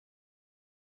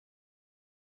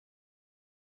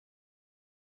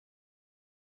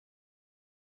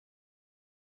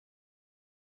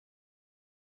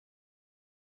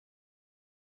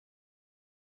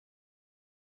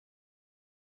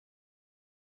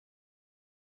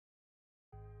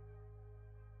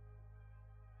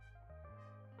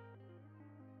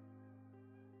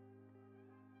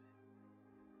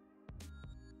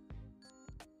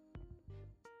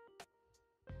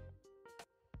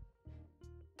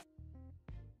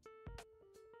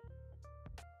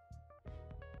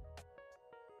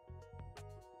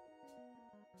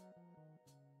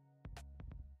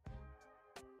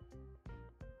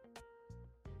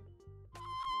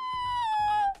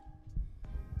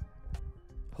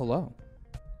Hello.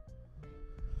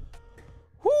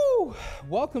 Whoo!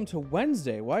 Welcome to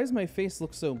Wednesday. Why does my face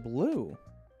look so blue?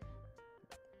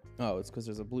 Oh, it's because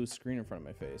there's a blue screen in front of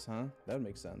my face, huh? That would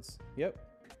make sense. Yep.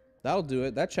 That'll do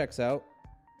it. That checks out.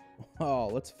 Oh,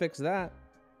 let's fix that.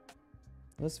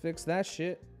 Let's fix that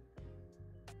shit.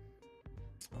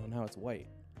 Oh, now it's white.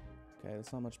 Okay,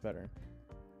 that's not much better.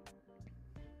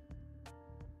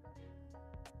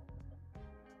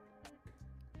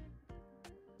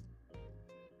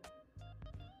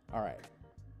 All right.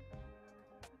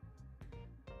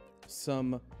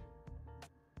 Some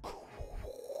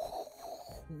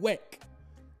quick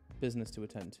business to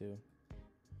attend to.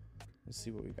 Let's see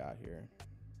what we got here.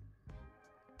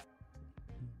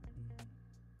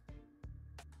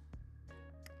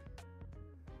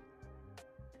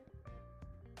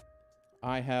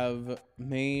 I have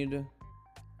made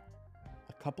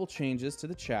a couple changes to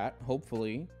the chat.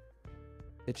 Hopefully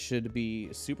it should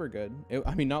be super good.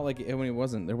 I mean, not like it, when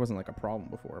there wasn't like a problem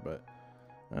before, but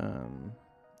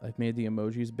I've made the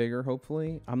emojis bigger.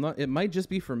 Hopefully, it might just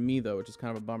be for me though, which is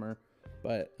kind of a bummer,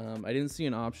 but I didn't see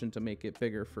an option to make it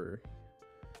bigger for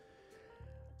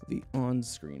the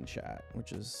on-screen chat,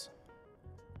 which is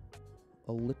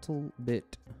a little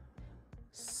bit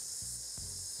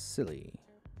silly.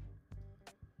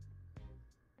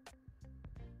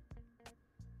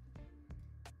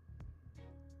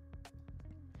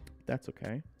 That's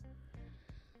okay.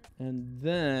 And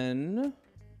then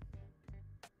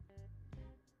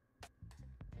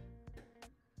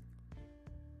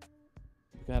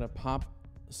we gotta pop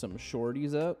some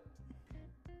shorties up.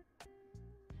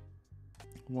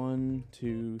 1,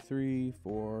 2, 3,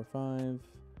 4, 5,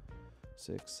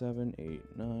 6, 7,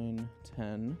 8, 9,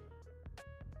 10.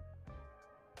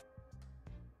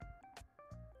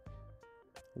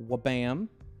 Wabam.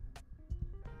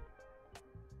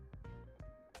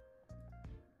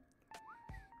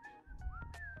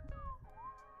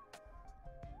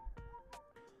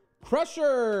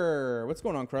 Crusher! What's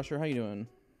going on, Crusher? How you doing?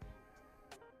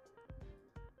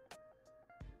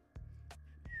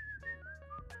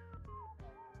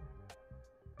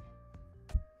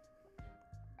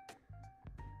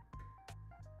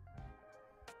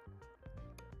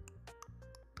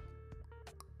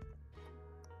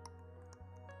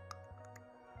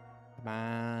 Come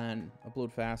on,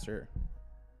 upload faster.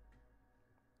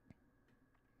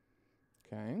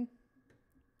 Okay.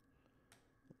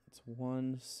 It's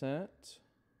one set.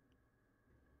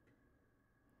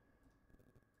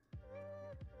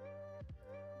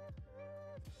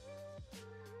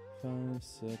 Five,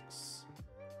 6,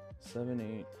 7,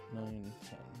 8, 9,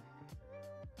 10.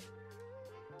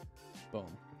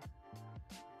 Boom.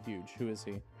 Huge. Who is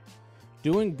he?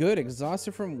 Doing good.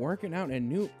 Exhausted from working out and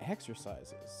new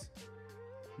exercises.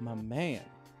 My man.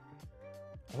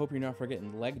 I hope you're not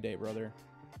forgetting leg day, brother.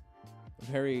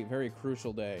 Very, very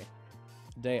crucial day.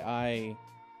 Day I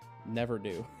never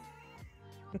do.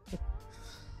 But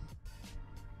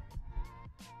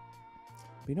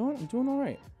you know what? I'm doing all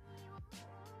right.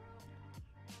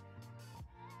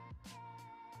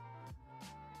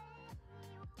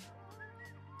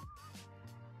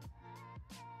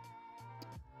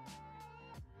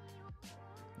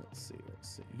 Let's see.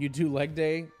 You do leg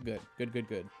day? Good.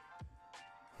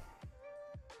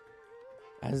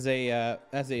 As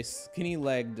a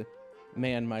skinny-legged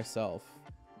man myself,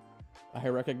 I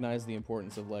recognize the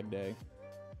importance of leg day.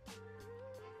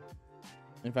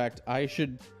 In fact, I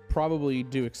should probably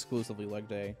do exclusively leg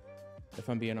day, if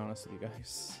I'm being honest with you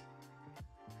guys.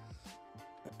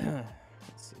 Let's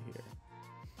see here.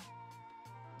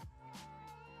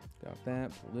 Got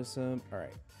that. Pull this up. All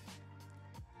right.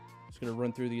 Just gonna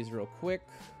run through these real quick.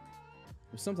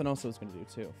 There's something else I was gonna do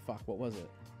too. Fuck, what was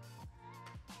it?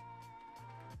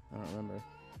 I don't remember.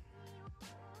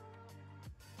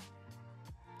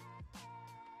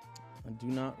 I do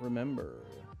not remember.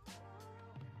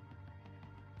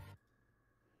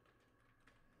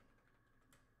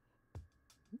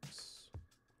 Oops.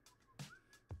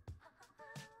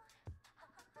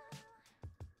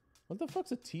 What the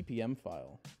fuck's a TPM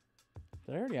file?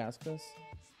 Did I already ask this?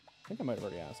 I think I might have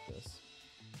already asked this.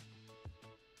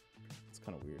 It's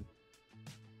kind of weird.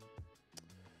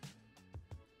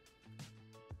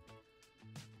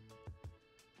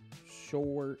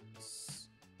 Shorts.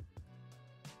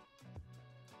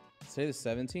 Today the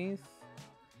 17th?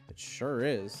 It sure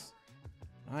is.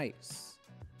 Nice.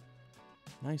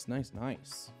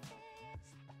 Nice.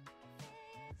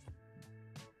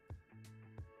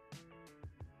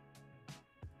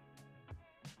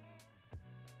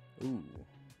 Ooh,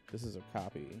 this is a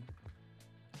copy.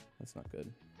 That's not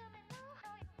good.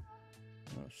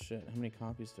 Oh shit, how many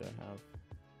copies do I have?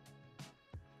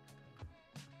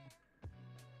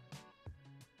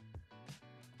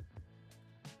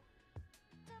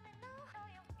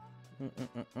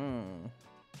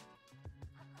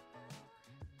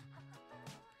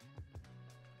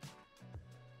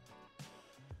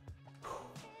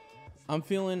 I'm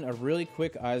feeling a really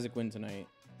quick Isaac win tonight.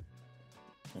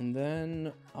 And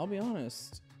then I'll be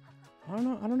honest. I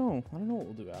don't know what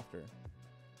we'll do after.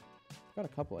 I've got a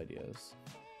couple ideas.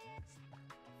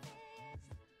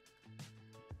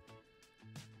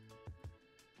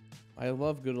 I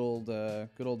love good old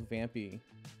vampy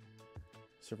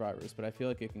survivors, but I feel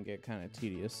like it can get kind of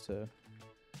tedious to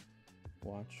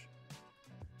watch.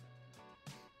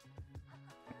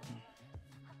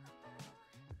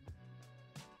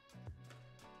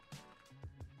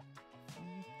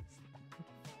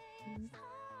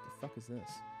 The fuck is this?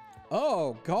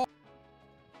 Oh god.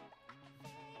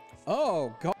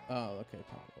 Oh god. Oh, okay,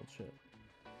 Palworld shit.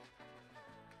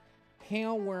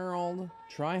 Palworld,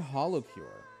 try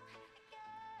Holocure.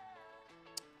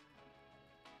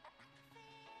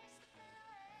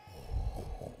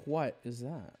 What is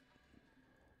that?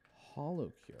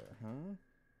 Holocure, huh?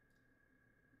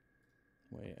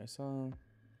 Wait, I saw...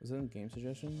 Is that in game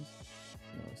suggestions?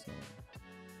 No, it's not.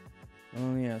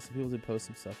 Oh yeah, some people did post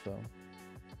some stuff though.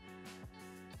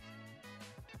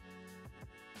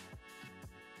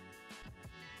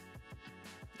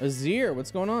 Azir,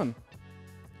 what's going on?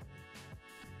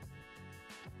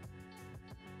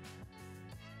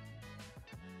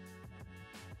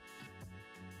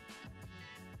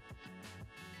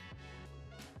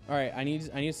 All right, I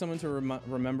need someone to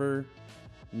remember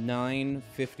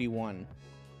 951.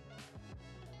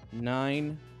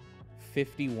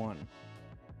 951.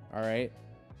 All right.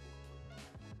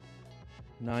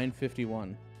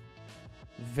 951.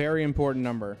 Very important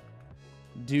number.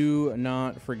 Do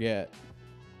not forget.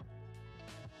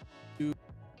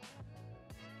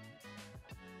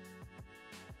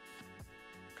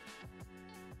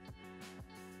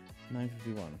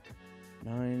 951.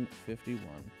 951.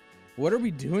 What are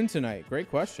we doing tonight? Great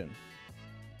question.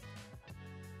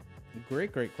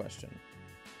 Great question.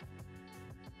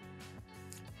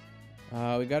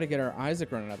 We got to get our Isaac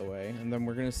run out of the way, and then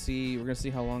we're gonna see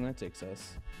how long that takes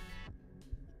us.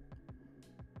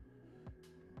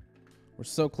 We're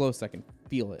so close. I can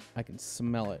feel it. I can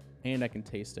smell it, and I can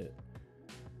taste it.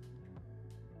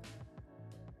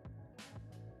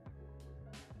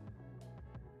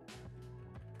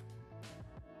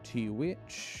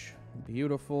 T-Witch.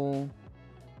 Beautiful.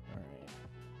 All right.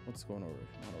 What's going on over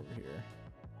here?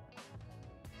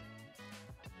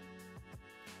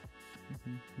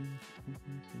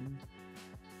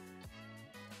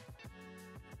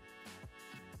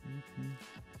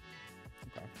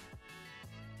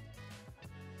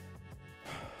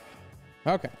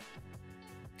 Okay.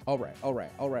 All right. All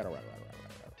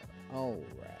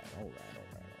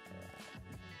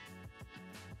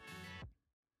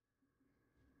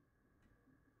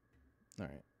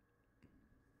right.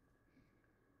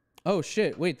 Oh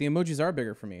shit, wait, the emojis are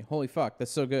bigger for me. Holy fuck, that's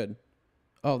so good.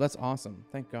 Oh, that's awesome.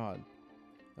 Thank God.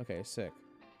 Okay, sick.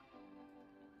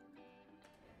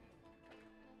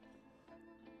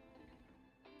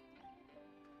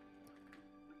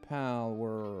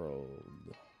 Palworld.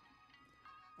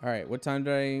 All right, what time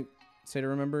did I say to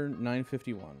remember?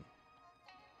 9:51. All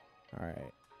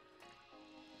right.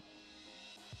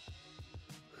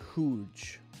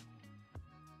 Huge.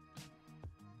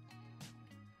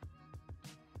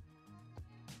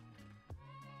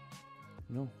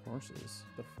 No horses.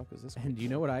 The fuck is this? And you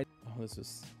know what I... Oh, this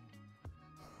is...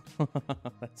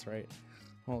 That's right.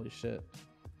 Holy shit.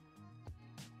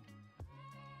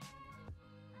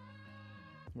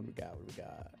 What do we got?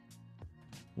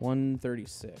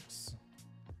 136.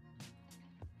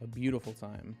 A beautiful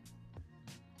time.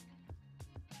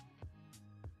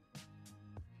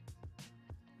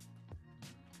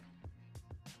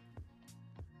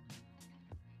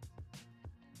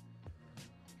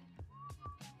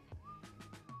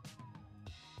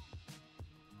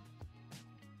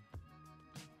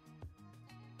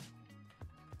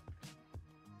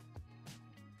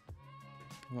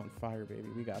 I'm on fire, baby.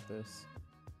 We got this.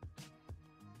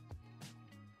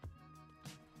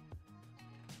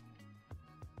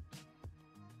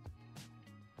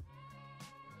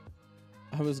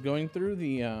 I was going through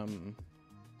the and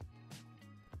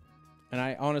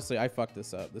I honestly fucked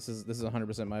this up. This is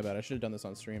 100% my bad. I should have done this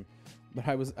on stream. But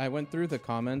I went through the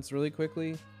comments really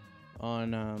quickly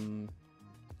on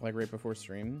like right before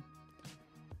stream,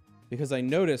 because I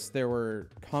noticed there were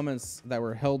comments that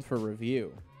were held for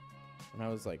review. And I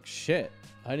was like, shit,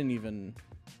 I didn't even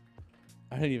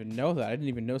know that. I didn't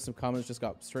even know some comments just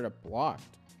got straight up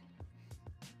blocked.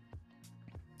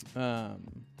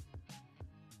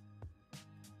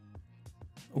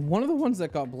 One of the ones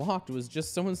that got blocked was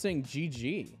just someone saying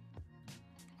GG.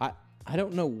 I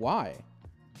don't know why.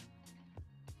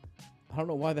 I don't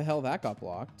know why the hell that got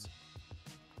blocked.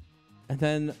 And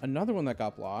then another one that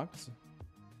got blocked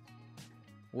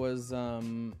was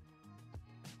someone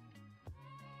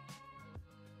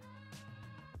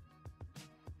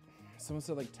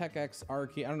said like TechX R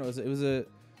key. I don't know.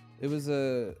 It was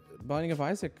a Binding of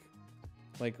Isaac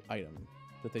like item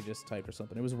that they just typed or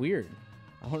something. It was weird.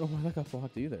 I don't know why that got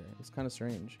blocked either. It's kind of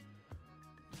strange.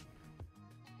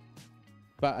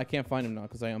 But I can't find them now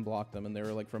because I unblocked them and they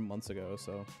were like from months ago.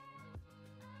 So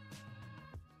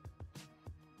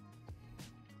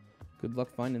good luck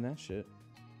finding that shit.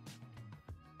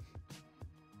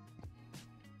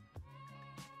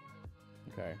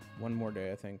 Okay, one more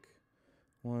day, I think.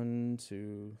 1,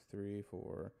 2, 3,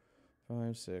 4,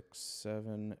 5, 6,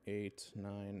 7, 8,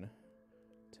 9,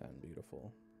 10.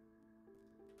 Beautiful.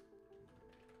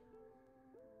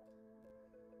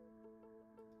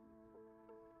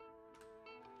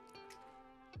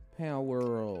 Pal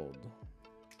World.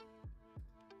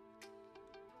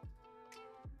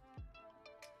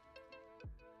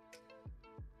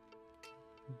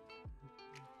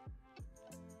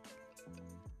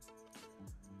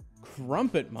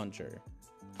 Crumpet Muncher.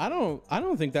 I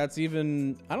don't think that's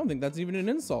even an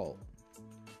insult.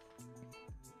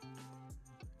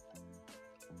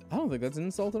 I don't think that's an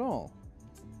insult at all.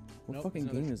 What Nope, fucking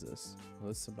game is this? Oh,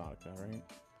 this is Subnautica, right?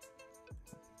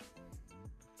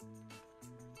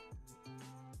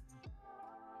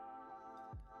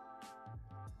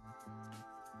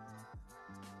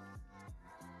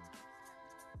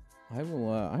 I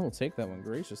will take that one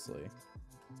graciously.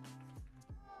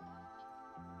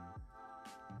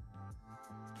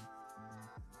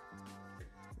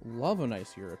 Love a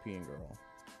nice European girl.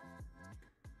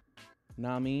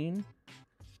 Nah, mean.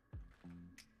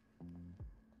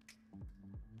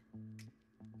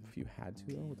 If you had to,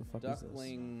 though, what the fuck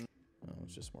Duckling. is this? Oh,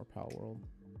 it's just more Pal World.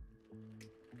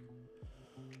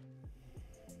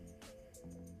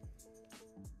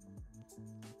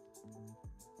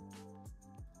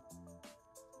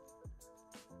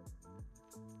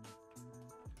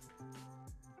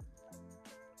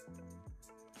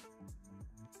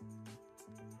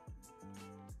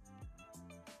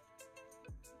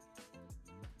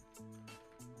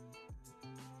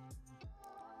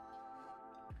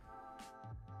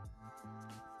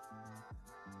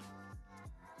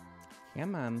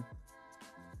 Come on.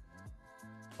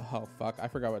 Oh, fuck. I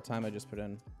forgot what time I just put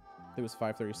in. It was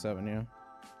 5:37, yeah.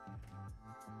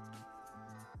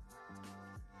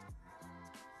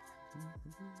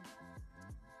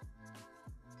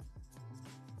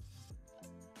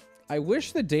 I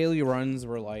wish the daily runs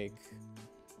were like...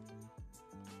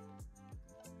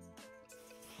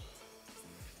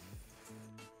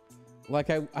 Like,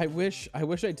 I wish I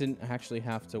didn't actually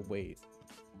have to wait.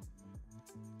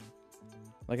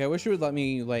 Like, I wish it would let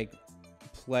me, like,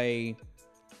 play,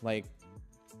 like,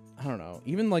 I don't know,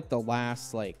 even, like, the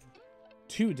last, like,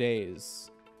 2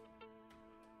 days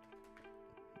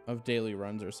of daily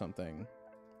runs or something,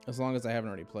 as long as I haven't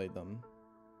already played them.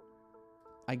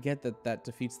 I get that that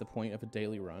defeats the point of a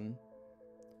daily run,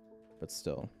 but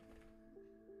still.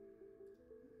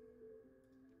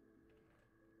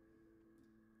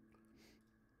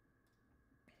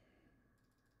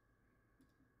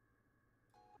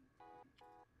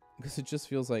 Because it just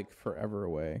feels like forever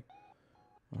away.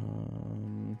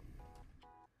 1.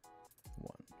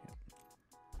 Yeah.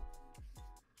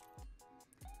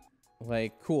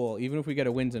 Like, cool. Even if we get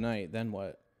a win tonight, then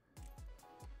what?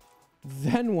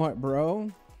 Then what, bro?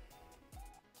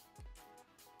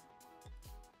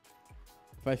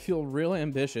 If I feel real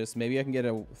ambitious, maybe I can get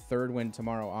a 3rd win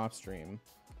tomorrow off stream.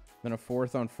 Then a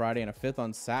 4th on Friday and a 5th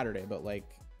on Saturday. But, like...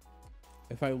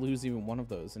 If I lose even one of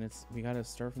those, and we gotta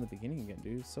start from the beginning again,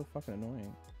 dude. It's so fucking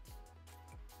annoying.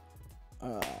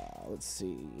 Let's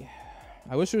see.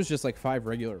 I wish it was just like 5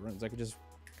 regular runs. I could just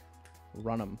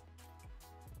run them.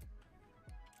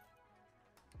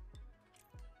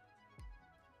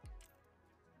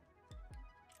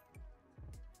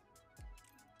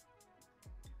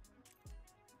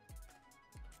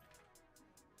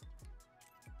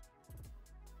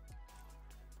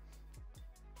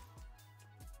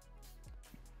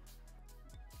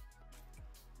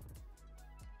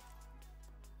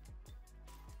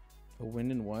 A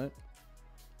win in what?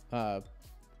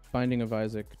 Binding of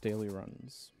Isaac daily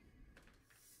runs.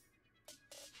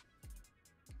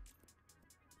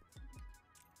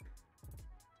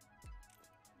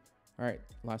 All right,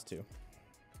 last 2.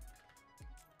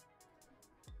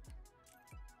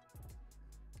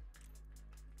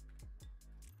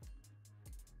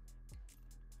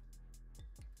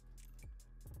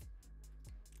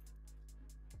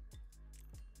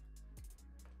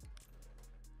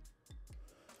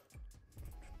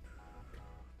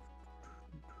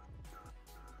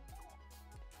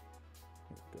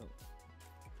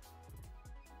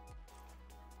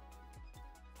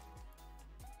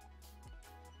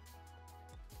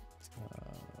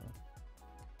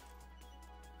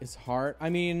 It's hard.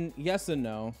 I mean, yes and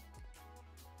no.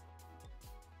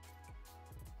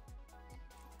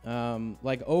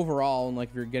 Like overall, and like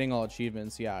if you're getting all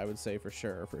achievements, yeah, I would say for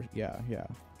sure. Yeah,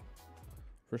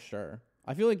 for sure.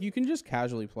 I feel like you can just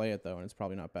casually play it though, and it's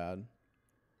probably not bad.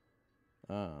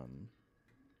 But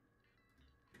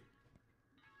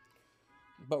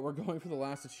we're going for the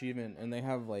last achievement, and they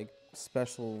have like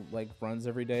special like runs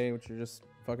every day, which are just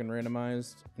fucking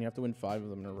randomized, and you have to win 5 of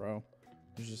them in a row.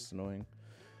 It's just annoying.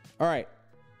 All right,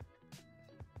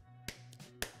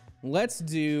 let's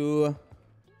do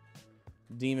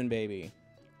Demon Baby.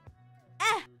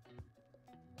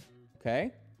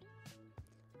 Okay.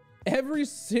 Every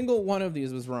single one of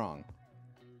these was wrong.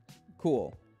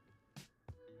 Cool.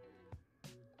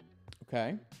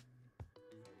 Okay.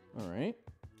 All right.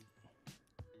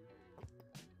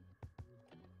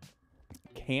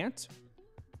 Can't.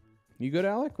 You good,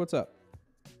 Alec? What's up?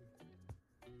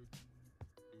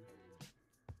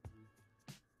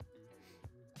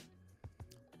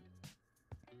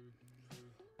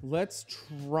 Let's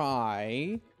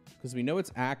try, because we know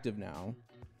it's active now.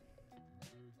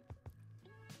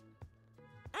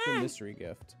 The mystery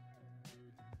gift.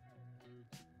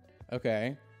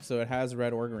 Okay, so it has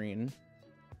red or green.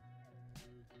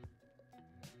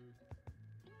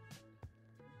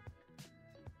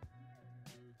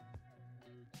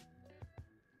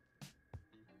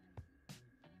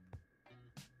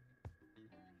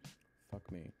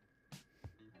 Fuck me.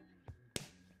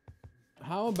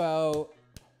 How about...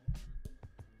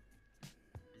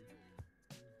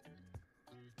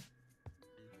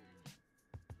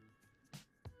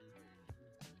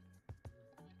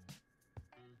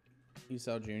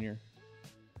 Esau Jr.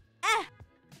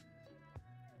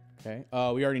 Okay.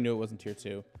 Oh, we already knew it wasn't tier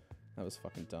 2. That was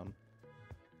fucking dumb.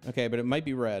 Okay, but it might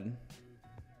be red.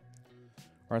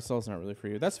 RSL's not really for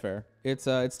you. That's fair. It's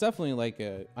definitely like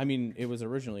a... I mean, it was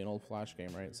originally an old Flash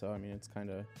game, right? So, I mean, it's kind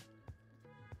of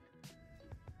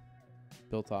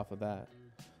built off of that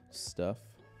stuff.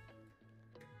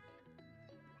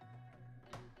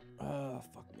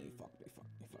 Fuck me.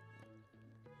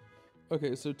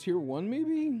 Okay, so tier 1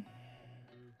 maybe?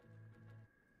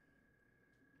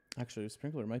 Actually,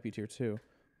 Sprinkler might be tier 2. What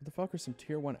the fuck are some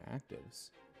tier 1 actives?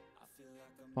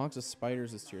 Box of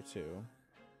Spiders is tier 2.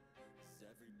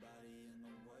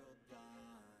 I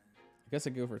guess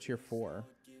I'd go for tier 4.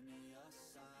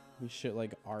 We shit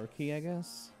like Arky, I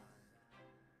guess.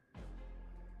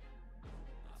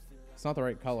 It's not the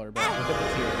right color, but look at the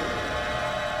tier.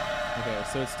 Okay,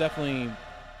 so it's definitely...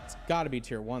 It's gotta be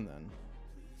tier 1 then.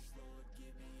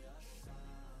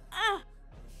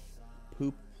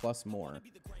 Poop plus more.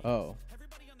 Oh.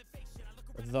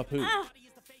 The poop.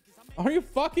 Are you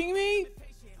fucking me?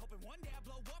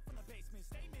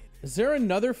 Is there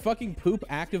another fucking poop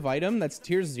active item that's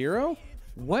tier 0?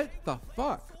 What the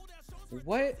fuck?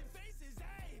 What?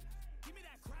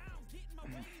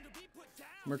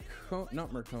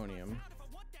 Not Merconium.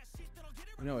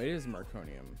 No, it is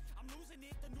Merconium.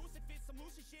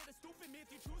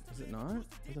 Is it not?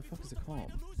 What the fuck is it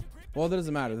called? Well, that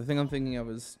doesn't matter. The thing I'm thinking of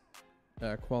is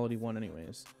quality 1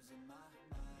 anyways.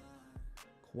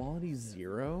 Quality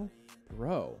 0?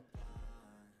 Bro.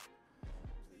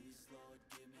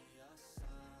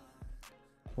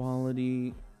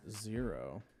 Quality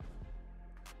 0.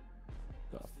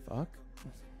 The fuck?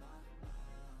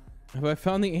 Have I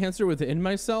found the answer within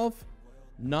myself?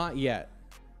 Not yet.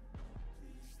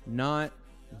 Not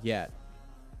yet.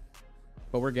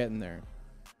 But we're getting there.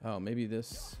 Oh, maybe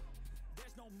this.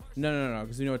 No,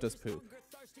 because we know it does poop.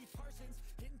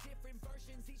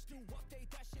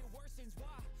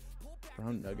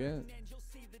 Brown nugget?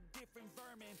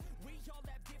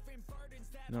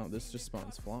 No, this just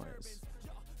spawns flies.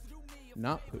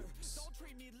 Not poops.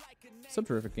 Sup,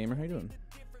 Terrific Gamer, how you doing?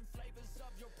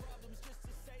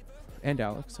 And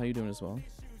Alex, how you doing as well?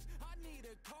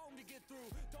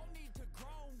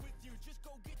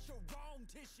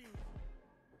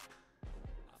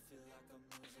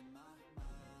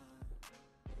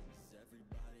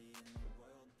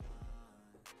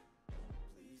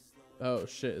 Oh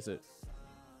shit, is it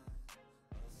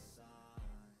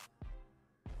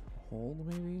hold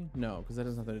maybe? No, because that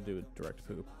has nothing to do with direct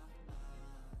poop.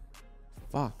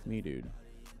 Fuck me, dude.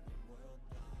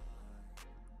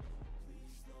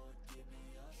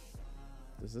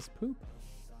 Does this poop?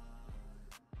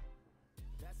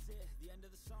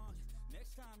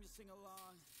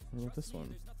 What about this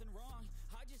one?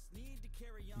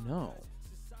 No.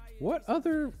 What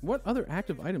other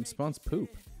active item spawns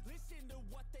poop?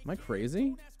 Am I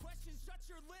crazy?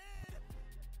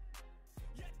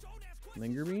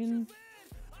 Linger bean?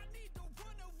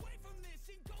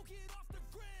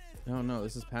 Oh no,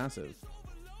 this is passive.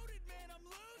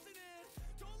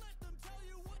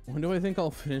 When do I think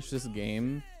I'll finish this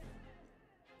game?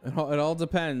 It all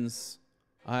depends.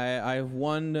 I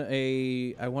won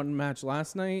a match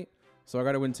last night, so I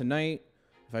got to win tonight.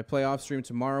 If I play off stream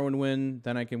tomorrow and win,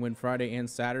 then I can win Friday and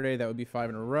Saturday. That would be 5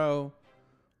 in a row.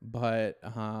 But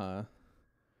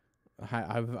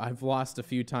I've lost a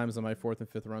few times on my 4th and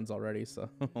 5th runs already, so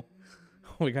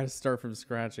we got to start from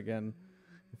scratch again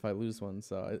if I lose one.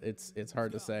 So it's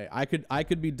hard to say. I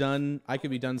could be done. I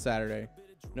could be done Saturday.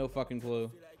 No fucking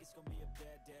clue.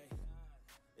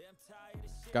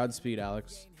 Godspeed,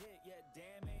 Alex.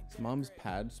 Is mom's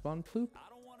pad spawn poop?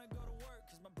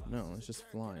 No, it's just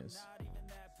flies.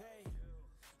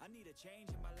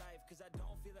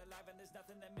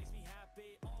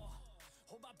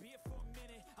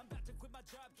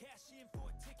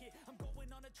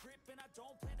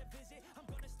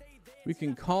 We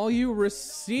can call you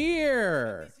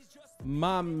Rasir.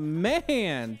 My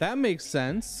man. That makes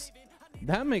sense.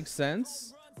 That makes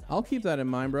sense. I'll keep that in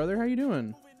mind, brother. How you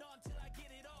doing?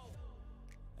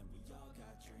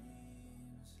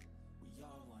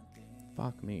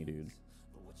 Fuck me, dude.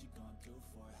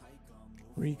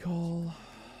 Recall?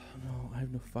 No, I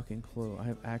have no fucking clue. I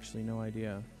have actually no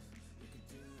idea.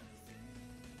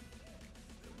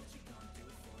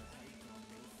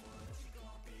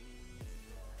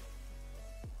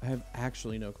 I have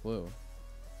actually no clue.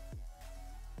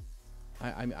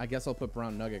 I guess I'll put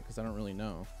brown nugget because I don't really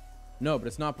know. No, but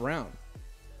it's not brown.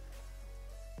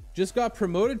 Just got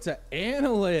promoted to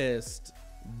analyst.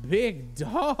 Big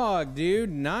dog,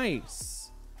 dude.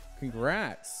 Nice.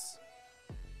 Congrats.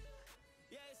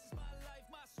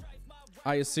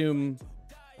 I assume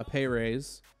a pay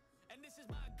raise,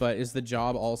 but is the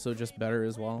job also just better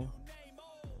as well?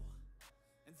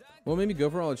 Well, maybe go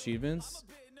for all achievements.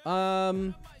 I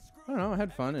don't know. I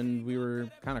had fun and we were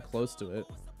kind of close to it.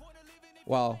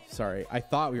 Well, sorry. I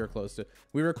thought we were close to it.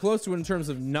 We were close to it in terms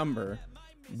of number,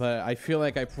 but I feel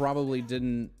like I probably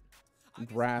didn't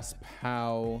grasp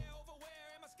how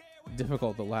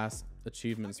difficult the last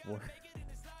achievements were.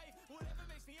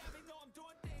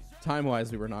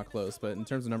 Time-wise, we were not close, but in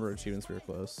terms of number of achievements, we were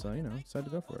close. So, you know, decided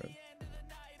to go for it.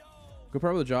 Good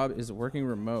part of the job is working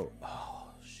remote. Oh,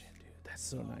 shit, dude. That's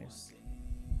so nice.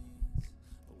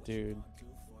 Dude.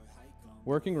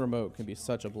 Working remote can be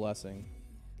such a blessing.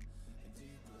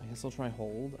 I guess I'll try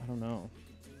hold. I don't know.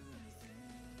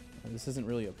 This isn't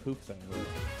really a poop thing. But...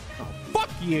 Oh, fuck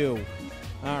you!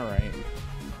 Alright.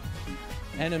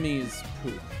 Enemies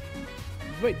poop.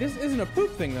 Wait, this isn't a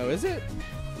poop thing, though, is it?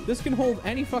 This can hold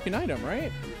any fucking item,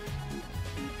 right?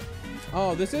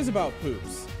 Oh, this is about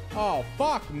poops. Oh,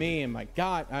 fuck me and my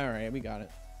god. Alright, we got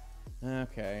it.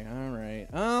 Okay, alright.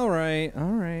 Alright,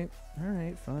 alright.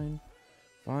 Alright, fine.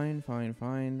 Fine, fine,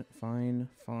 fine, fine,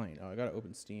 fine. Oh, I gotta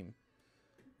open Steam.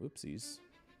 Whoopsies.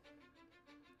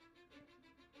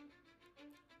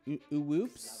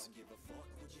 Whoops.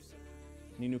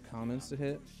 Any new comments to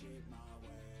hit?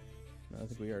 No, I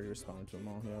think we already responded to them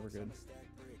all. Yeah, we're good.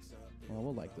 Well,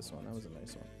 we'll like this one. That was a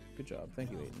nice one. Good job.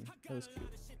 Thank you, Aiden. That was cute.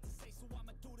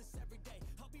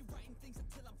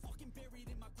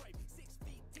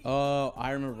 Oh,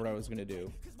 I remember what I was going to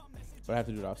do. But I have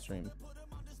to do it off stream.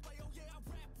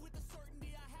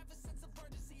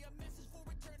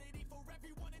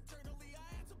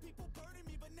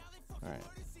 All right.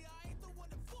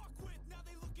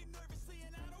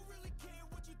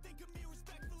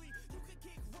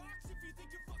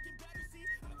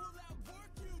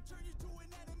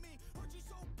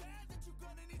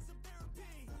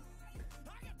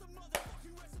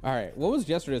 All right, what was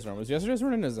yesterday's run? Was yesterday's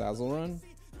run an Azazel run?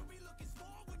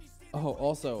 Oh,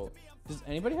 also, does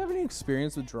anybody have any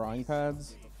experience with drawing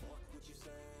pads?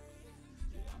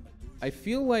 I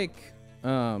feel like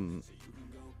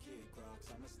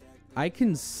I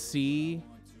can see,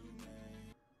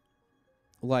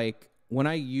 like, when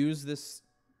I use this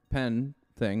pen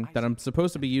thing that I'm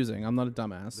supposed to be using, I'm not a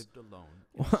dumbass.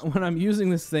 When I'm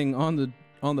using this thing on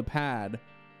the pad,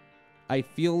 I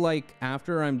feel like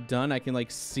after I'm done, I can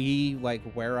like see like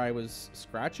where I was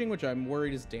scratching, which I'm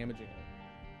worried is damaging it.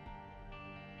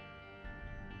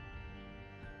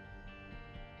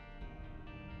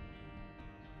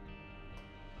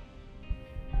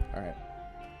 All right.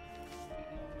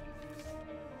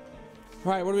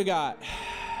 All right, what do we got?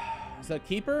 Is that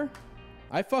Keeper?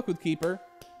 I fuck with Keeper.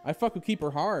 I fuck with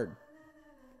Keeper hard.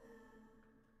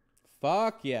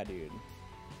 Fuck yeah, dude.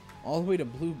 All the way to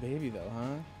Blue Baby though,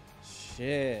 huh?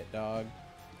 Shit, dog.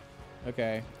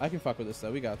 Okay, I can fuck with this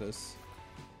though. We got this.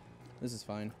 This is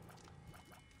fine.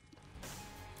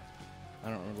 I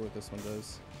don't remember what this one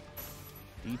does.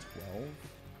 D12.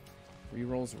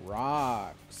 Rerolls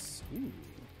rocks. Ooh.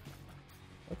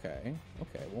 Okay.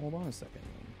 Okay. Well, hold on a second.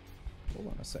 Hold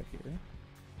on a sec here.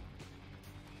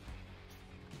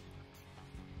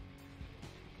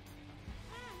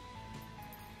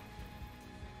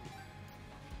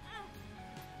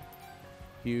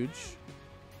 Huge.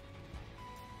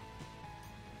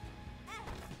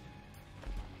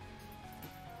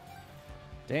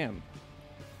 Damn.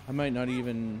 I might not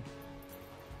even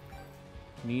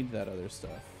need that other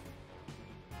stuff.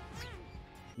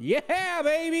 Yeah,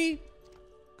 baby!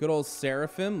 Good old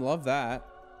Seraphim. Love that.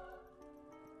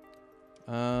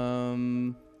 I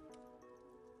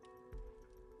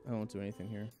won't do anything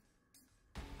here.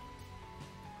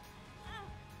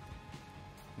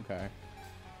 Okay.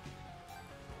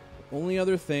 Only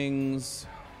other things.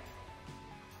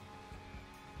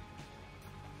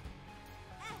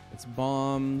 It's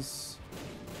bombs.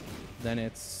 Then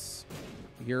it's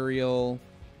Uriel,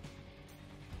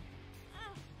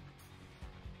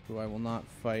 who I will not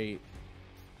fight.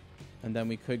 And then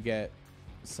we could get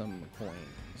some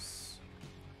coins.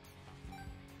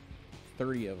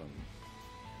 30 of them.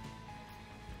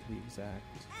 To be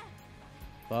exact.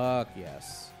 Fuck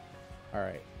yes.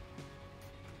 Alright.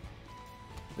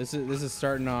 This is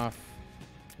starting off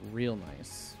real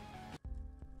nice.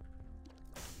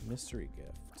 Mystery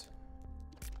gift.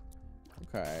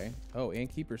 Okay. Oh,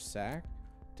 Innkeeper's sack?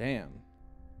 Damn.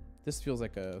 This feels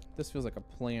like a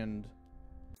planned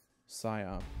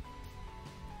psyop.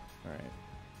 Alright.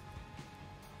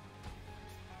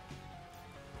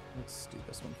 Let's do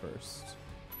this one first.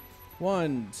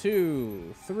 1,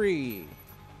 2, 3,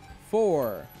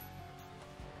 4,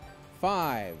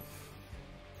 5,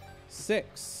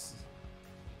 6.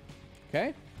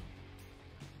 Okay.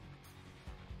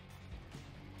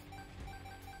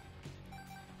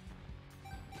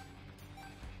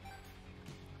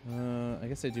 I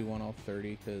guess I do want all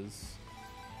 30 because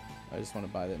I just want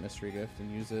to buy that mystery gift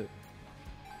and use it.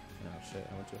 Oh shit,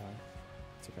 I went too high.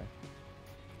 It's okay.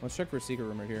 Let's check for a secret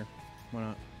room right here. Why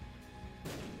not?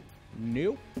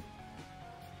 Nope.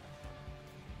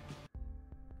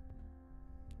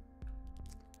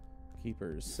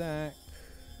 Keeper's sack.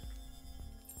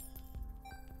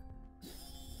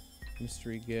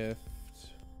 Mystery gift.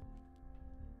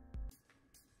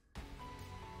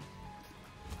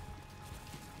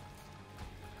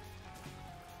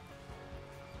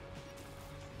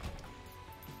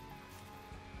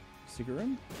 Secret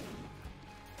room?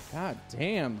 God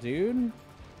damn, dude.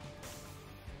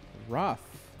 Rough.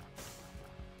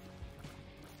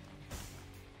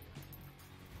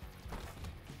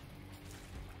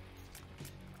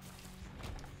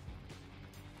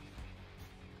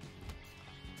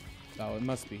 Oh, it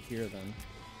must be here then.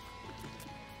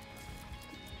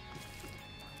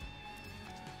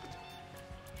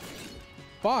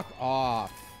 Fuck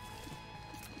off.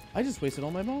 I just wasted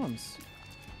all my bombs.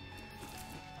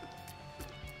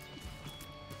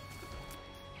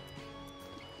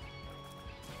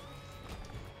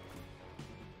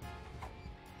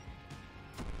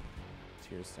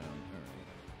 Tears down.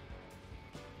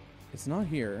 Alright. It's not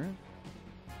here.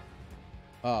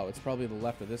 Oh, it's probably the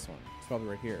left of this one. It's probably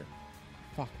right here.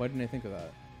 Fuck, why didn't I think of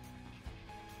that?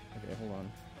 Okay, hold on.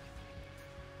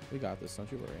 We got this, don't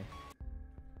you worry.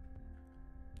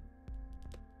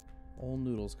 Old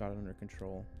Noodles got it under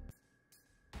control.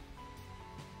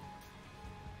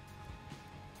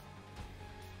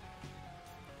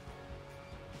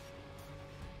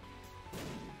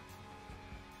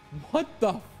 What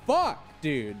the fuck,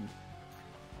 dude?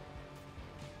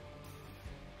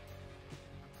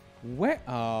 Where?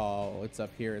 Oh, it's up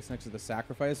here. It's next to the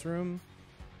sacrifice room.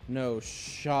 No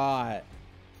shot.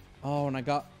 Oh, and I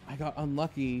got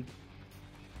unlucky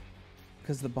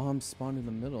because the bomb spawned in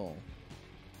the middle.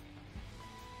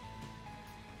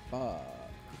 Fuck.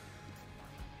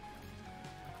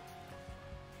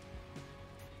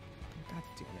 God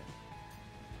damn it.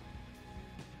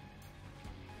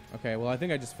 Okay, well, I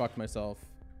think I just fucked myself.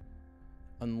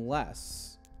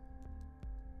 Unless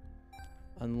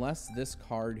this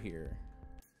card here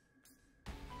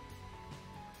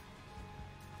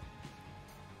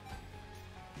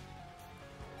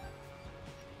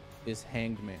is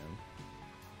Hanged Man.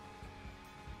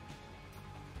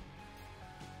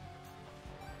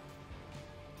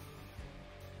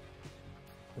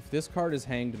 If this card is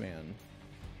Hanged Man,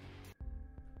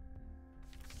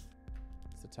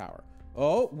 it's the tower.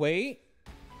 Oh, wait.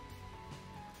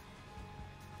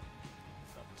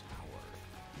 The tower.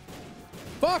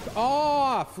 Fuck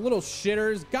off, little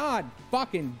shitters. God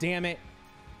fucking damn it.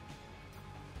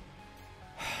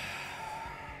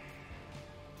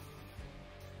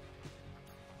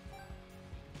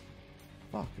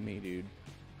 Fuck me, dude.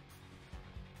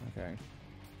 Okay.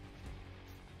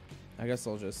 I guess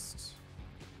I'll just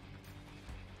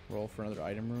roll for another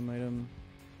item room item.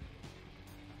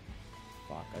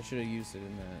 Fuck, I should have used it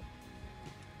in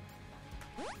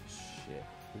that. Shit.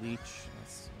 Bleach.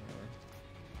 That's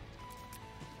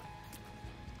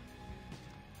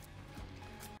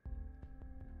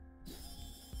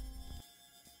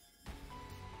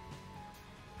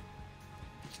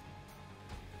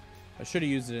I should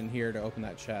have used it in here to open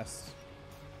that chest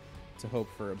to hope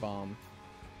for a bomb.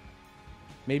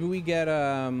 Maybe we get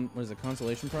what is it,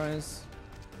 consolation prize?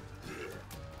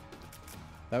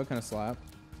 That would kind of slap.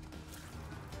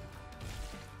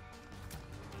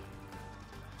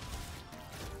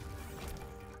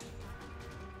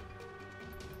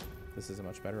 This is a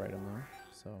much better item though,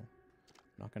 so I'm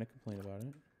not gonna complain about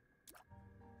it.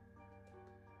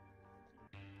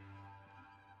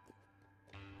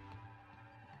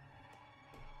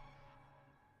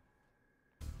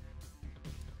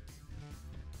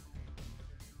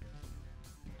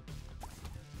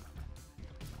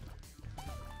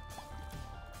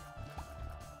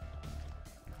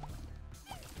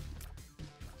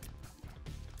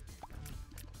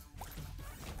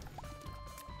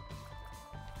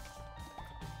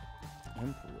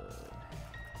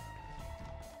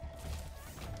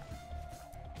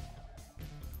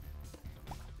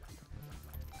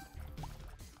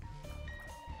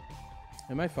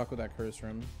 I might fuck with that curse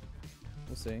room.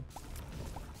 We'll see.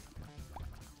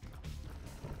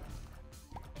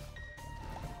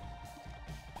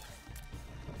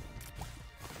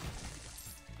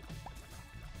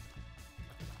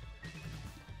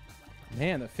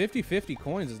 Man, the 50-50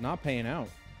 coins is not paying out.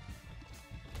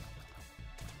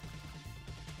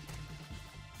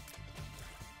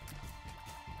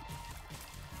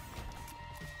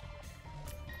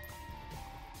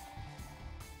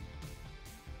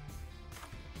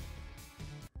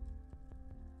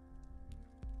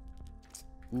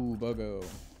 Ooh, Bogo.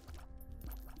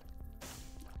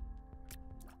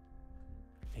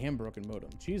 Damn, broken modem.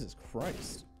 Jesus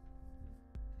Christ.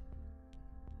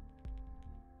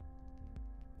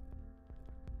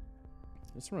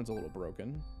 This one's a little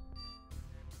broken.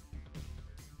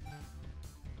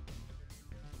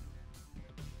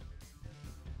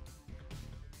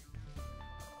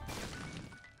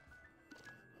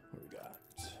 What we got?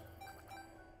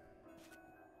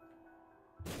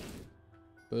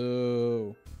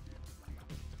 Boo.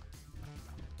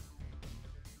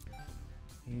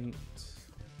 8.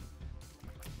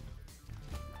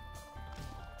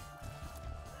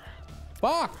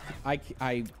 Fuck!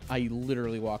 I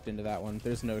literally walked into that one.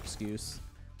 There's no excuse.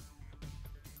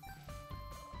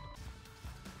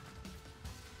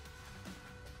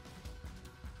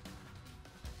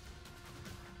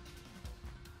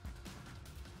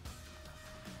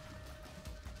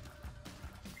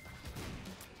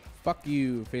 Fuck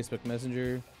you, Facebook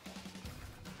Messenger.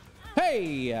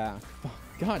 Hey! Fuck.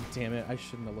 God damn it. I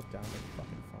shouldn't have looked down at the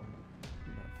fucking phone.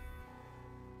 No.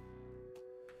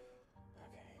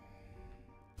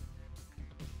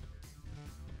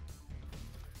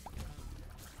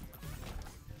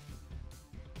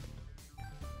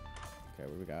 Okay,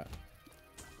 what we got?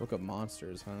 Book of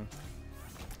Monsters, huh?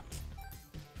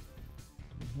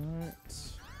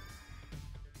 What?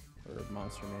 Or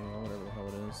Monster Manual, whatever the hell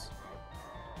it is.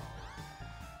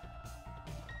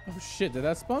 Oh shit, did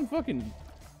that spawn fucking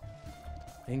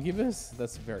Incubus?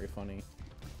 That's very funny.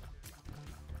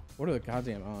 What are the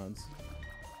goddamn odds?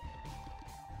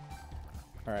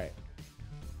 Alright.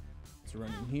 Let's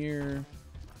run in here.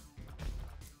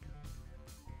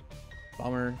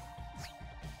 Bummer.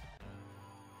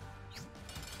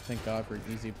 Thank God for an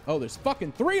easy... Oh, there's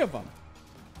fucking 3 of them!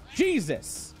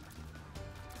 Jesus!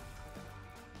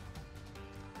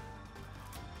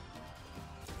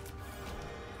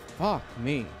 Fuck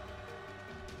me.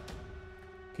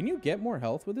 Can you get more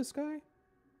health with this guy?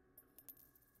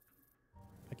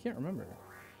 I can't remember.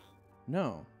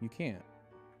 No, you can't.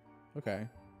 Okay.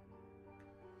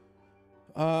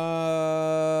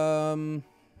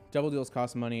 Double deals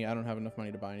cost money. I don't have enough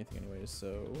money to buy anything anyways,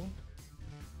 so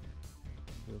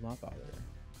we'll not bother.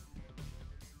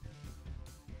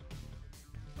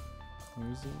 Where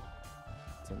is it?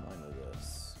 It's in line with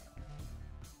this.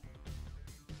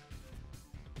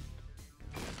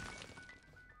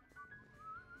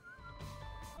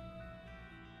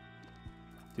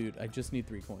 Dude, I just need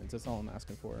 3 coins. That's all I'm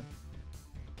asking for.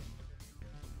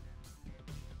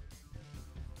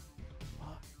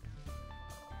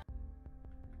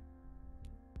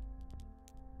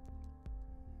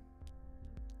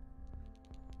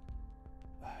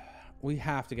 We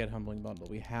have to get Humbling Bundle.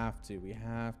 We have to. We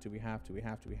have to. We have to. We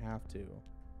have to. We have to.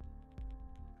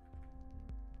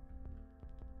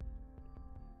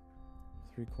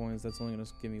 Three coins. That's only going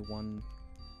to give me one.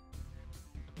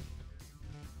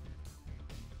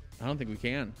 I don't think we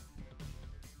can.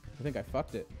 I think I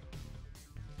fucked it.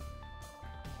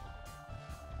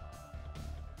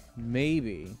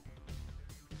 Maybe.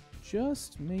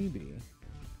 Just maybe.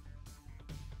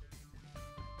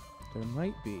 There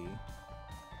might be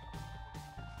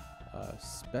a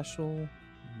special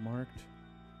marked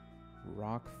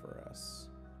rock for us.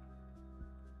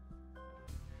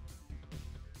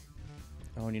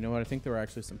 Oh, and you know what? I think there were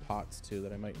actually some pots too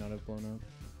that I might not have blown up.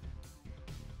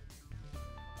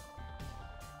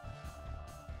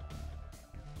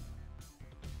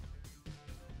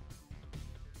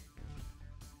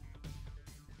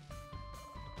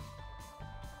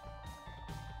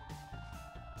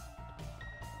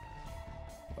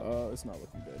 It's not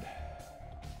looking good.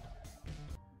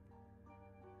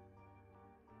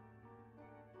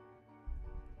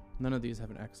 None of these have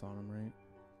an X on them, right?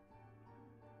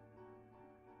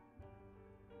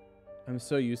 I'm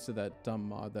so used to that dumb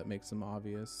mod that makes them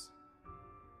obvious.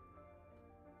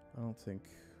 I don't think...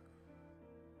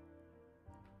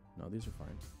 No, these are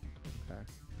fine. Okay.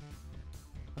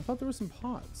 I thought there were some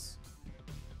pots.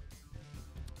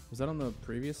 Was that on the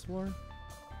previous floor?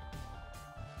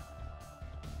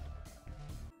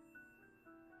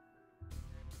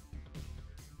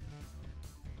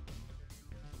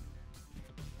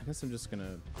 I guess I'm just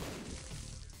gonna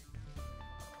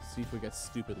see if we get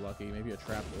stupid lucky. Maybe a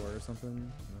trapdoor or something.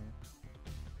 No.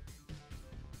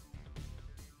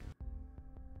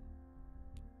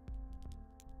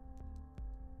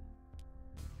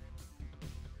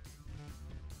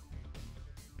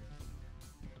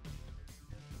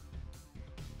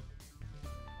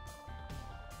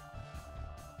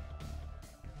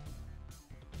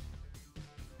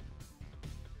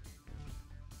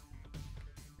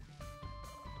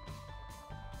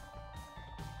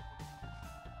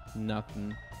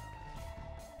 Nothing.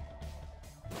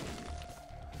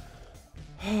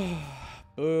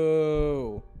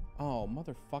 Boo. Oh,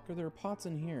 motherfucker, there are pots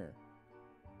in here.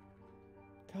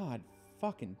 God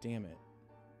fucking damn it.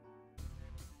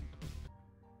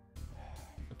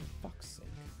 For fuck's sake.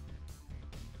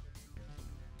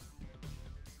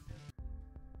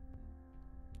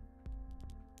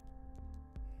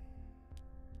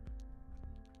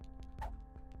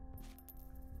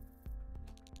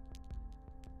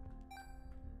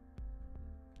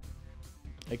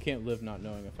 I can't live not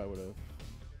knowing if I would have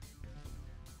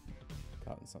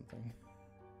gotten something.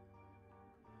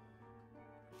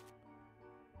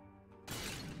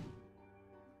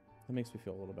 That makes me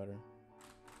feel a little better.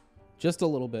 Just a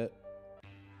little bit.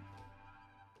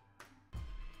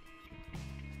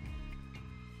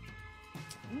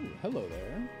 Ooh, hello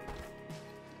there.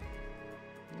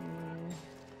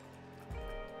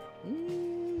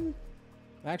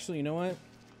 Actually, you know what?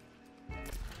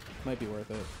 Might be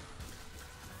worth it.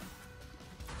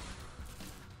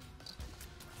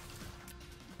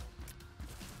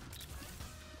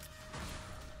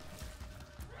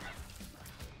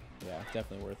 Yeah,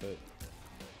 definitely worth it.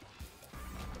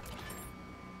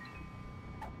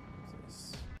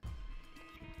 What's this?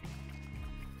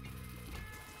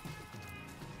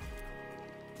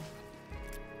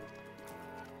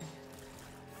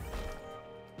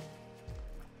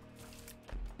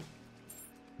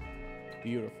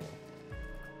 Beautiful.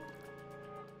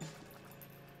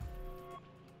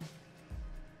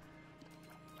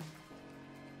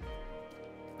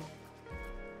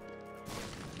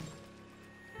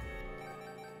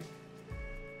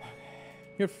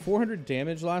 You had 400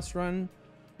 damage last run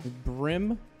with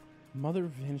Brim. Mother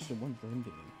vanished in one Brim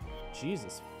game.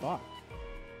 Jesus fuck.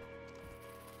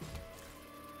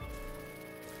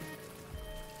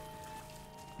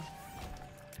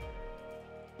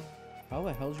 How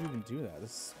the hell did you even do that?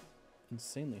 This is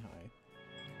insanely high.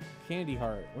 Candy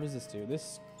heart. What does this do?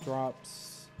 This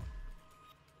drops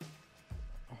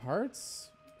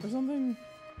hearts or something?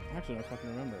 Actually, I don't fucking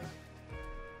remember.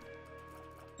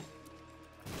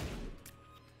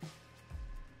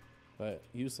 But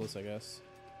useless, I guess.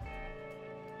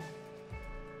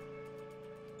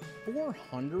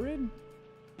 400?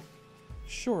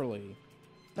 Surely.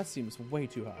 That seems way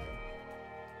too high.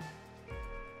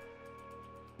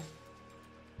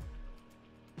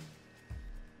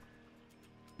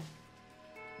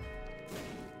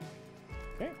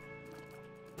 Okay.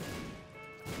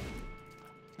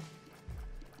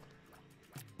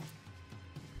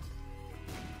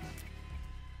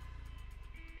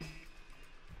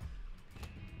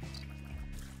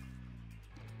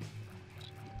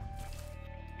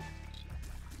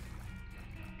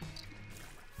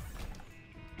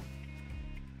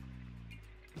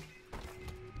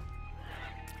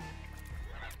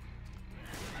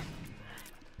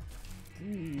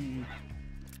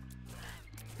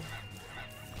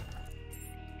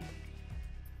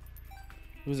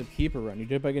 It was a keeper run. You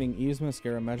did it by getting Eve's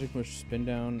Mascara, Magic Mush, Spin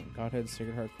Down, Godhead,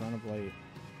 Sacred Heart, Crown of Light,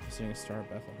 Sitting a Star of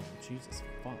Bethlehem. Jesus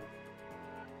fuck.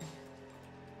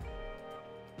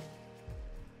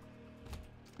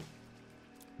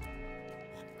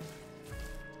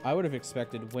 I would have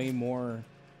expected way more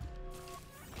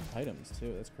items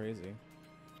too. That's crazy.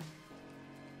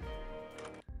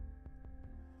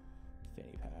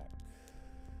 Fanny pack.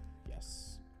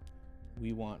 Yes.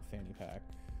 We want fanny pack.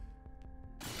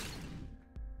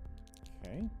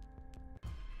 Okay.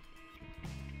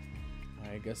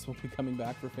 I guess we'll be coming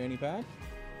back for fanny pack.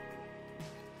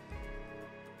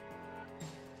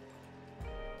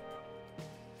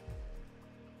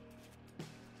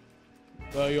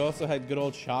 Oh, you also had good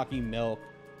old chalky milk.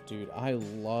 Dude, I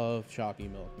love chalky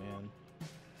milk, man.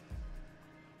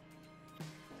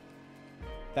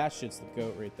 That shit's the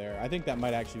goat right there. I think that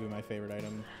might actually be my favorite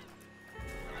item.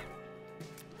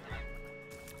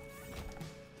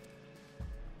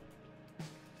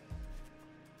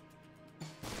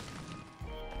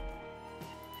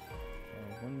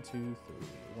 One, two, three.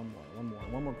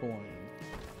 One more coin.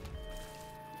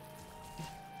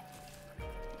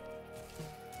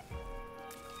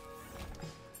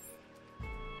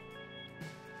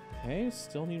 Okay,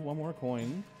 still need one more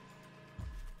coin.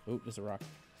 Oh, there's a rock.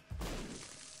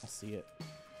 I see it.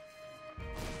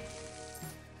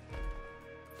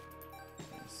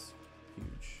 Nice.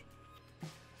 Huge.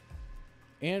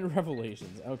 And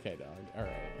Revelations. Okay, dog. All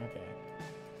right. Okay.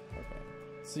 Okay.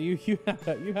 So you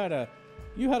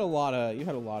had a lot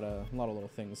of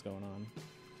little things going on.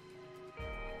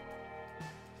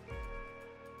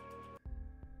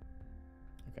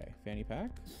 Okay, fanny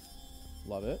pack.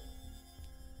 Love it.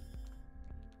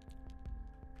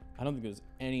 I don't think there's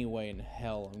any way in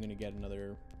hell I'm gonna get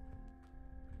another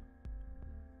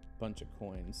bunch of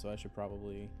coins, so I should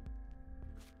probably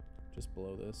just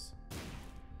blow this.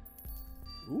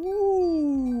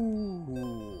 Ooh!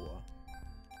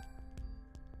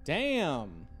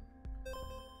 Damn!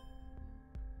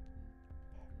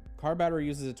 Car battery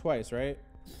uses it twice, right?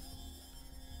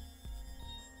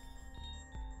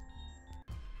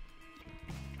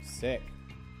 Sick.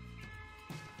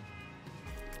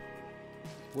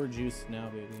 We're juiced now,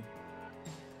 baby.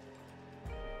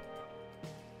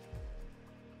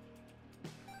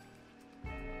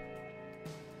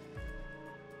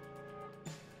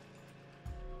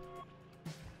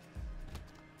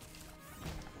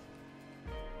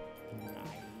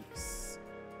 Nice.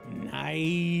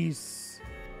 Nice.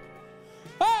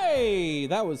 Hey!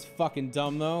 That was fucking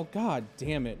dumb, though. God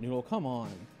damn it, Noodle. Come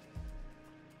on.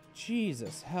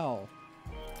 Jesus, hell.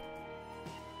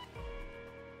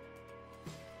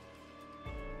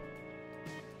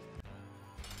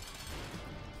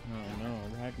 Oh no,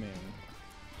 Ragman.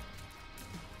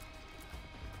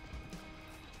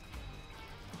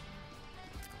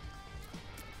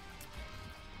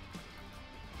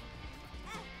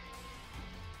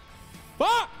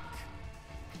 Fuck!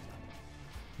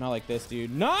 Not like this,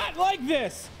 dude. Not like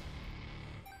this!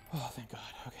 Oh, thank God.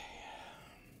 Okay.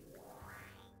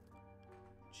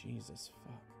 Jesus,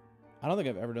 fuck. I don't think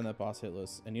I've ever done that boss hit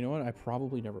list. And you know what? I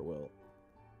probably never will.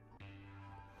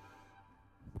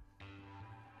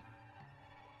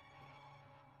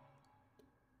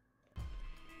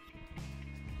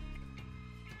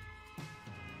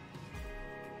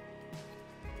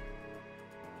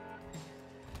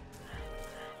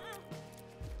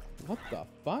 What the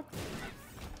fuck?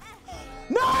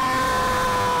 No!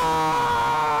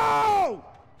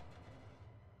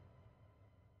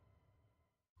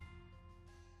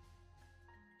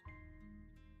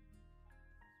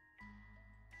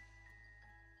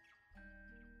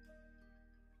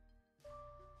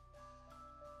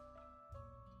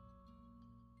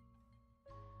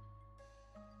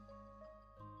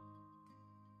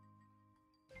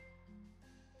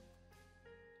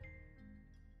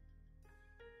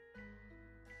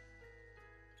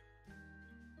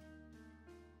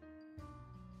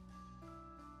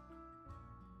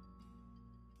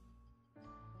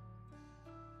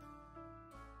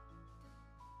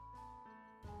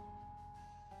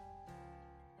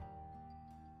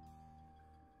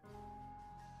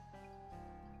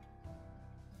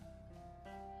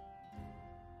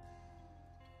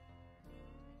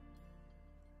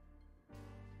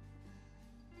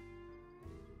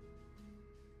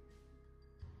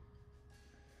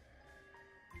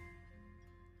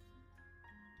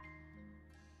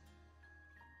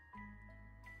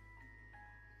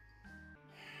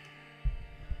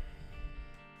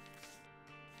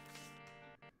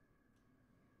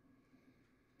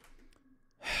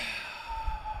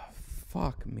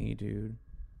 Fuck me, dude.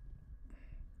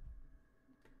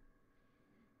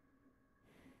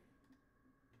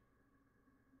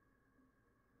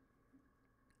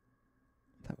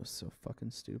 was so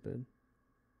fucking stupid.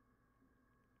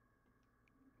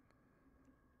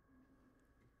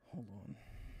 Hold on.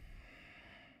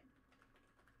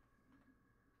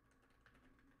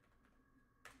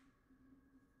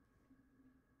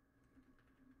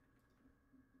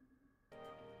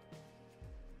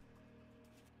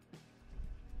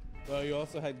 Oh, you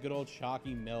also had good old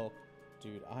chalky milk.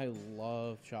 Dude, I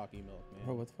love chalky milk, man.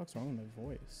 Bro, what the fuck's wrong with my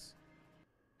voice?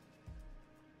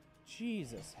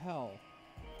 Jesus, hell.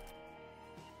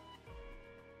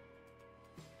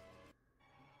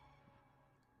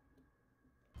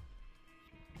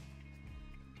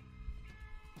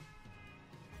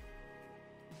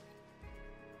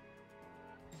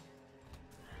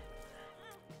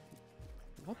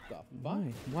 What the fuck?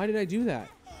 Why? Why did I do that?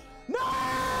 No!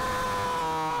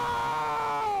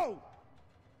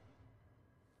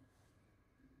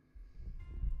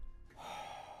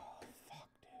 Fuck,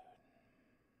 dude.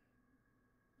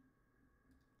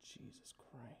 Jesus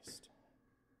Christ.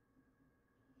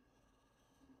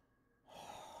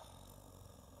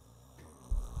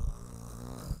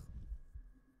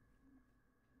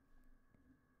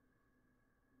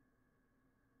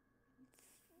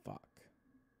 Fuck.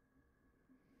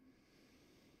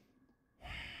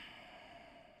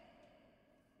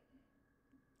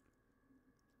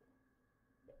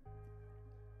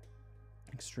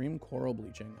 Extreme coral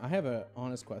bleaching. I have a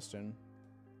honest question.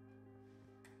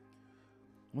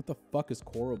 What the fuck is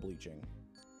coral bleaching?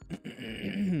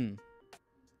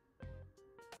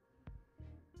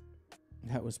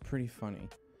 That was pretty funny.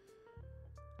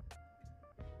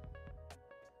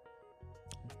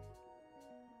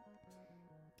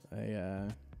 I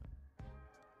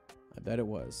bet it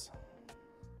was.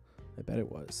 I bet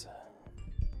it was.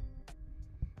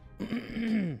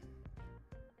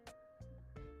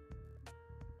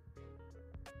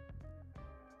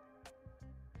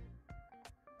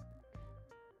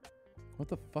 What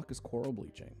the fuck is coral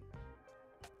bleaching?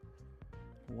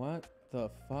 What the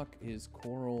fuck is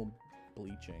coral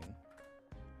bleaching?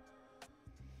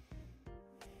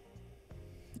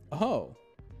 Oh.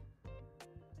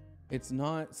 It's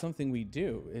not something we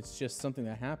do. It's just something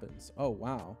that happens. Oh,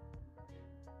 wow.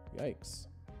 Yikes.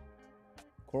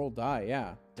 Coral die,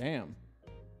 yeah. Damn.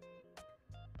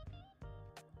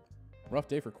 Rough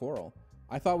day for coral.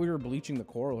 I thought we were bleaching the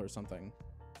coral or something.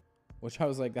 Which I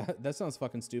was like, that sounds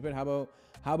fucking stupid. How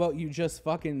about you just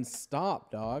fucking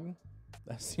stop, dog?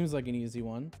 That seems like an easy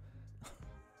one.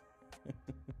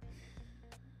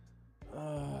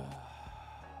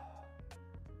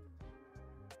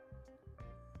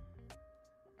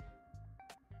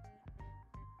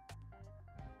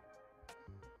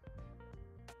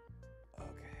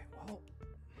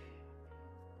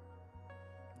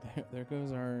 There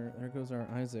goes our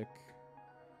Isaac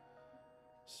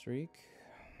streak.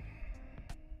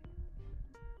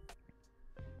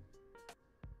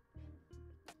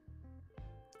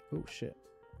 Oh shit.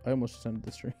 I almost just ended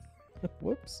the stream.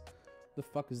 Whoops. The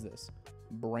fuck is this?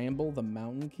 Bramble the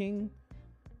Mountain King?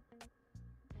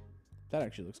 That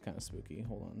actually looks kind of spooky.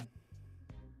 Hold on.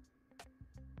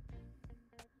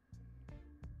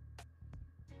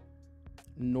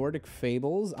 Nordic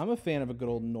Fables. I'm a fan of a good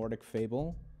old Nordic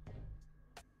Fable.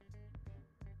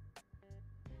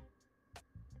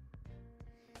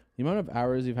 The amount of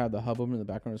hours you've had the hub open in the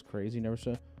background is crazy. Never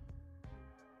shut.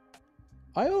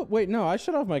 Wait, no, I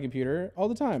shut off my computer all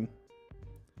the time.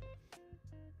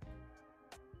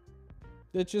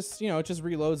 It just, it just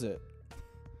reloads it.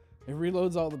 It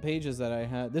reloads all the pages that I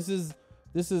had. This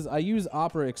is I use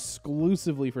Opera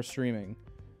exclusively for streaming.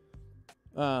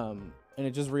 And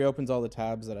it just reopens all the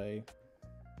tabs that I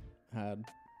had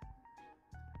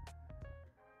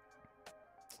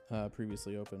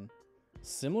previously open.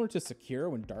 Similar to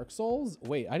Sekiro and Dark Souls?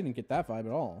 Wait, I didn't get that vibe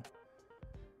at all.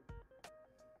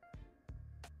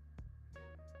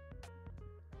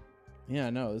 Yeah,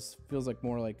 no, this feels like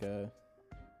more like a...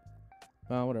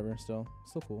 Well, whatever, still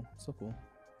cool. Still cool.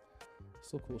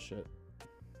 Still cool shit.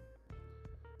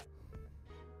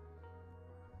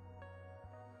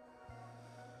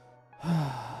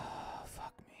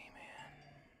 Fuck me, man.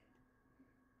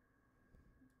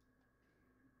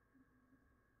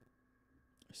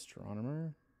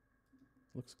 Astronomer.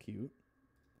 Looks cute.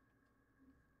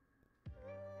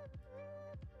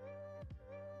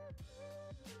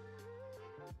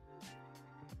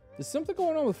 Is something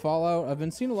going on with Fallout? I've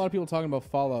been seeing a lot of people talking about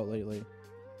Fallout lately.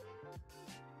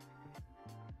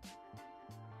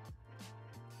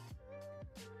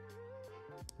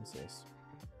 What's this?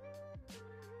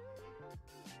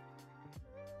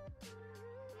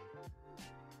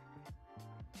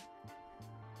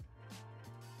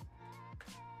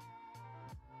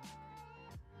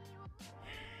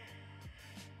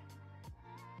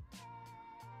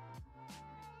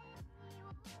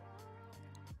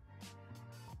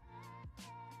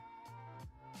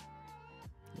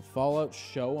 Fallout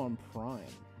show on Prime.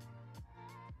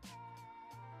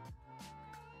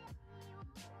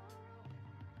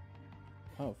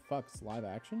 Oh, fuck. It's live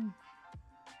action?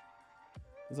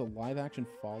 Is a live action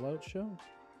Fallout show?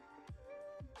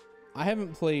 I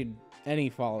haven't played any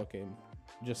Fallout game,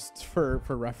 just for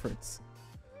reference.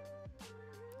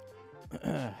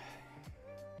 It's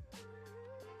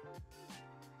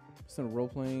a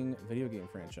role-playing video game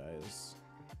franchise.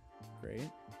 Great.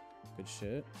 Good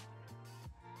shit.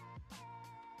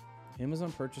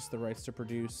 Amazon purchased the rights to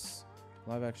produce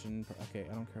live action. Okay,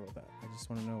 I don't care about that. I just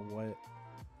want to know what...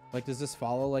 Like, does this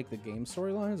follow, like, the game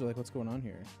storylines? Or, like, what's going on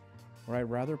here? Would I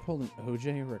rather pull an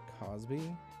OJ or a Cosby?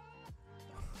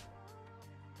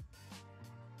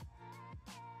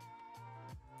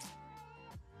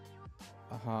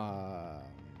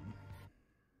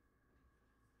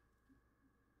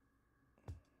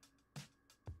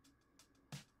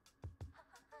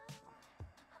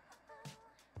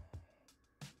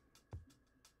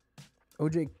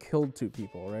 OJ killed 2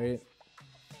 people, right?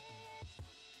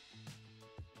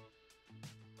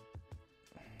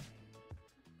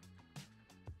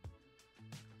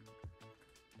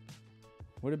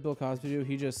 What did Bill Cosby do?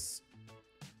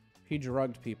 He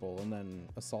drugged people and then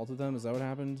assaulted them. Is that what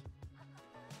happened?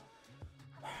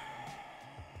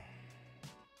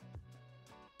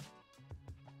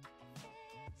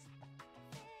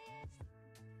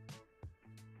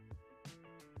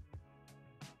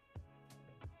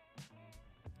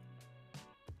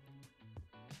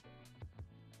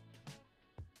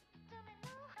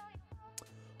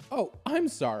 Oh, I'm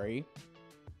sorry.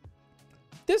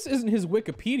 This isn't his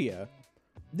Wikipedia.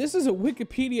 This is a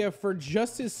Wikipedia for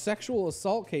just his sexual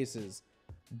assault cases.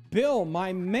 Bill,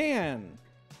 my man.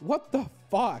 What the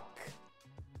fuck?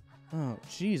 Oh,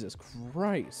 Jesus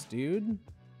Christ, dude.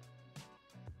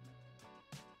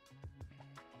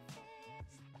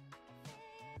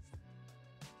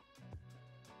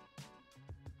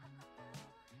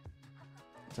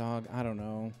 Dog, I don't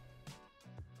know.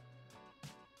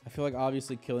 I feel like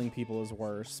obviously killing people is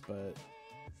worse, but...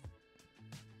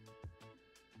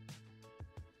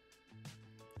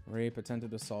 Rape,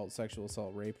 attempted assault, sexual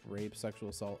assault, rape, sexual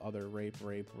assault, other rape,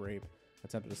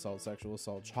 attempted assault, sexual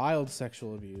assault, child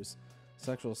sexual abuse,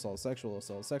 sexual assault, sexual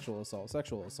assault, sexual assault,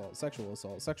 sexual assault, sexual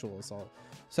assault, sexual assault,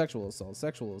 sexual assault,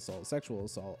 sexual assault, sexual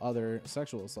assault, other,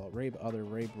 sexual assault, rape, other,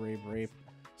 rape,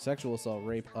 sexual assault,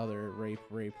 rape, other,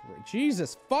 rape.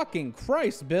 Jesus fucking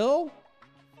Christ, Bill!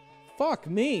 Fuck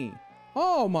me.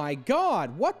 Oh my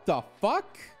God, what the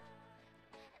fuck?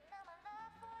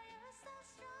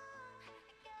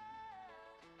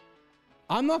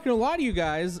 I'm not gonna lie to you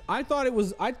guys. I thought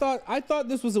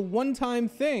this was a one-time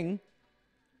thing.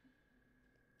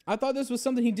 I thought this was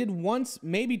something he did once,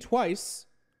 maybe twice,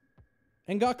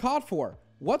 and got caught for.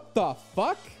 What the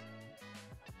fuck?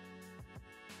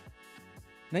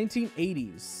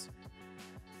 1980s.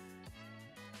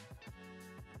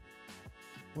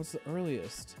 What's the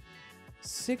earliest?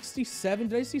 67?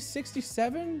 Did I see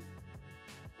 67?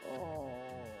 Oh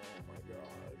my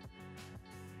God.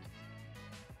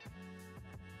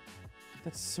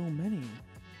 That's so many.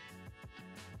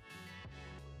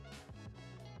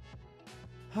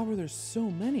 How are there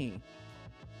so many?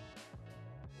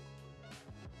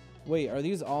 Wait, are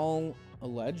these all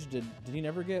alleged? Did he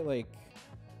never get like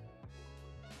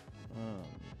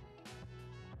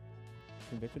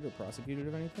convicted or prosecuted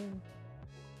of anything?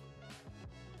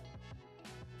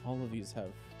 All of these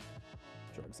have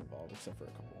drugs involved except for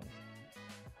a couple.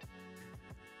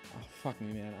 Oh, fuck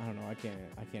me, man. I don't know. I can't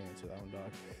answer that one,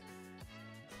 dog.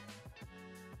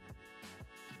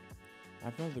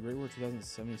 Aftermath of the Great War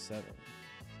 2077.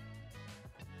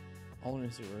 Alternate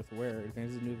history of Earth, where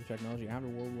advances in nuclear technology after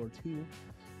World War II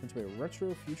into a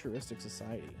retro-futuristic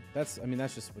society. That's, I mean,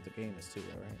 that's just what the game is too,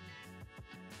 though, right?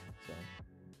 So.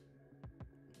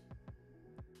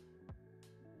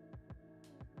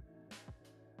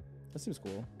 That seems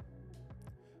cool.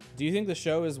 Do you think the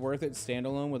show is worth it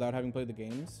standalone without having played the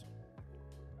games?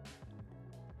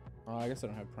 I guess I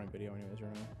don't have Prime Video anyways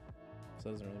right now, so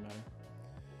it doesn't really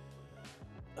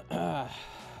matter.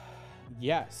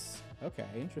 Yes. Okay,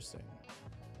 interesting.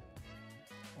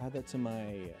 Add that to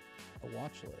my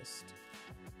watch list.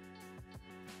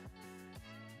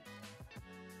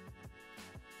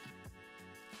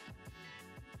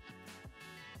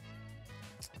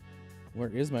 Where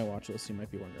is my watch list, you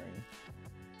might be wondering.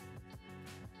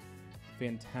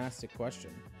 Fantastic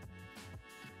question.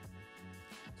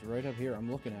 It's right up here. I'm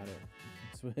looking at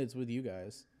it. It's with you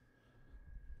guys.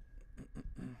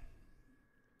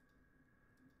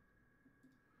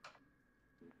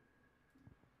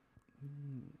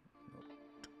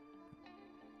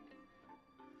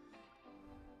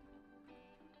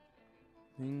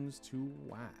 Things to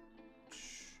watch.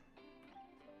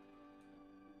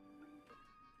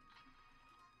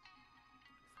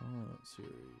 Fallout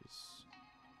series.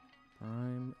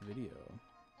 Prime Video.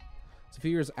 It's a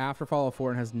few years after Fallout 4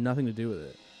 and has nothing to do with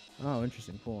it. Oh,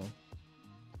 interesting. Cool.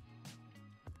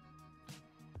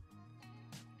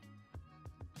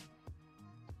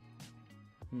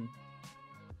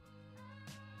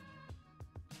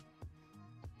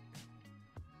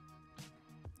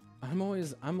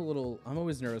 I'm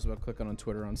always nervous about clicking on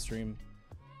Twitter on stream.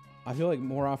 I feel like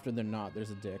more often than not,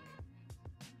 there's a dick.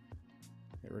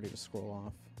 Get ready to scroll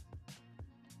off.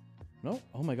 No,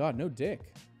 oh my god, no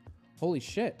dick. Holy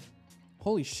shit.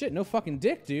 Holy shit, no fucking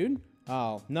dick, dude.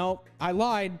 Oh, no, I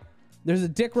lied. There's a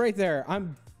dick right there.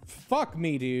 Fuck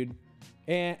me, dude.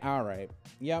 And, all right.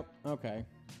 Yep, okay.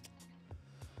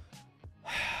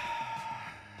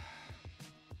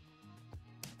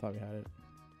 Thought we had it.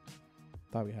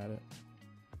 Thought we had it.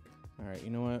 All right, you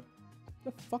know what?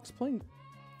 The fuck's playing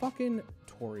fucking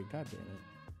Tori? God damn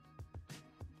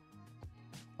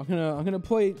it. I'm gonna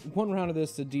play one round of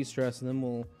this to de-stress, and then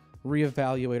we'll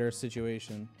reevaluate our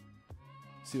situation.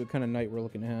 See what kind of night we're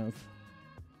looking to have.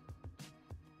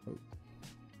 Oh.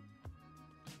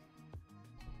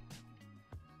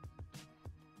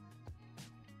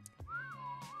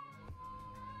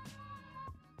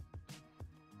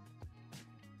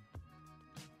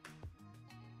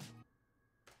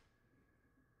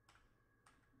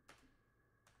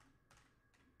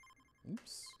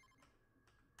 Oops.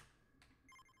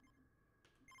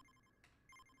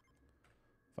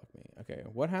 Fuck me. Okay,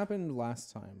 what happened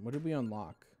last time? What did we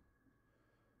unlock?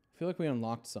 I feel like we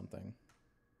unlocked something.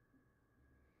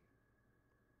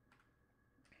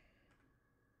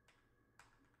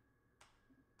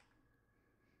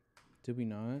 Did we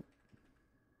not?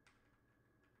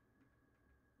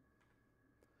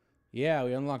 Yeah,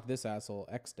 we unlocked this asshole,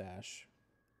 X-Dash.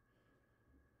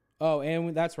 Oh,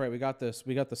 and that's right. We got this.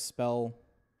 We got the spell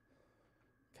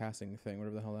casting thing,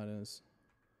 whatever the hell that is.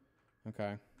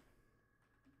 Okay.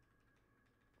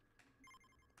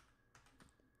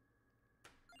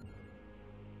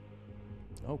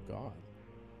 Oh god.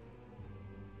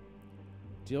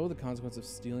 Deal with the consequence of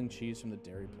stealing cheese from the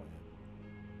dairy plant.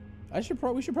 We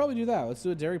should probably do that. Let's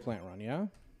do a dairy plant run, yeah?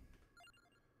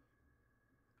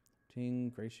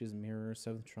 Ting, Gracia's mirror,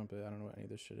 seventh trumpet. I don't know what any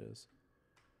of this shit is.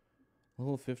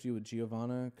 Level 50 with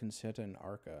Giovanna, Concetta, and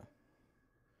Arca.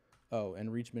 Oh,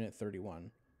 and reach minute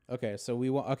 31. Okay, so we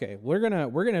want. Okay, we're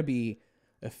gonna be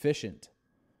efficient.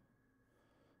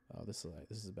 Oh, this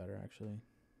is better actually.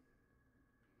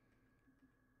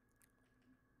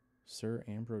 Sir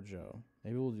Ambrojo.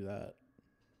 Maybe we'll do that.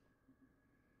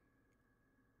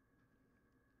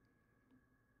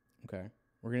 Okay,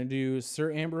 we're gonna do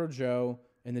Sir Ambrojo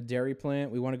and the dairy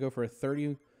plant. We want to go for a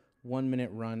 31-minute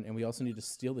run, and we also need to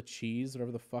steal the cheese,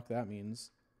 whatever the fuck that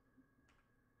means.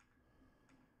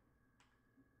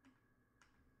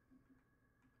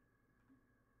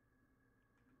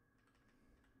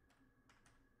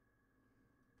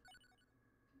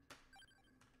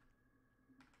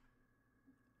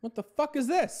 What the fuck is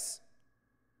this?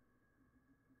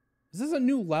 Is this a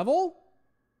new level?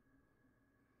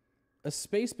 A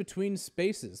space between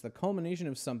spaces, the culmination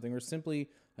of something, or simply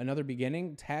another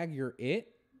beginning. Tag your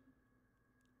it.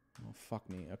 Oh, fuck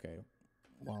me. Okay.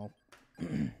 Well,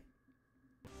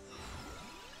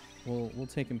 we'll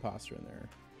take imposter in there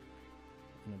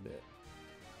in a bit.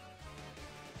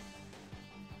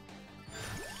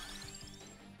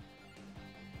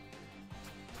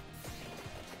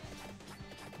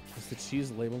 Is the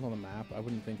cheese labeled on the map? I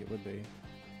wouldn't think it would be. It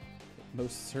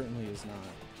most certainly is not.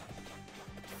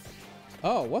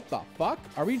 Oh, what the fuck?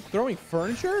 Are we throwing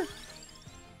furniture?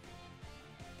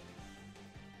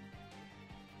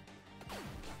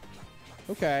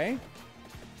 Okay.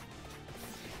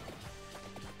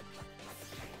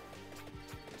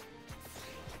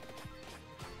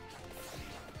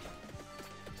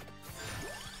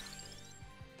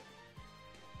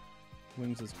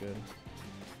 Wings is good.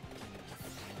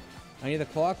 I need the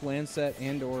clock, Lancet,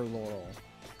 and or Laurel.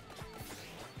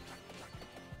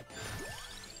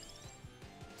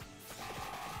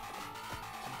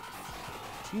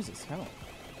 Jesus, hell.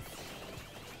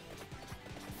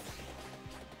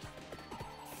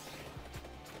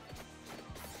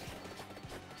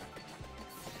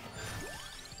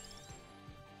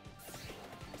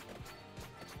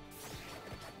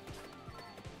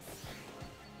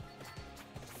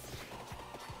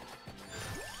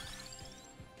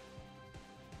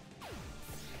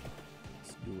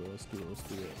 Let's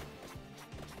do it.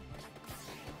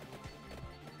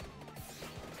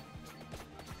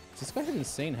 Does this guy have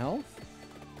insane health?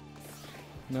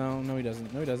 No, no he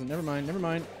doesn't. No he doesn't. Never mind. Never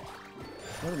mind.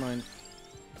 Never mind.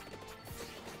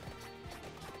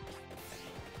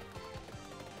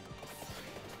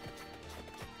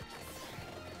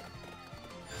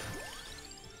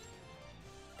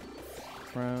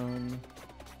 Crown.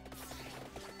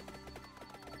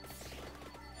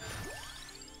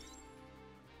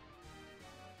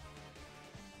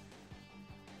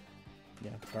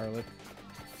 Yeah, garlic.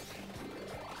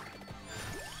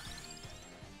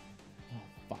 Oh,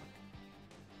 fuck.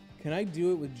 Can I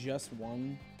do it with just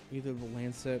one? Either the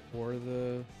Lancet or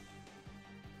the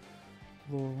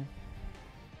Laurel?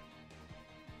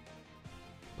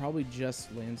 Probably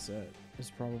just Lancet is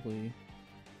probably...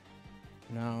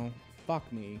 No.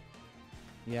 Fuck me.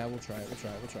 Yeah, we'll try it. We'll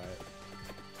try it. We'll try it.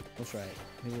 We'll try it.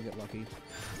 Maybe we'll get lucky.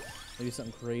 Maybe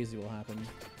something crazy will happen.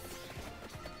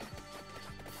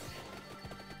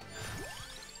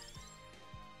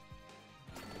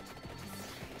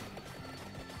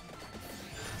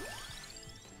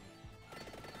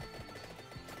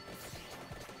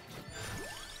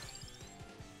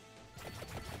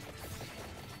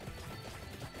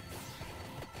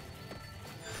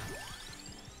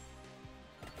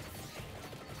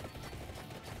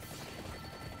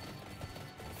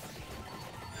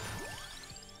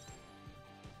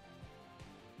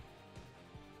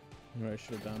 What I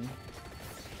should have done.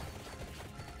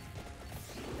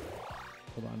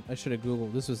 Hold on. I should have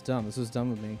Googled. This was dumb. This was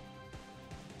dumb with me.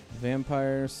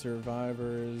 Vampire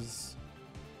survivors,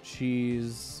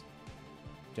 cheese,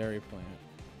 dairy plant.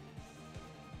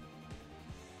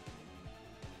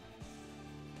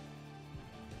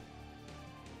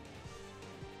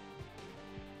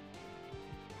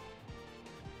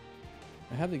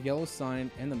 I have the yellow sign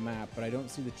and the map, but I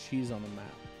don't see the cheese on the map.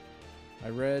 I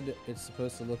read it's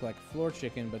supposed to look like floor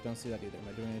chicken, but don't see that either. Am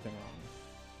I doing anything wrong?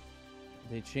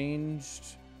 They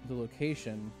changed the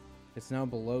location. It's now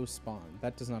below spawn.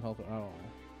 That does not help at all.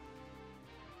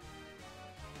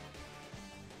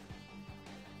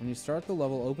 When you start the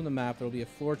level, open the map. There will be a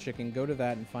floor chicken. Go to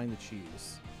that and find the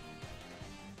cheese.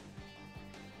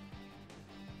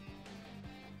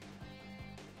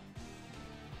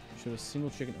 Show a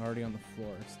single chicken already on the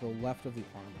floor. It's to the left of the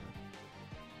armor.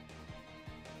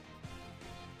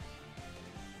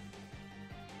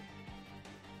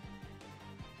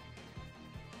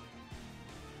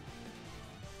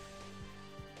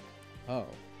 Oh.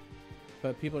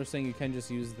 But people are saying you can just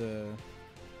use the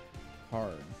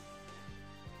card.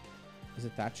 Is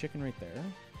it that chicken right there?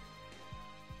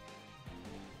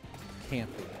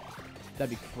 Can't be. That'd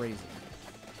be crazy.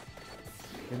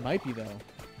 It might be, though.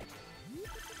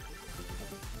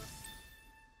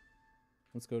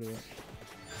 Let's go to it.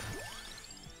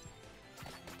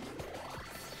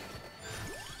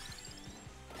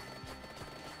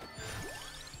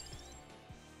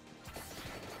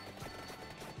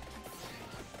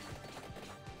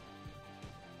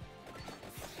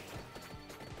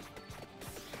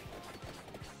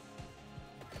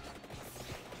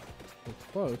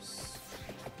 Close.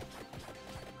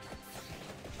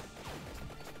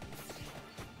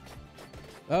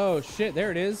 Oh shit,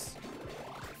 there it is.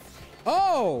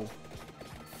 Oh!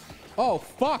 Oh,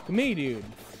 fuck me, dude.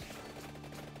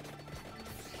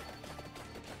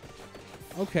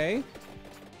 Okay.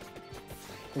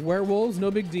 Werewolves,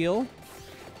 no big deal.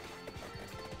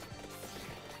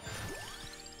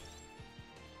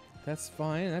 That's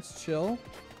fine, that's chill.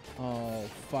 Oh,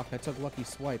 fuck, I took lucky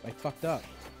swipe. I fucked up.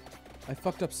 I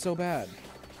fucked up so bad.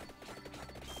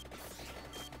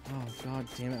 Oh, god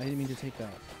damn it. I didn't mean to take that.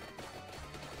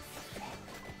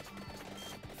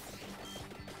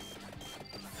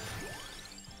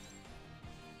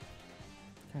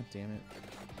 God damn it.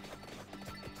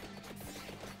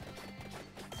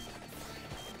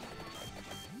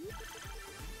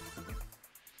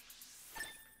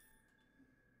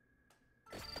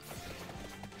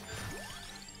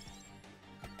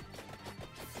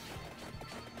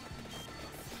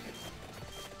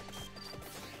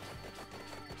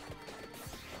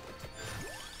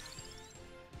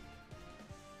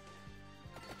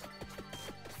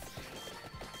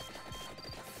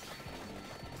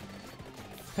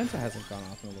 Penta hasn't gone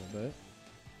off in a little bit.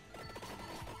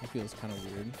 It feels kind of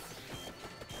weird.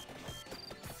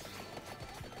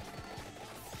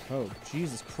 Oh,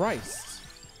 Jesus Christ.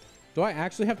 Do I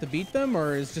actually have to beat them,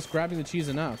 or is just grabbing the cheese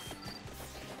enough?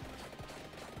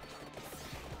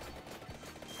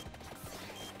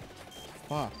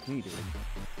 Fuck me, dude.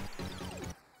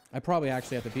 I probably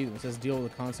actually have to beat them. It says deal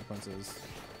with the consequences.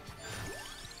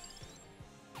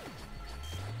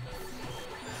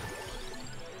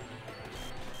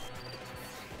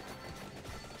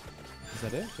 Is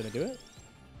that it? Did I do it?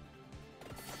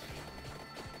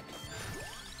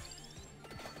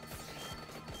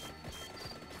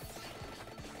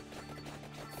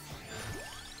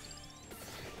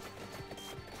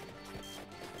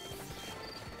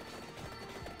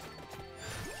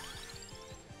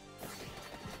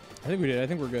 I think we did. I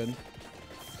think we're good.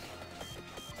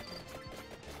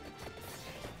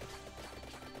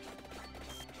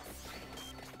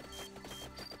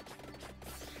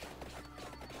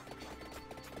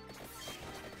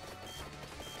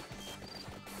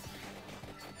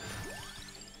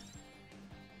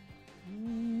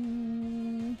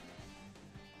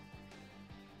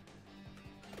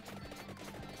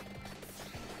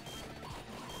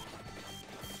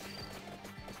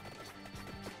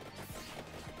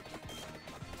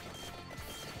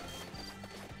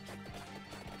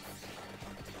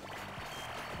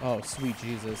 Oh, sweet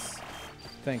Jesus.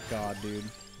 Thank God, dude.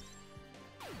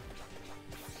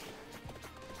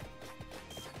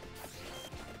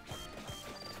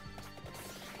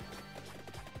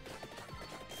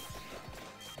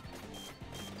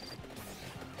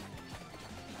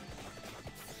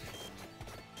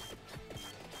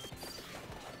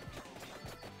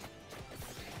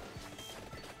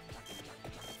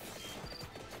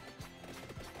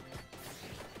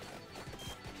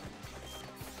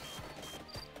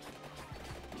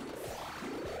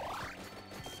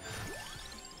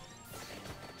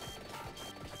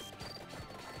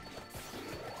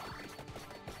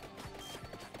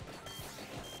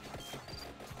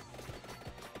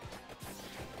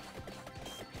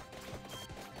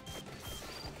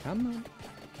 Come on.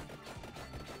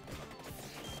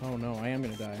 Oh no, I am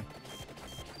gonna die.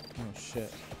 Oh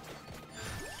shit.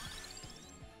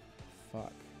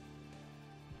 Fuck.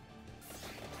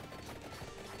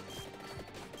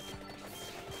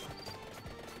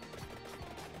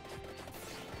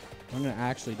 I'm gonna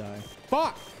actually die.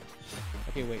 Fuck!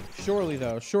 Okay, wait. Surely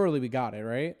though, surely we got it,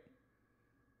 right?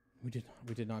 We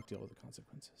did not deal with the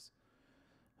consequences.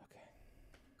 Okay.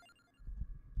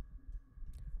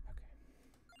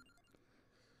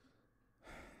 Okay.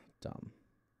 Dumb.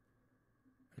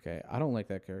 Okay, I don't like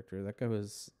that character. That guy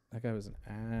was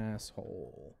an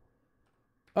asshole.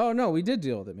 Oh no, we did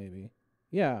deal with it maybe.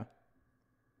 Yeah.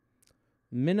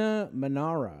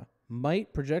 Manara.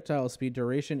 Might, projectile speed,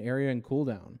 duration, area, and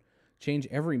cooldown. Change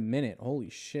every minute. Holy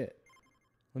shit.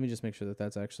 Let me just make sure that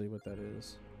that's actually what that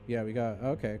is. Yeah, we got...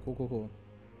 Okay, cool.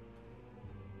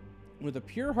 With a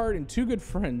pure heart and 2 good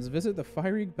friends, visit the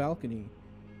fiery balcony.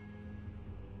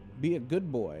 Be a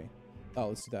good boy. Oh,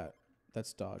 let's do that.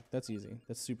 That's dog. That's easy.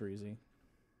 That's super easy.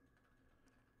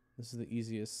 This is the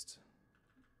easiest.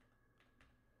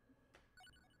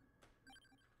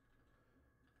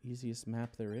 Easiest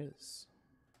map there is.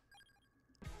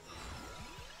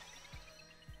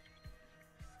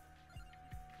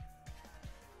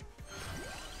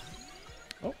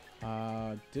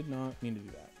 Oh, did not mean to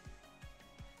do that.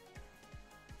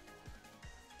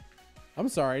 I'm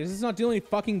sorry, does this not deal any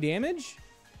fucking damage?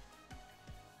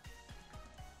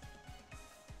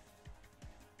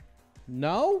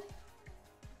 No?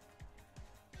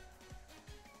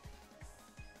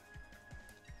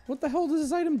 What the hell does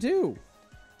this item do?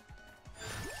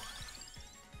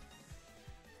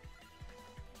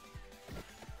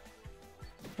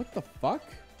 What the fuck?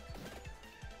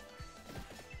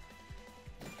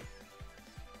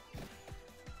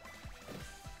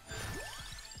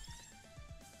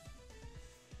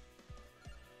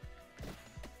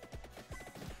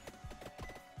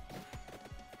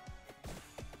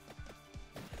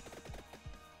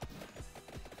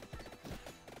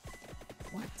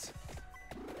 What?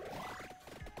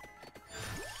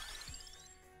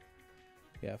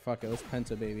 Yeah, fuck it. Let's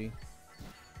Penta, baby.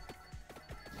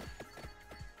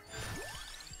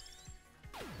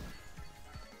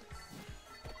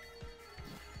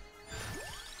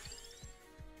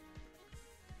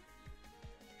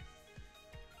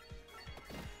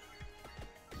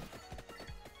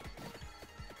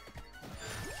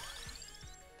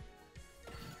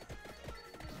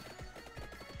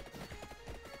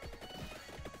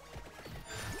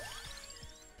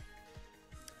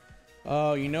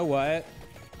 Oh, you know what?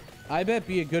 I bet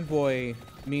be a good boy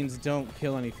means don't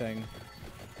kill anything.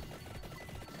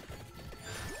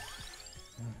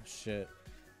 Oh, shit.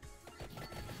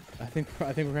 I think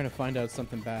we're gonna find out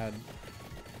something bad.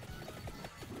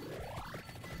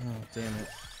 Oh, damn it.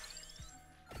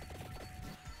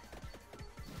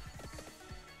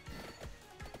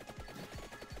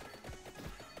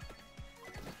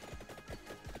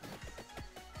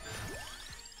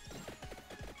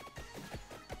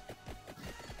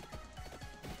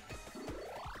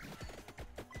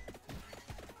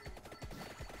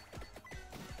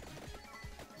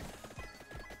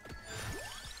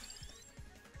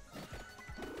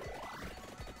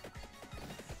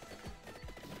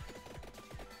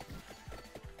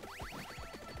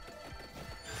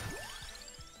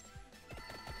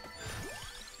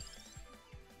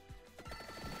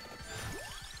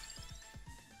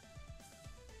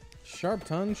 Sharp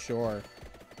tongue? Sure.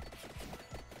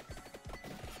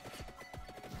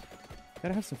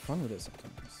 Gotta have some fun with it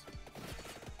sometimes.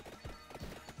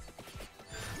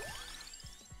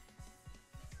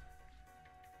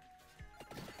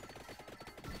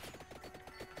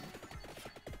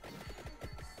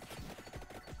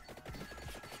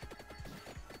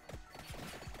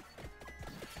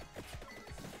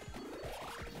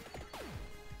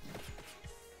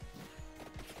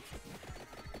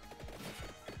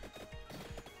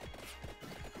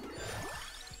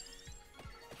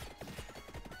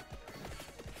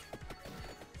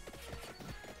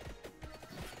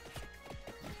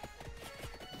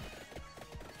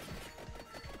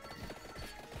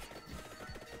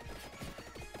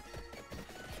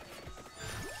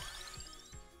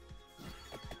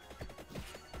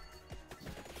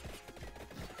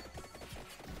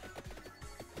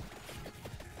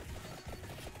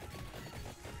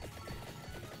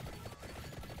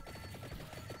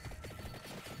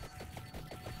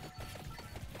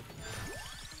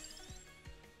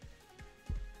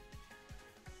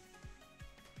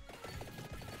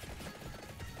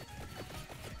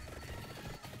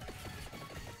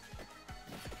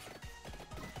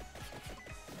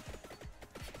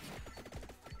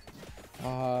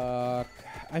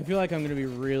 I feel like I'm gonna be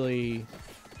really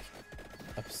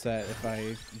upset if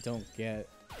I don't get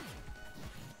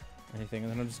anything,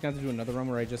 and then I'm just gonna have to do another run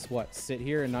where I just sit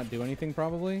here and not do anything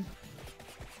probably.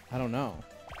 I don't know.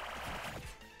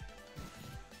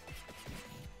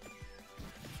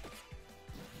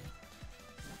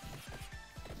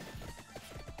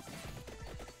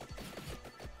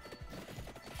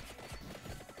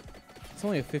 It's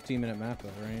only a 15-minute map though,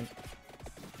 right?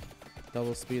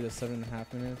 Double speed is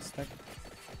 7.5 minutes. That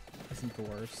isn't the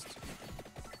worst.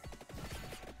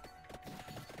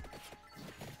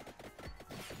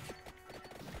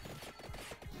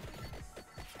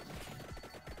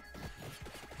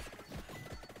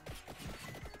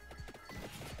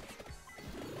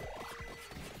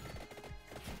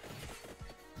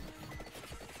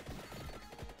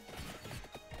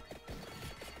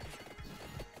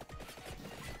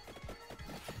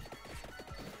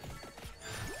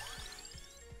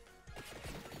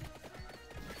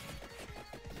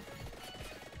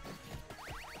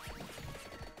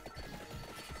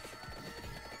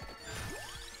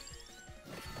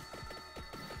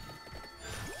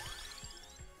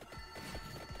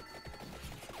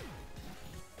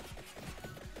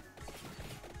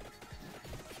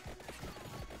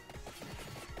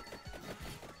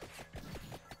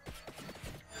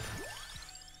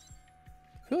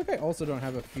 I feel like I also don't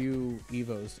have a few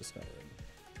Evos discovered.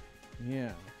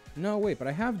 Yeah. No, wait, but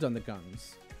I have done the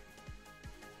guns.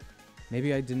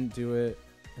 Maybe I didn't do it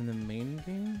in the main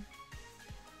game?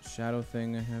 Shadow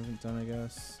thing I haven't done, I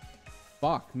guess.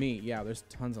 Fuck me. Yeah, there's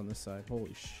tons on this side.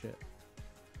 Holy shit.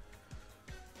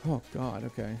 Oh, God.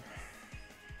 Okay.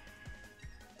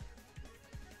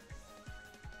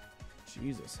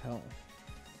 Jesus, hell.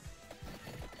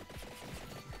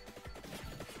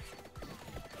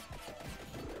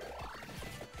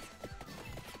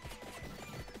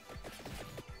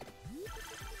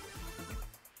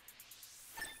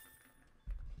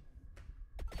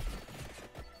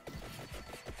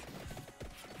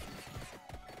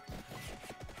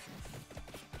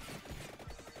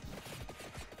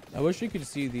 I wish you could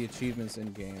see the achievements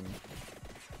in game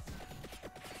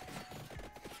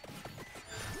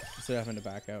instead of having to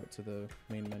back out to the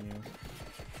main menu.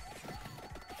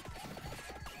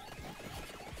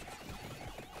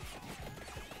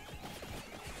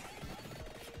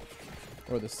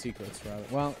 Or the secrets, rather.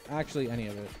 Well, actually, any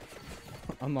of it.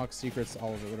 Unlock secrets,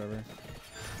 all of it, whatever.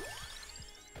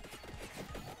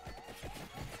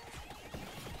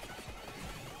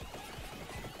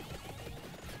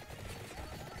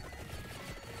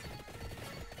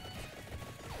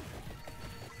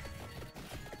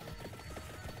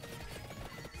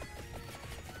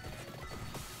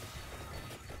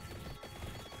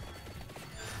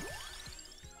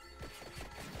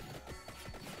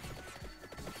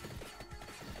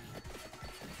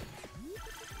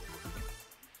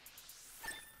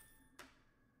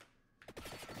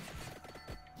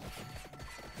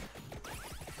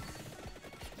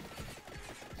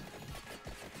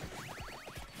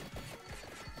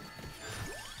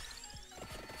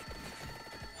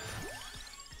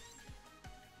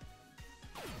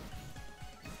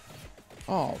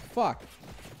 Oh, fuck.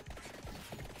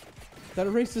 That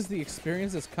erases the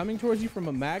experience that's coming towards you from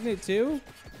a magnet, too?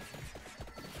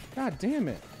 God damn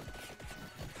it.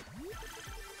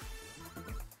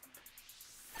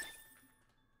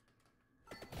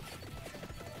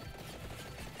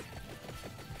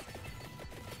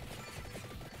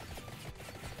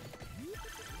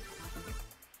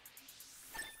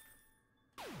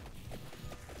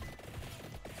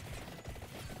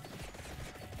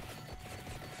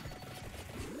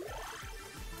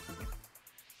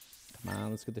 Come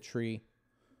on, let's get the tree.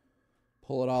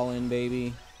 Pull it all in,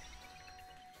 baby.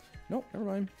 Nope, never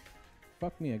mind.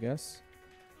 Fuck me, I guess.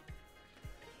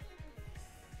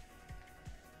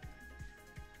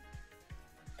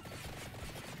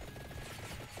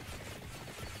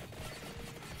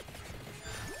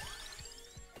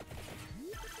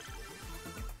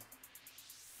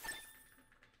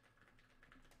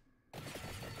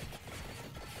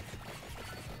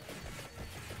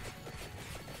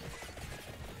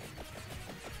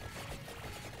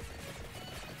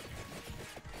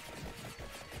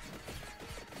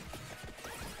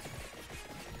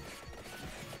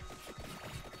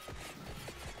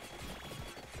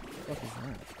 What is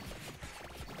that?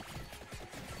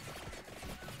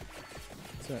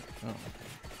 What's that? Oh.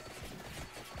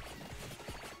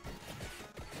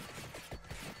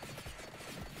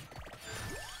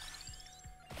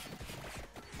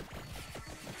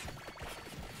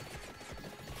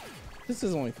 This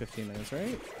is only 15 minutes,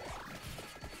 right?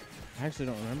 I actually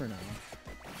don't remember now.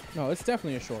 No, it's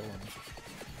definitely a short one.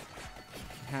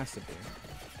 It has to be.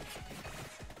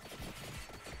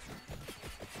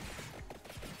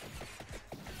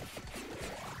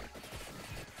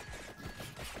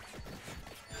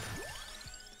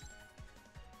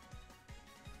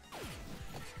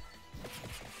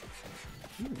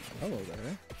 Ooh, hello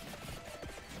there.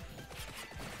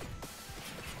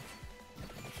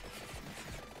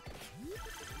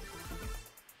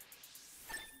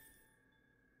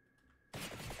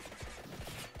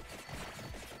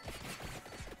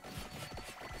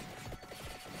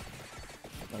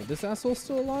 Oh, this asshole's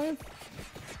still alive?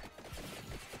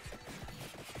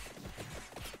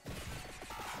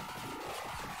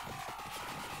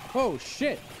 Oh,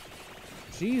 shit!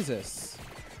 Jesus.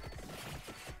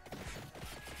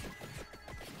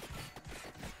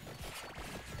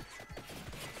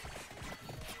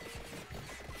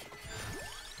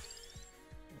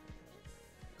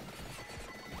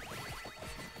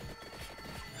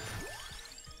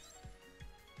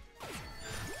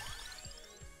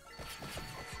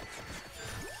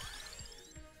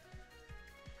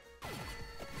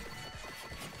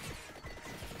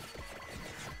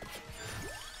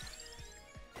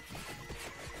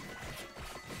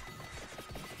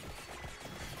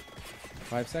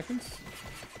 Five seconds?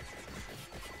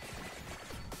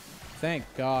 Thank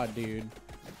God, dude.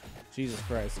 Jesus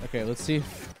Christ. Okay, let's see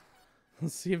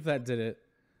if that did it.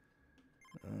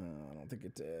 I don't think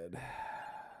it did.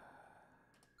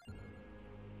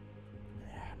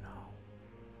 Yeah, no.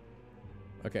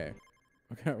 Okay.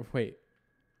 Okay, wait.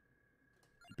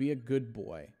 Be a good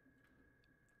boy.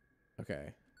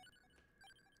 Okay.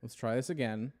 Let's try this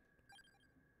again.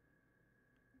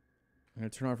 I'm going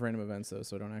to turn off random events, though,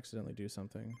 so I don't accidentally do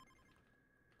something.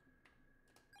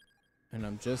 And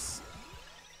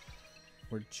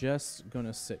we're just going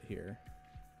to sit here.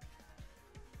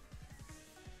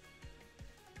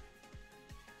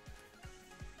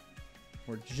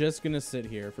 We're just going to sit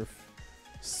here for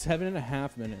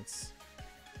 7.5 minutes.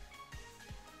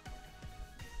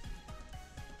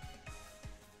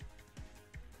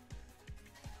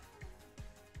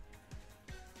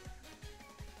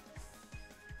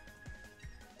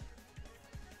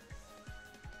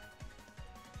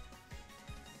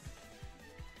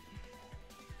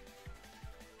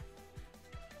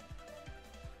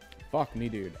 Fuck me,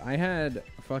 dude. I had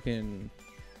fucking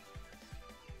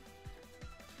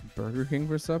Burger King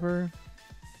for supper,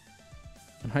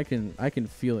 and I can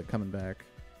feel it coming back.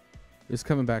 It's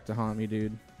coming back to haunt me,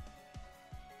 dude.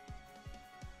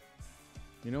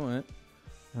 You know what?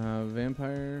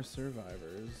 Vampire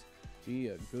Survivors. Be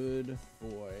a good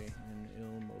boy in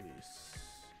Il Molise.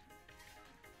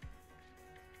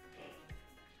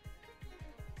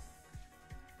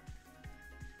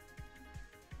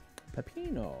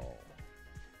 Pepino.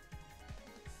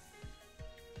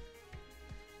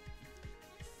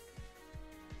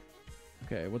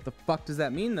 Okay, what the fuck does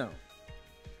that mean, though?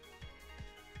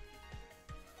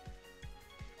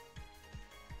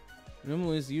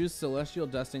 Normally use celestial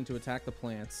dusting to attack the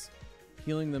plants,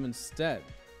 healing them instead.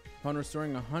 Upon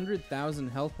restoring 100,000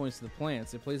 health points to the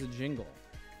plants, it plays a jingle.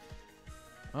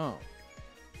 Oh.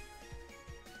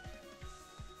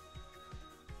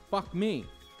 Fuck me.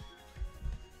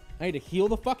 I need to heal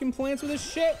the fucking plants with this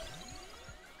shit?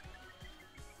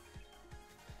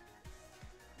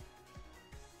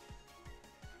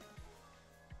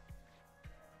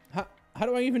 How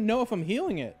do I even know if I'm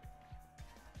healing it?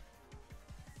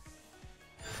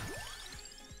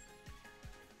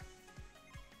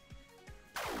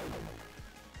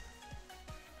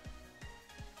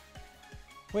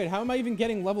 Wait, how am I even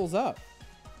getting levels up?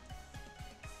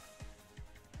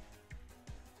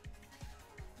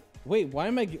 Wait, why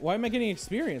am I getting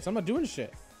experience? I'm not doing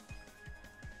shit.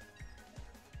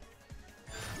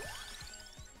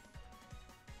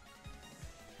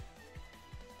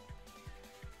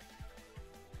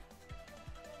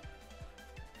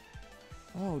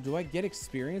 Oh, do I get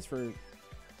experience for...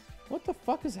 What the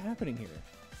fuck is happening here?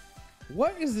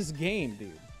 What is this game,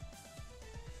 dude?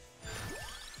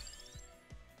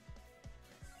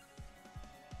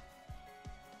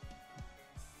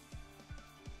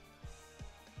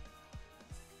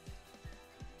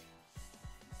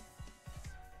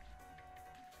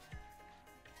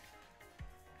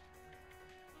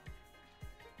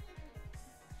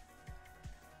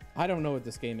 I don't know what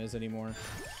this game is anymore.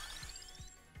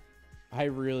 I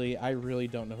really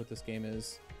don't know what this game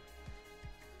is.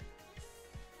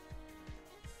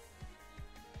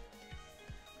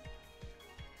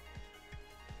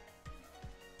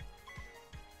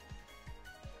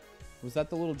 Was that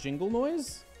the little jingle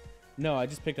noise? No, I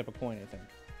just picked up a coin, I think.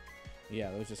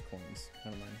 Yeah, those just coins.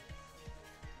 Never mind.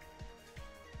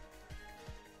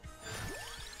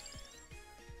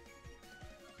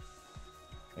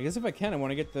 I guess if I can, I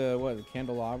want to get the, what, the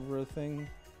candelabra thing?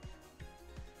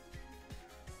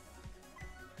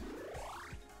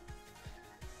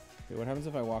 Okay, what happens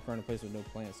if I walk around a place with no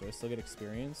plants? Do I still get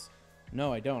experience?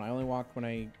 No, I don't. I only walk when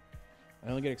I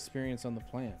only get experience on the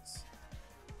plants.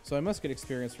 So I must get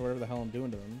experience for whatever the hell I'm doing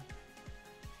to them.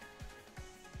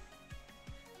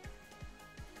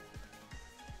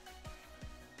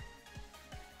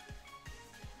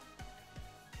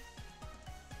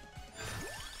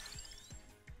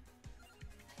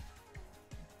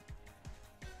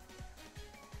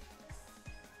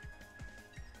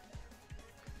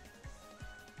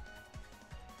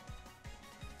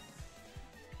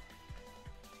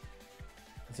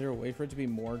 Is there a way for it to be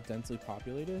more densely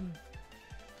populated?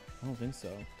 I don't think so.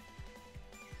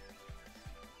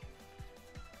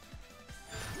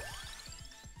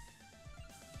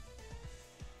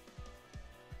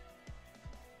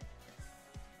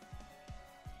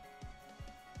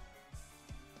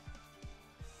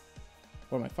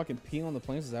 What, am I fucking peeing on the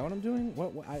planes? Is that what I'm doing?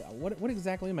 What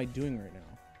exactly am I doing right now?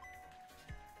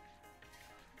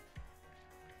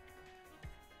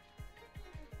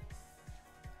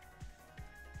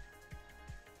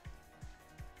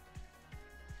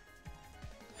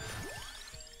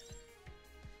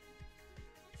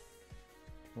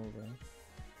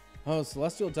 Oh,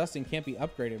 celestial dusting can't be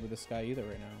upgraded with this guy either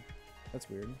right now. That's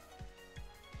weird.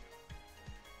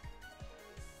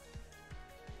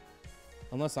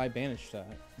 Unless I banished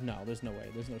that. No, there's no way.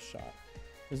 There's no shot.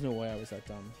 There's no way I was that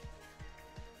dumb.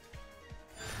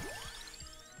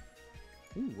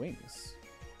 Ooh, wings.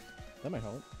 That might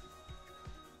help.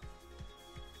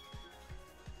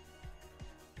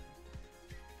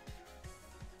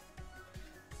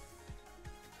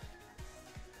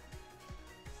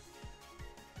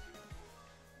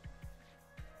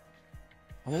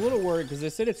 I'm a little worried because they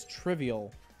said it's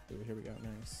trivial. Ooh, here we go.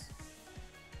 Nice.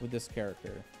 With this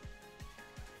character.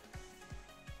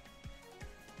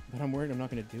 But I'm worried I'm not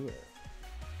going to do it.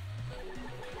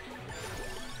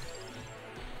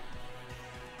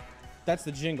 That's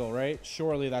the jingle, right?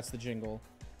 Surely that's the jingle.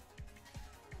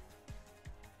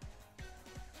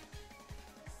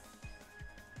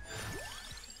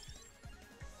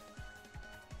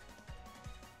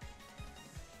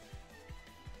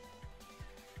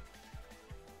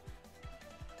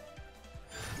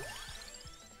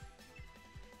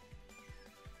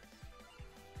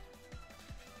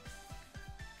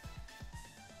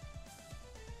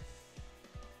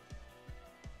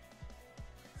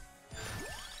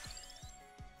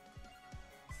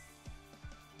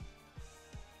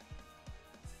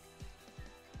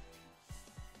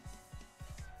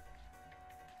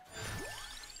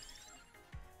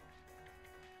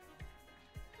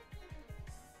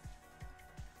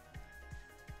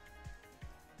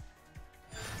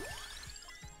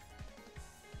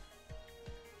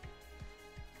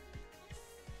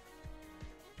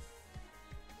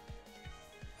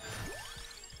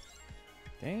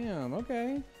 Damn,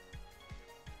 okay.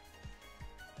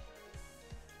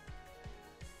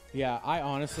 Yeah, I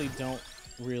honestly don't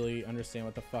really understand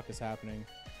what the fuck is happening.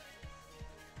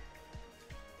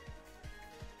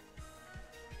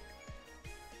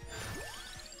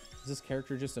 Is this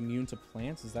character just immune to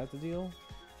plants? Is that the deal?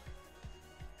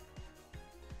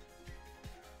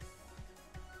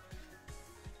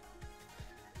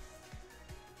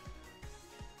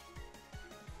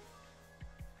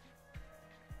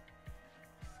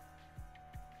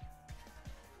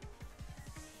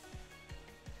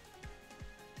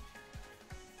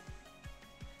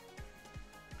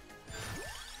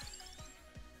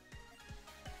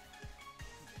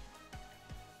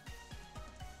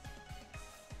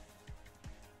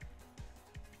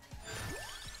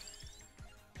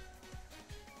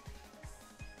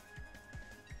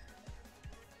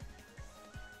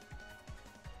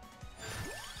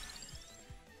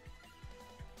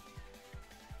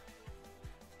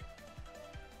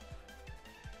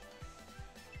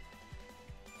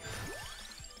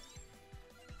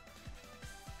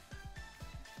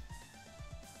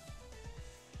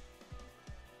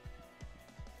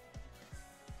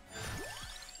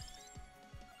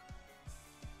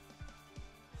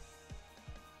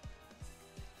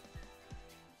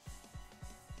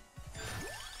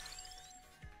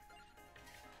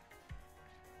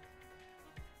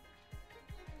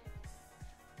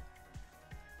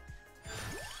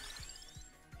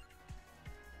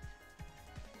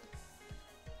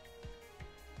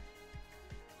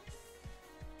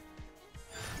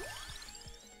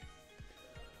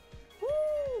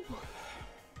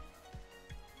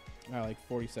 Like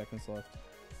 40 seconds left.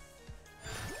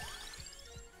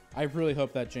 I really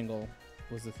hope that jingle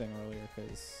was the thing earlier,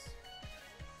 because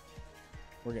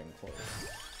we're getting close.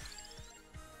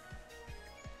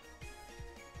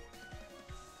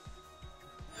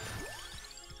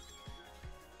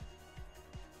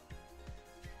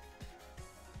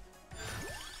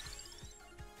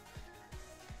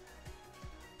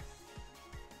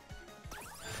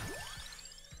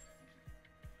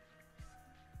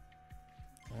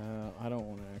 I don't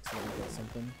want to accidentally get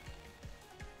something.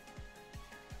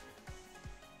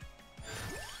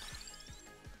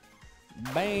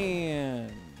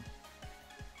 Ban!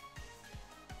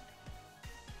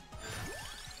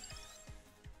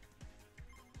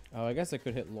 Oh, I guess I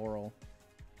could hit Laurel.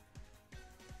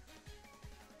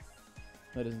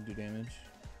 That doesn't do damage.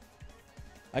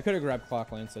 I could have grabbed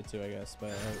Clock Lancet too, I guess, but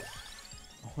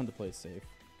I wanted to play it safe.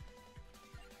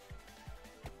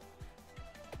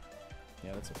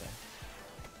 Yeah, that's okay.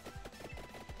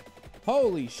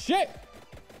 Holy shit!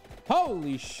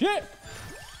 Holy shit!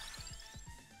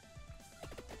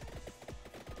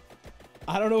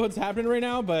 I don't know what's happening right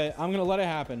now, but I'm gonna let it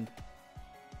happen.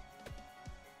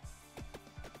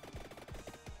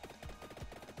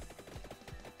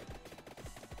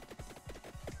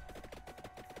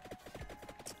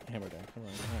 Hammer down. Come on.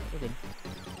 All right, we're good.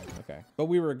 Okay, but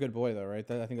we were a good boy though, right?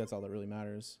 I think that's all that really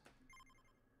matters.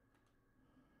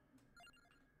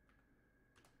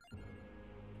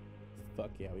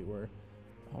 Fuck yeah, we were.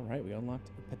 All right, we unlocked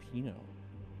a Peppino.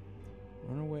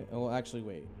 Run away. Oh, actually,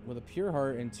 wait. With a pure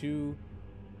heart and 2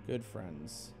 good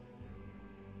friends.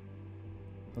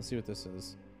 Let's see what this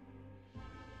is.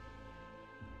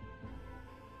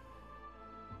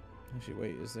 Actually,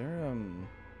 wait. Is there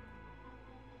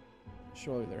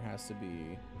surely there has to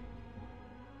be.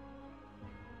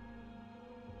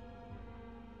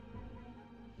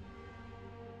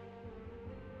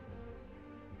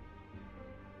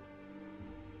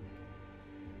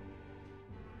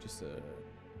 Just a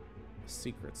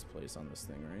secrets place on this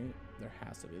thing, right? There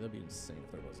has to be. That'd be insane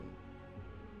if there wasn't.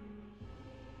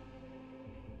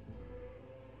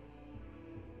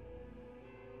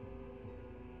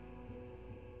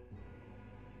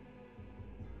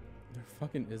 There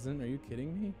fucking isn't. Are you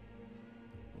kidding me?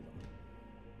 Hold on.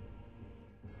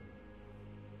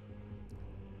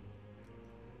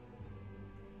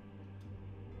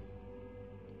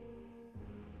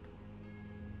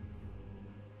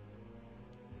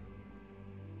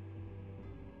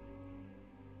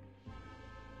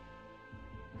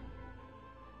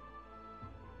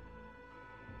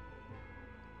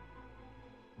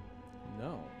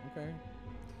 No. Okay.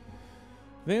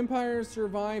 Vampire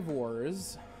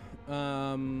Survivors.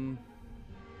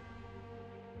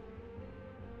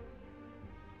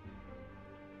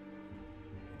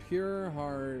 Pure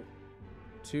heart,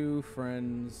 2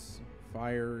 friends,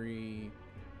 fiery,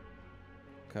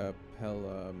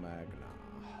 Capella Magna.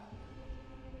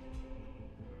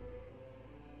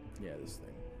 Yeah, this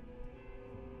thing.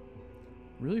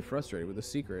 Really frustrated with the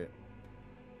secret.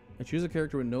 I choose a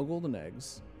character with no golden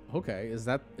eggs. Okay, is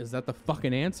that the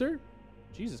fucking answer?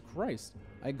 Jesus Christ.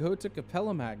 I go to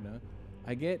Capella Magna.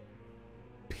 I get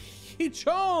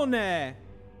Pichone.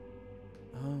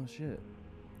 Oh shit.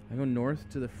 I go north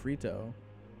to the Frito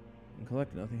and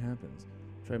collect. Nothing happens.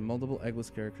 I've tried multiple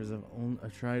eggless characters.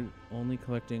 I've tried only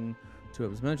collecting 2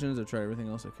 of his mentions. I've tried everything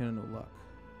else I can, no luck.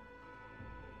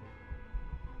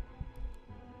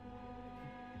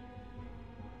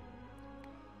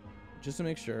 Just to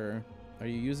make sure, are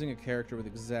you using a character with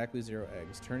exactly 0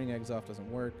 eggs? Turning eggs off doesn't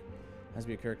work. Has to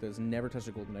be a character that's never touched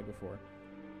a golden egg before.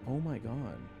 Oh my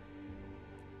god.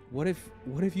 What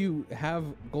if you have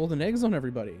golden eggs on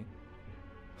everybody?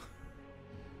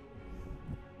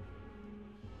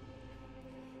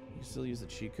 You still use the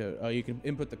cheat code. Oh, you can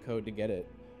input the code to get it.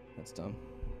 That's dumb.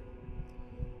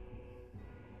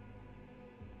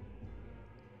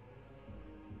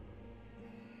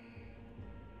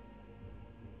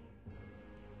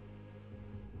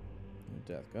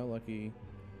 Death. Got lucky.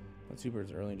 Got 2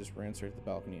 birds early and just ran straight to the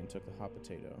balcony and took the hot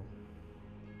potato.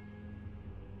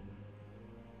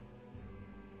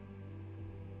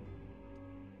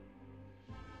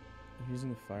 Using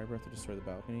the fire breath to destroy the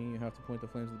balcony, you have to point the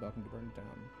flames of the balcony to burn it down.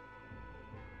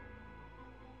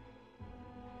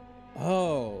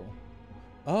 Oh.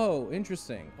 Oh,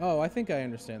 interesting. Oh, I think I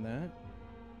understand that.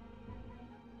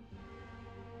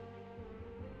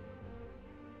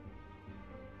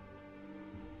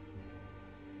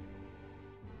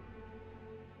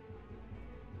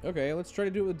 Okay, let's try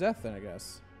to do it with death then, I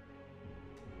guess.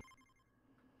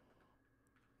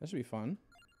 That should be fun.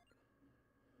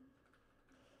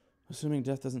 Assuming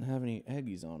death doesn't have any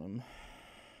eggies on him.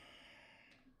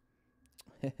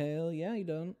 Hell yeah, you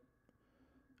don't.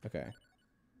 Okay.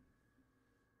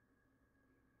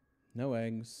 No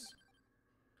eggs.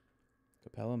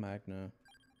 Capella Magna.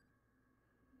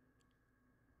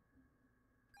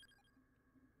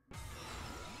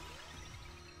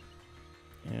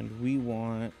 And we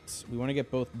want to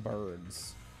get both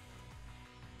birds.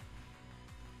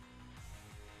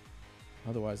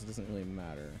 Otherwise, it doesn't really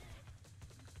matter.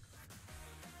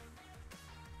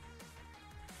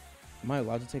 Am I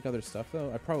allowed to take other stuff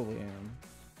though? I probably am.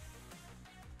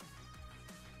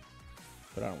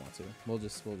 But I don't want to. We'll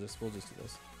just do this.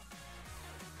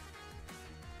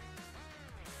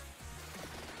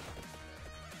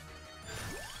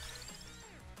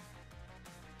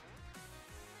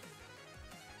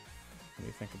 Let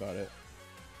me think about it.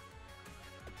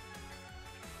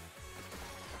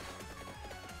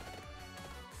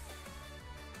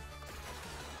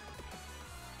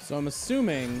 So I'm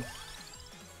assuming.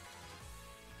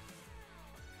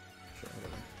 Sure,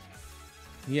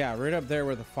 yeah, right up there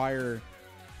where the fire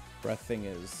breath thing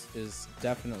is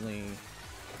definitely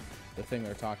the thing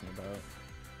they're talking about.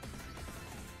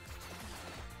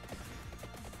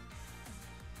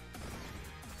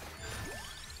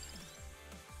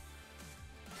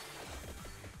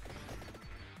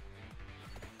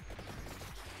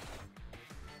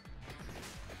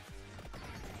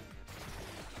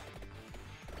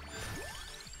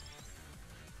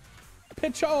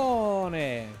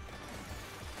 Piccione!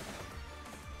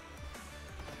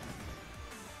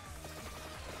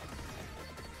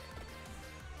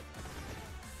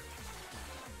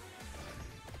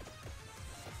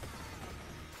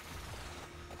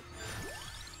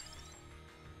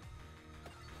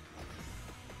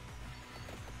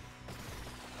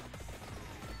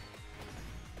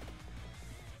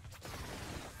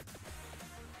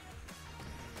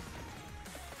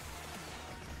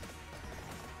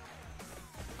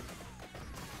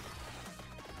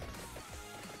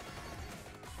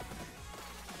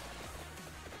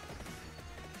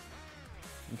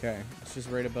 Okay, it's just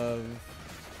right above.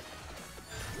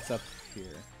 It's up here.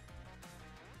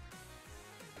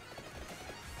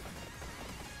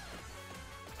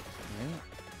 Yeah.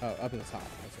 Oh, up at the top.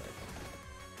 That's right.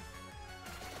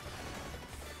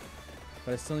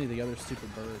 But I still need the other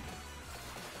stupid bird.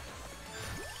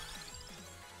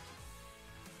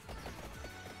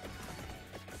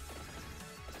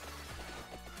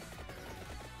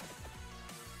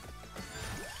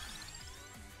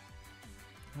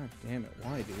 God damn it,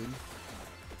 why, dude?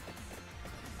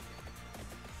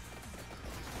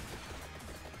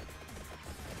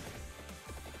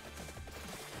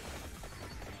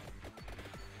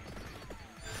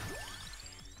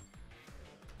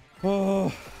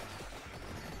 Oh.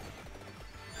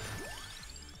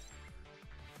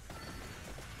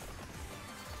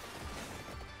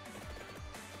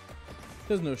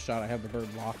 There's no shot I have the bird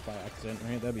locked by accident,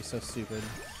 right? That'd be so stupid.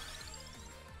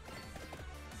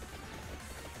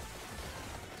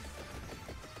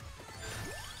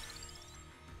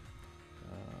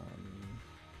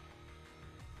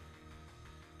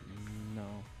 No.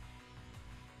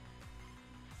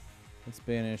 Let's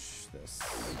banish this.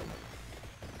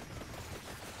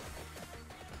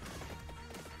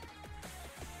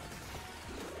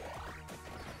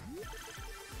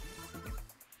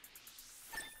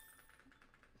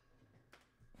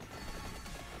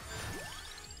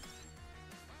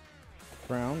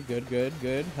 Brown, good, good,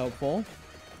 good, helpful.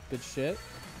 Good shit.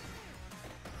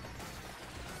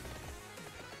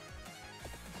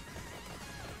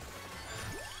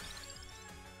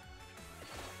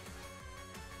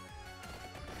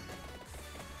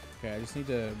 Okay, I just need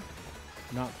to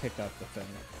not pick up the thing.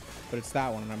 But it's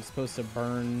that one, and I'm supposed to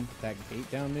burn that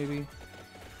gate down, maybe?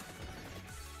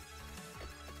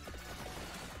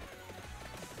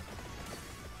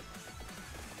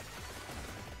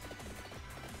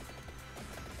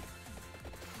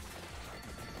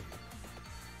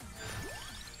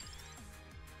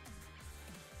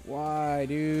 Why,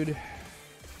 dude?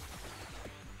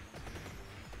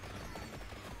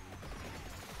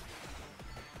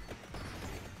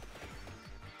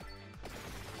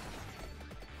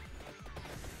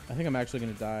 I think I'm actually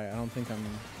gonna die. I don't think I'm...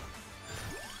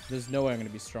 There's no way I'm gonna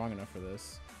be strong enough for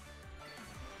this.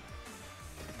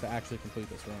 To actually complete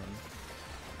this run.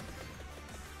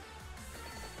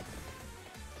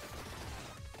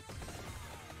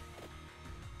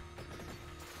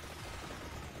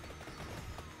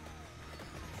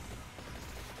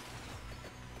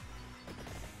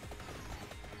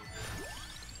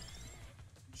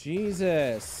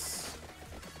 Jesus.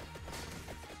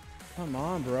 Come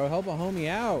on, bro. Help a homie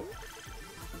out.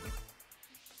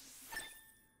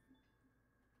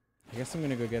 I guess I'm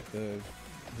gonna go get the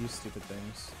These stupid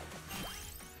things.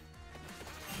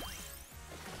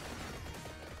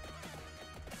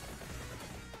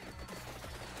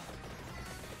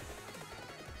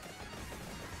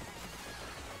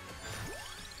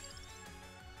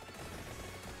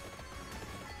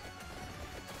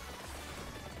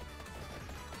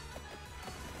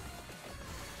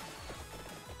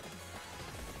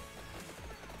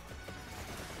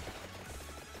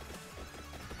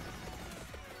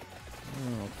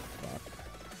 Oh, fuck.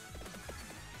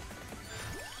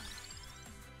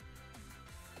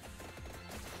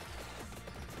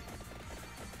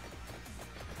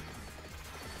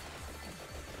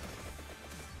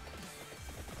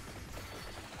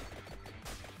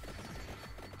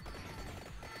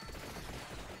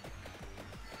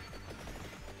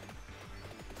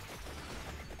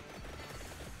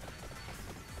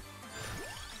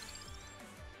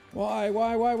 Why?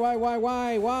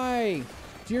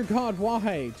 Dear God,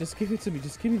 why? Just give it to me.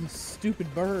 Just give me this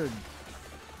stupid bird.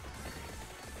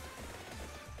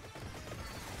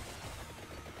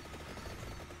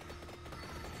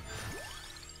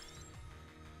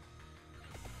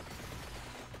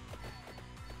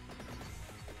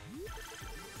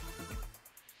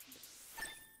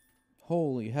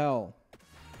 Holy hell.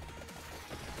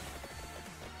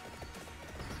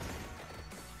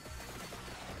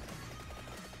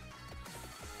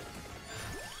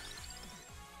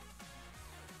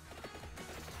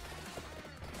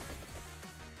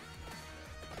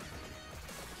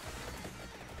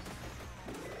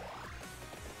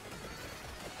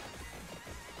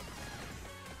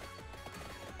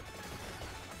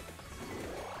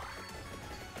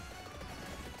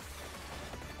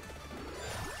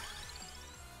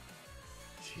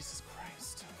 Jesus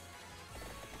Christ.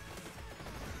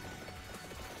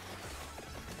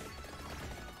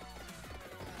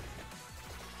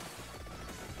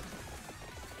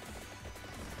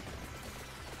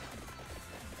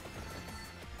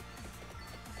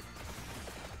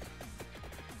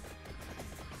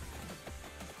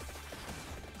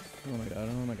 Oh my god,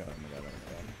 oh my god, oh my god, oh my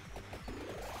god.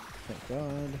 Thank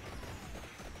God.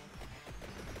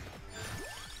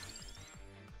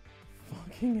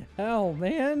 Fucking hell,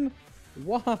 man!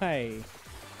 Why?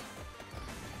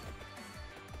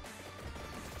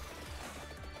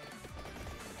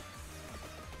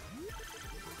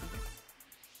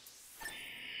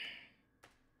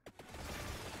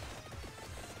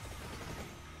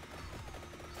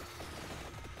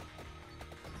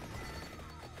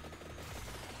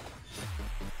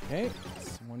 Okay,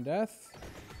 that's one death.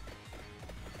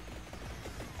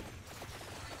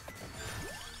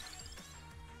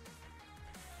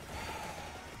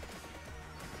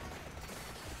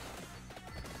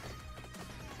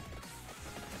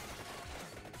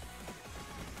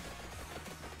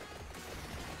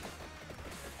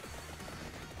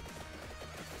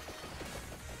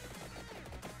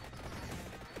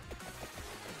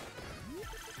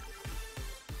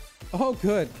 Oh,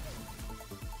 good.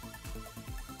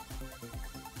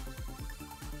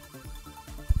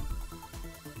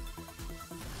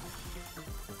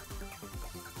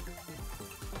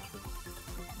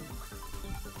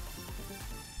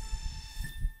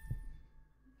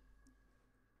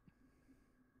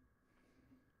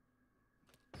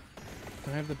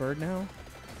 Can I have the bird now?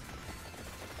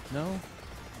 No?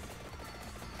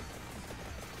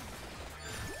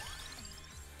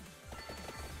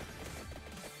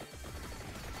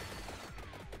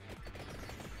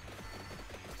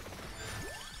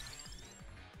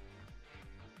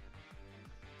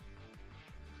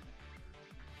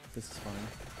 This is fine.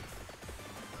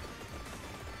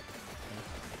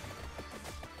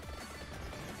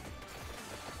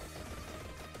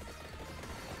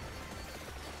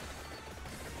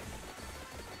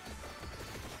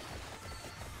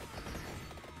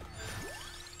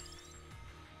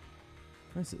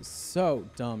 This is so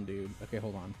dumb, dude. Okay,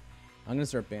 hold on. I'm gonna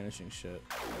start banishing shit.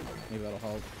 Maybe that'll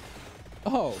help.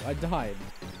 Oh, I died.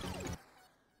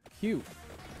 Cute.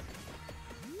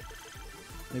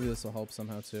 Maybe this will help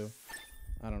somehow too.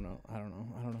 I don't know. I don't know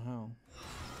how.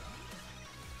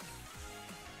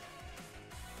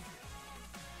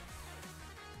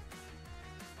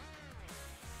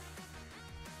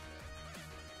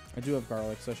 I do have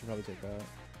garlic, so I should probably take that.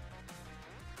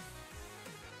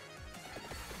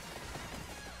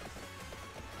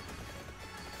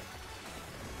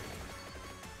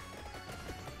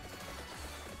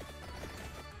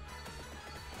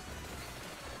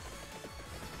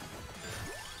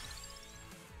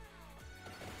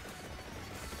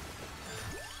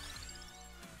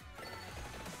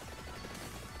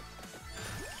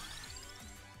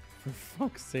 For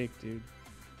fuck's sake, dude.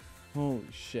 Holy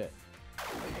shit.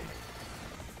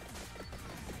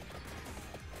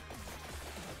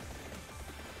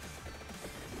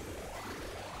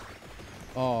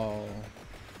 Oh.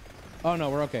 Oh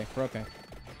no, we're okay. We're okay.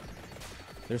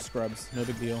 They're scrubs. No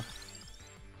big deal.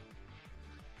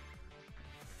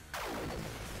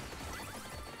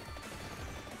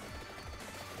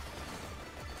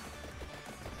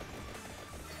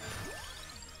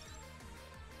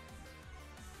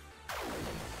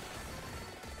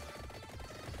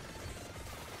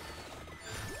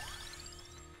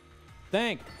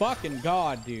 Thank fucking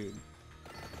God, dude.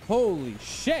 Holy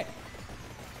shit.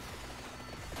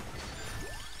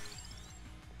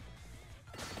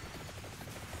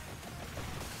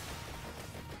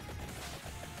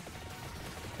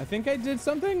 I think I did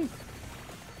something.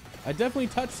 I definitely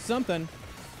touched something.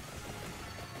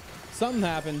 Something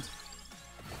happened.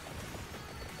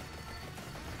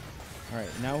 All right,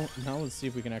 now let's see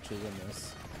if we can actually win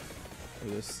this.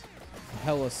 Or this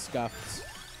hella scuffed.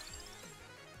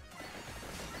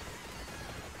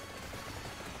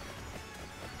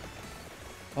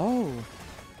 Oh.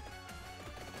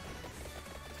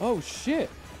 Oh shit.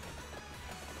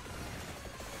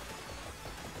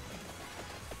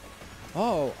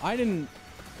 Oh, I don't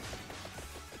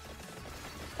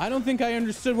think I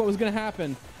understood what was gonna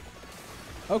happen.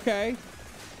 Okay.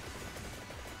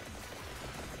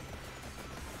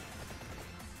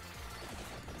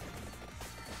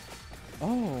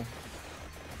 Oh.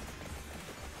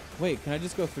 Wait, can I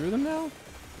just go through them now?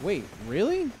 Wait,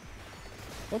 really?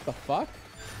 What the fuck?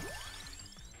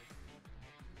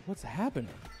 What's happening?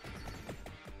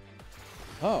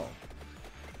 Oh.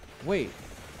 Wait,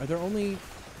 are there only...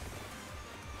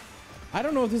 I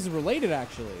don't know if this is related,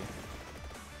 actually.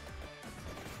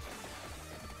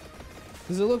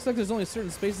 Because it looks like there's only certain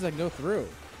spaces I can go through.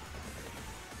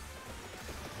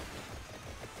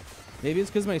 Maybe it's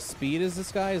because my speed as this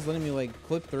guy is letting me, like,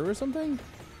 clip through or something?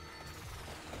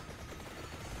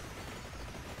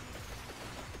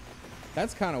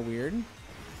 That's kind of weird.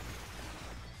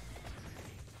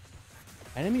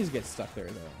 Enemies get stuck there,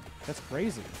 though. That's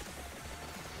crazy.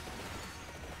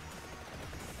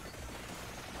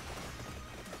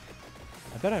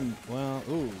 I bet I'm... Well,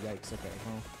 ooh, yikes. Okay,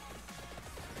 well...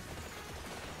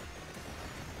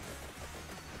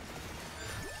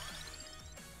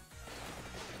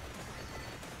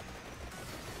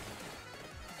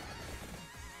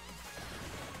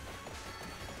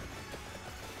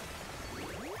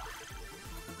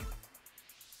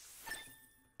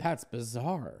 That's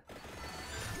bizarre.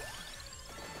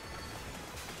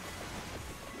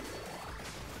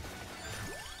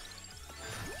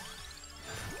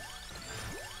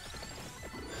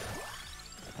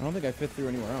 I don't think I fit through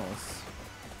anywhere else.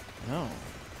 No.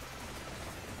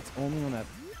 It's only on that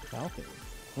balcony.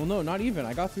 Well, no, not even.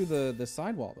 I got through the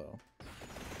sidewall, though.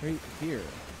 Right here.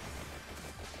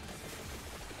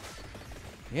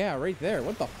 Yeah, right there.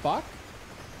 What the fuck?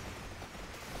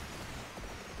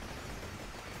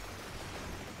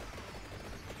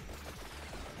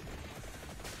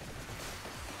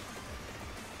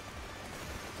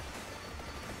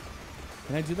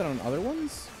 Can I do that on other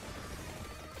ones?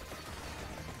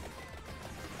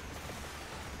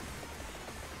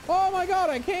 Oh my god,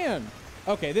 I can!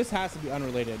 Okay, this has to be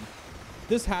unrelated.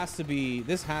 This has to be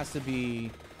a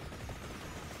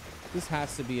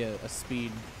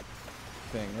speed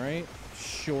thing, right?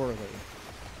 Surely.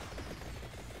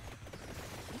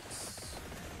 Oops.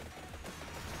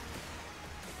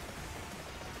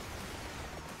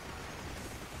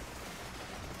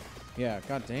 Yeah,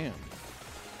 goddamn.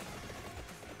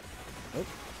 Oh,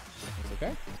 it's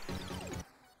okay.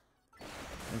 I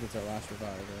think it's our last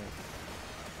revive, right?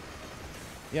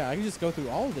 Yeah, I can just go through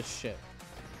all of this shit.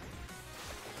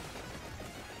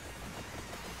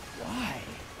 Why?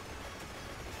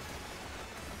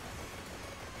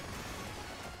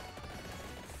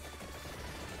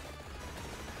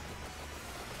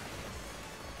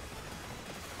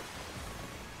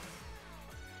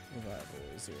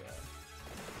 Revival 0.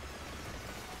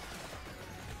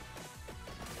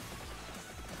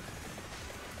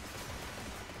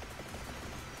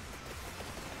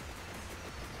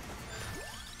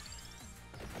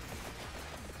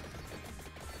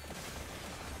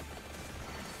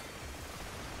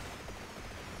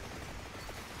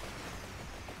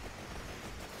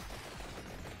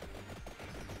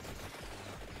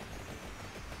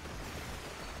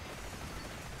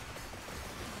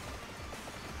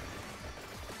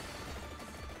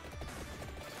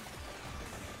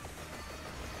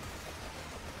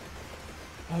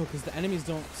 Oh, because the enemies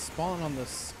don't spawn on the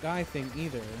sky thing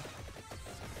either.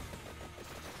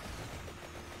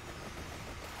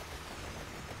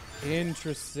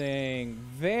 Interesting.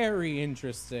 Very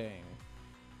interesting.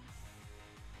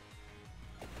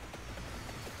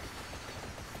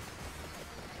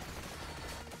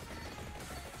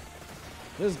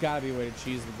 There's gotta be a way to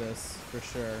cheese with this, for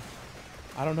sure.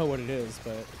 I don't know what it is,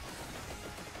 but...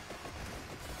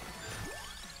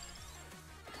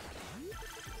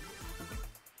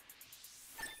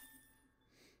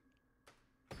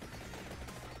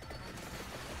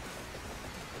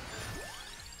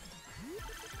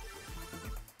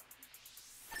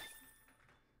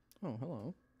 Oh,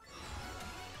 hello.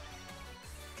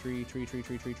 Tree.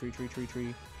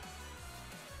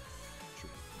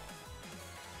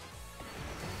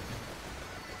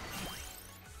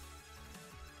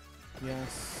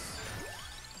 Yes.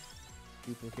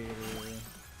 Duplicator.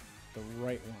 The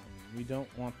right one. We don't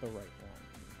want the right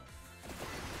one.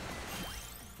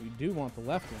 We do want the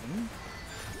left one.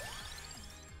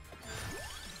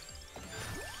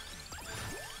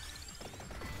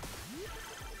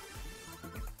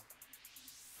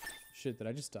 Shit, did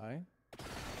I just die?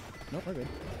 Nope, we're good.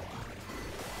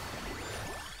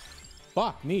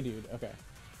 Fuck me, dude. Okay.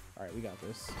 Alright, we got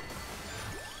this.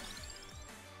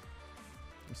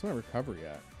 Where's my recovery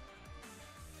at?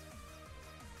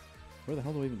 Where the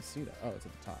hell do I even see that? Oh, it's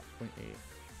at the top. 0.8.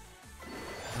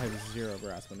 I have 0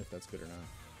 grasp on if that's good or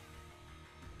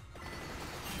not.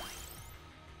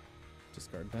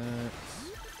 Discard that.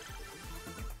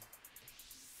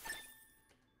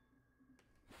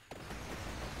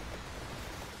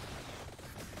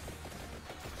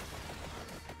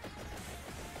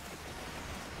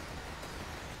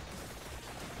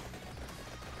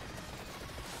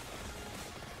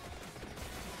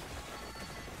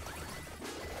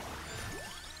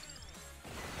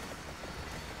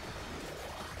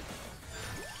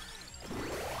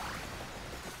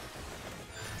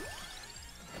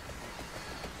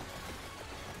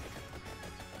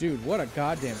 Dude, what a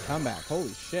goddamn comeback.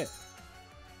 Holy shit.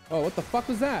 Oh, what the fuck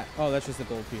was that? Oh, that's just a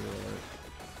gold Peter alert.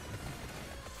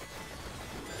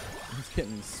 He's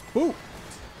getting spooked.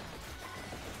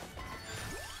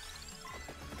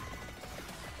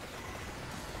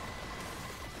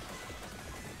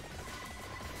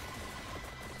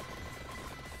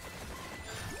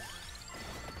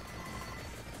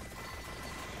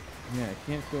 Yeah, I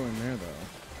can't go in there, though.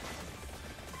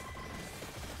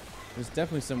 There's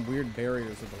definitely some weird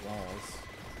barriers with the walls.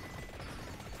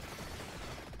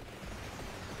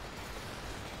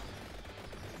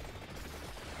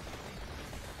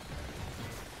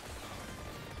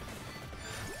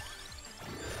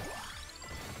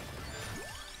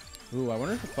 Ooh, I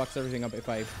wonder if it fucks everything up if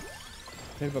I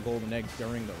pick up a golden egg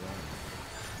during the run.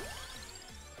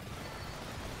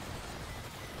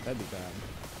 That'd be bad.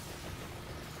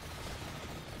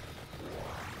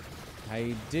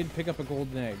 I did pick up a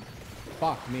golden egg.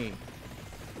 Fuck me.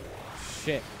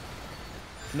 Shit.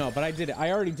 No, but I did it. I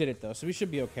already did it, though, so we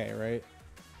should be okay, right?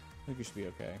 I think we should be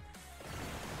okay.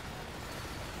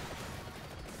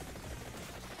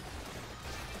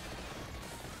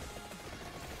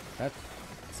 That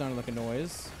sounded like a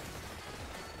noise.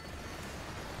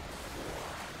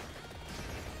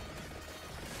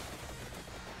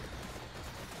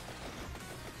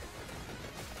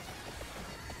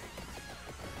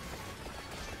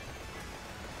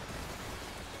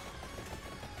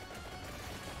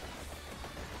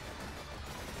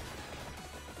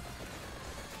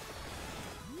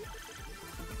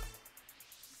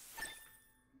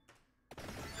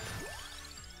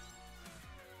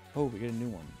 Oh, we get a new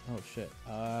one. Oh, shit.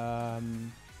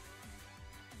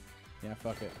 Yeah,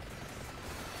 fuck it.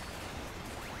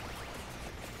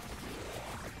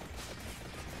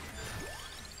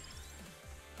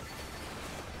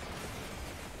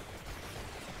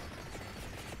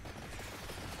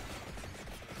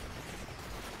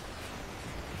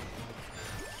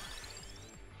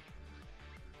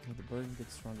 Oh, the burden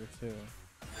gets stronger, too.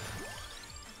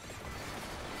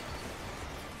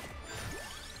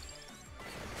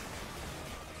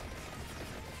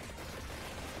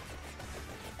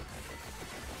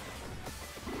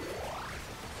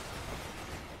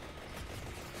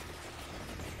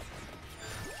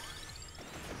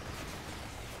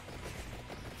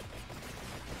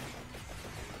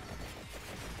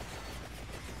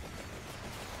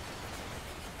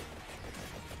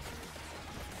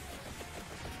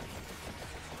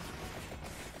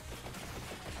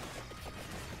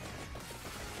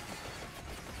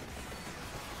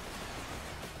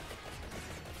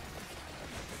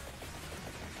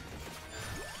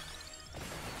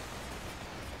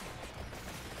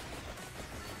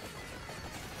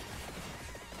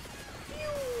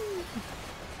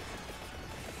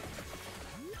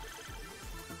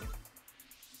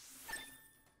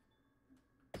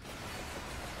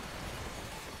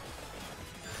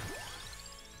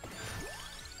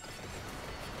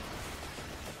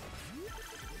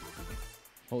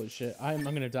 Holy shit. I'm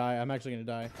gonna die. I'm actually gonna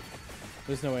die.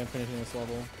 There's no way I'm finishing this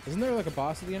level. Isn't there like a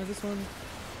boss at the end of this one?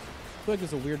 I feel like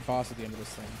there's a weird boss at the end of this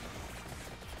thing.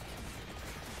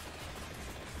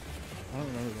 I don't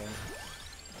remember that.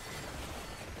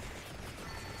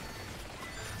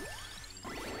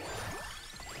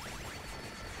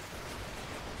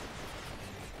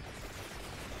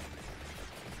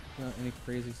 Not any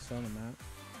crazy stuff on the map.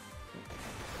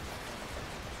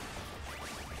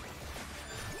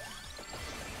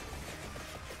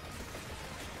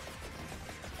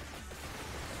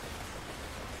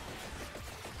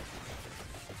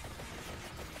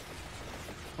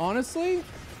 Honestly,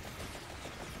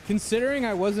 considering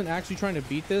I wasn't actually trying to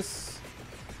beat this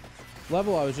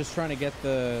level, I was just trying to get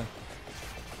the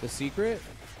secret.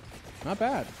 Not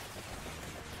bad.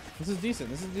 This is decent.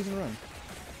 This is a decent run.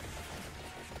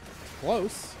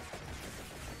 Close.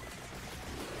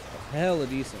 Hella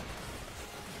decent.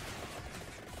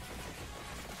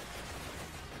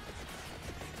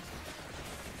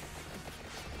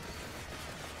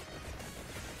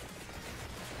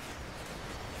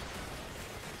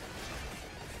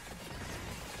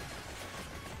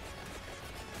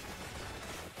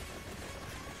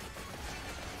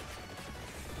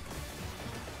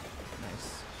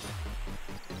 Nice.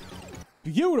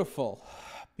 Beautiful.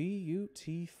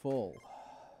 Beautiful.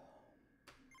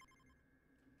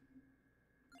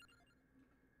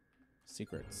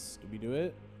 Secrets. Did we do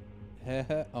it?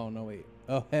 Oh, no, wait.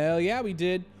 Oh, hell yeah, we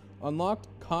did. Unlocked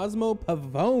Cosmo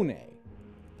Pavone.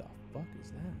 The fuck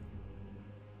is that?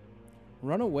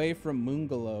 Run away from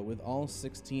Moongalow with all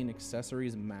 16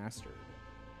 accessories mastered.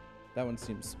 That one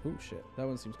seems... Oh, shit. That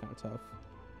one seems kind of tough.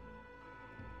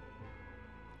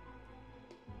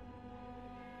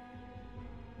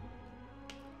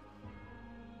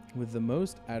 With the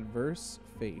most adverse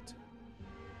fate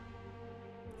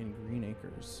in Green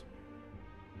Acres.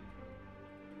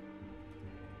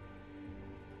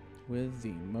 With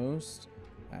the most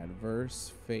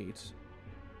adverse fate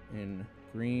in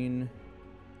Green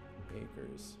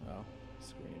Acres. Oh,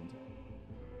 screamed.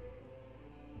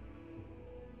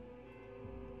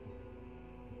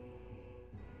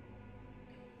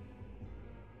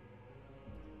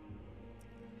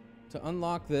 To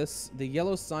unlock this, the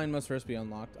yellow sign must first be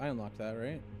unlocked. I unlocked that,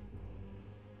 right?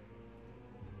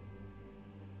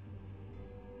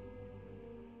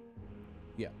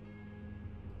 Yeah.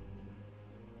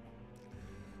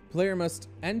 Player must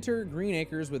enter Green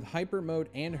Acres with hyper mode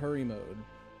and hurry mode.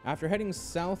 After heading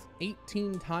south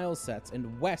 18 tile sets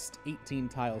and west 18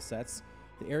 tile sets,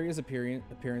 the area's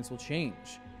appearance will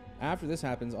change. After this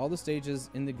happens, all the stages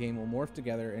in the game will morph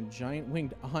together and giant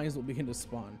winged eyes will begin to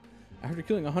spawn. After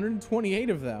killing 128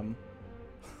 of them.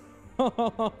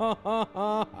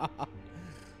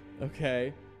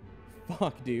 Okay.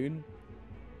 Fuck, dude.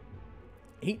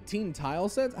 18 tile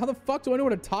sets? How the fuck do I know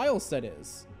what a tile set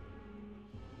is?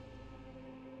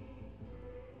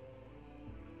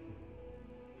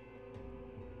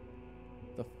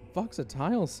 The fuck's a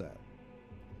tile set?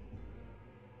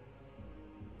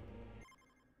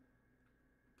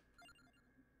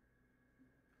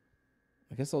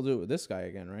 I guess I'll do it with this guy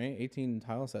again, right? 18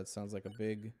 tile sets sounds like a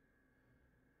big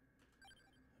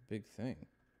thing.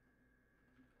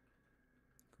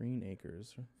 Green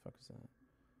Acres. What the fuck is that?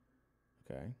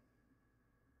 Okay.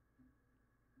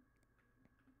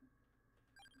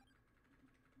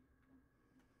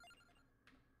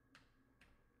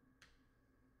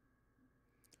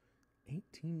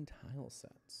 $18 tile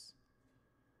sets.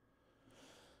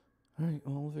 All right,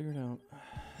 well, we'll figure it out.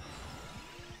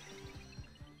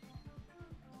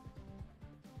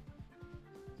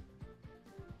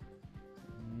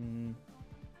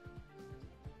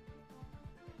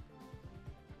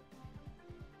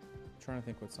 Trying to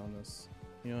think what's on this.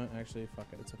 You know what? Actually, fuck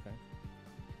it. It's okay.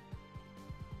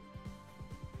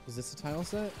 Is this a tile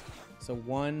set? So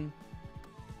 1,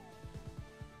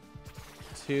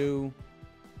 2,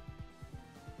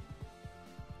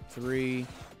 3,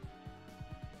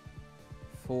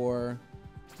 4,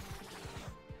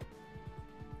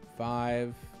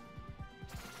 5,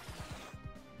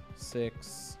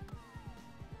 6,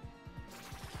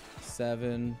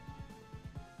 7,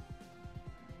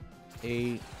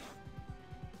 8,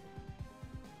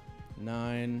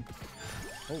 9.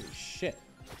 Holy shit.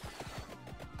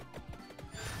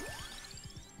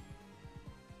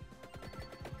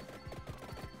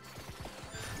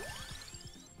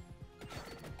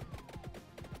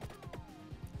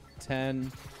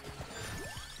 $10,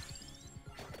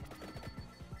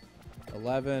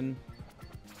 11,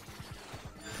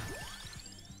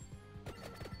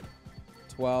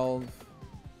 12,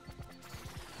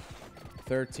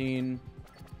 13,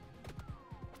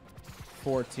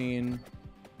 14,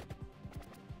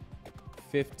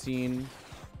 15,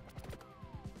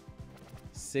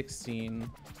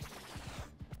 16,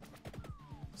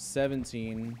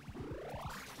 17,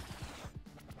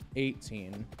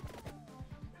 18.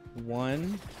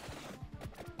 1,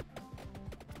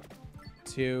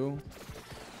 2,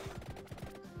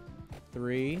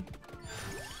 3,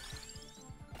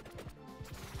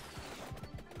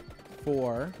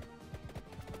 4,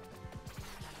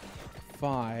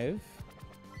 5,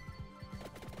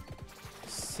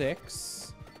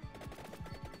 6,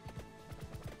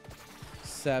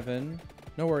 7.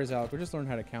 No worries, Alec. We're just learning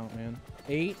how to count, man.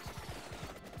 8,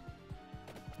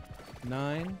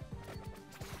 9,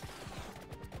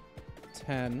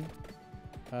 10.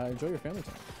 Enjoy your family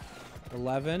time.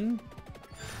 11,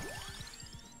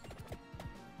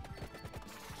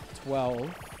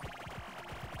 12,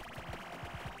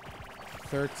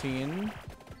 13,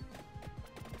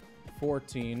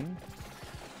 14,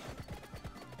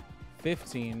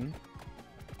 15,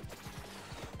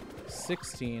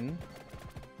 16,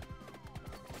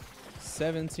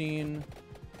 17,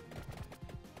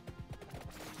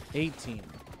 18.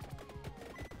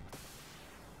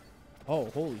 Oh,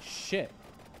 holy shit.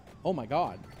 Oh my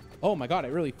god. Oh my god, it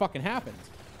really fucking happened.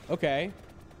 Okay.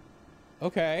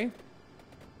 Okay.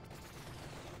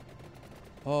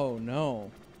 Oh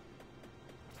no.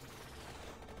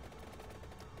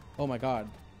 Oh my god.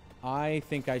 I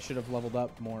think I should have leveled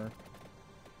up more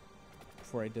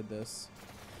before I did this.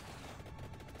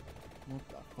 What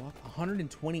the fuck?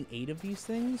 128 of these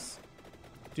things?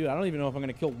 Dude, I don't even know if I'm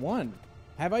gonna kill one.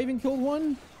 Have I even killed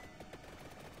one?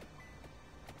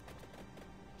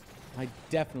 I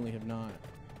definitely have not.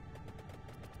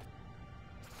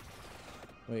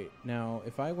 Wait, now,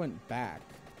 if I went back,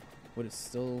 would it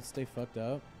still stay fucked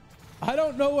up? I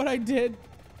don't know what I did.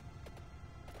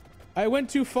 I went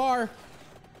too far.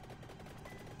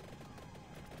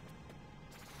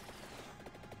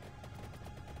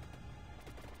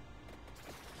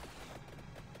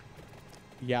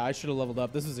 Yeah, I should have leveled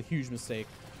up. This is a huge mistake.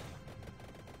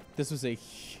 This was a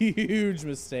huge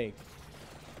mistake.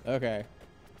 Okay.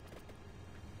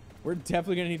 We're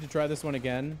definitely going to need to try this one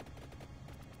again.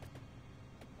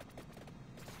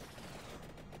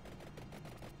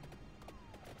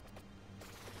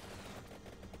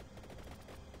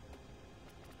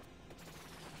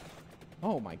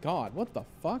 Oh my god, what the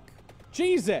fuck?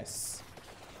 Jesus!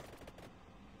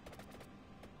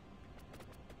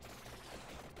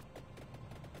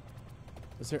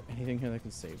 Is there anything here that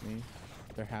can save me?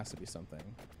 There has to be something.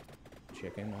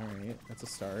 Chicken, alright. That's a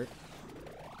start.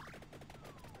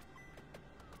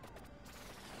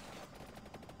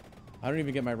 I don't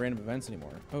even get my random events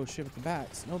anymore. Oh shit, with the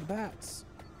bats. No, the bats.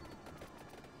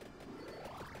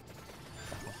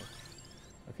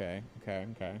 Okay, okay,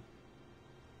 okay.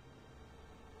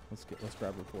 Let's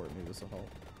grab report. Maybe this will help.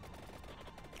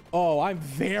 Oh, I'm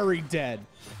very dead.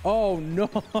 Oh no.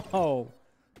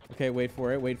 Okay, wait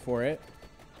for it. Wait for it.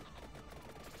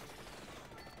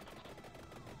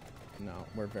 No,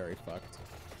 we're very fucked.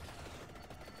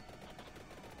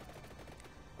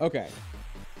 Okay.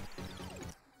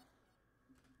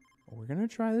 We're gonna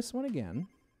try this one again.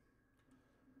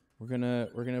 We're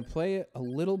gonna play it a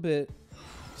little bit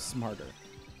smarter.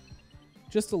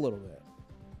 Just a little bit.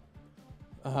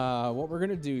 What we're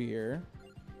gonna do here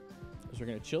is we're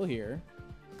gonna chill here.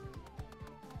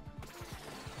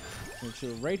 We're gonna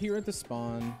chill right here at the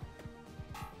spawn.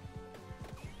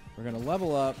 We're gonna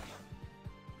level up.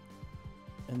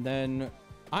 And then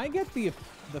I get the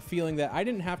feeling that I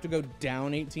didn't have to go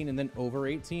down 18 and then over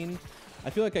 18. I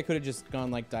feel like I could have just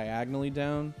gone like diagonally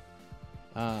down.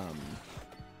 So I'm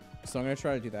gonna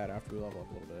try to do that after we level up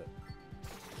a little bit.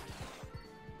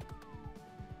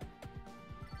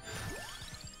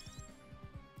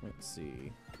 Let's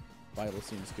see. Bible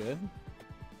seems good.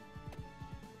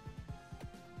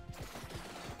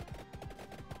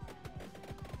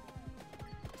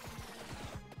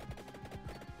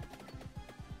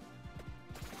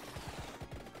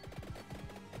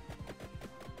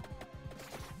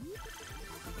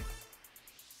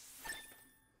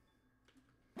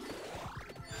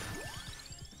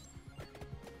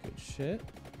 Good shit.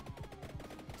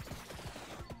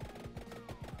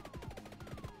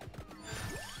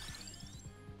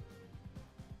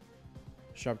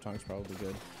 Sharp Tongue's probably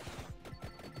good.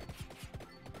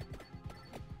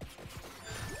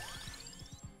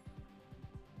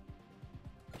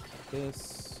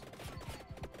 This.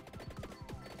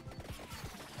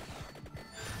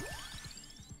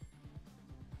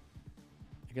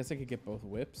 I guess I could get both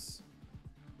whips.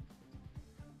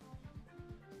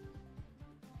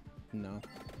 No.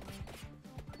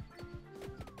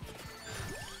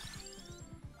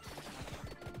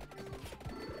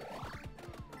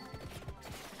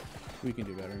 We can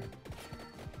do better.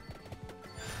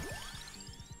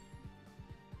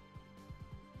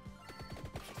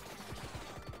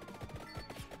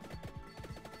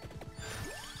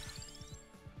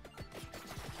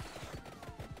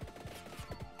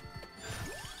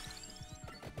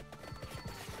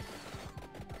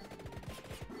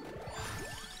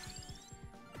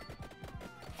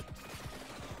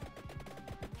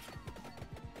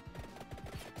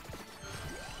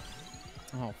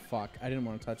 Oh, fuck. I didn't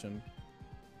want to touch him.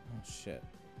 Oh, shit.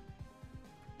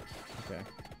 Okay.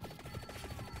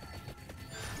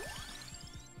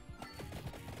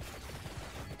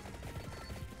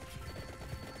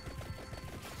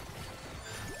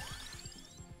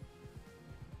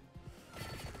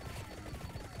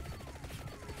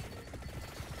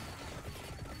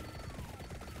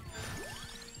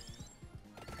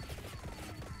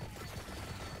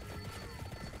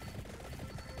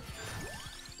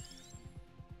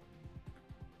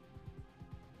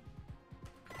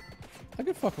 I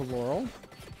could fuck with Laurel.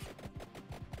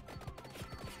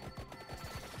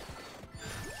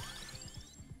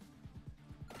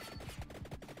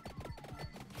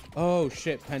 Oh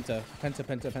shit, Penta.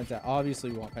 Penta.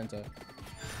 Obviously we want Penta.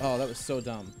 Oh, that was so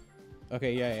dumb.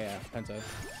 Okay, yeah. Penta.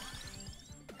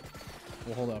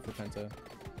 We'll hold out for Penta.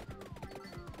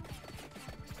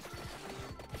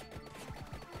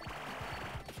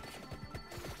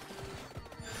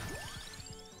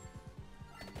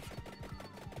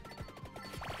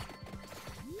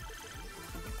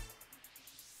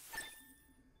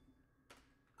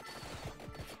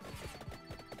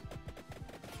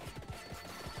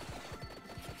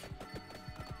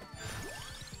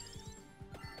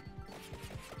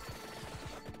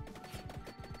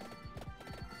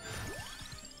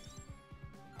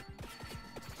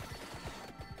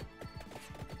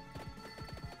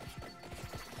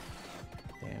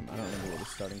 I don't remember what the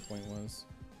starting point was.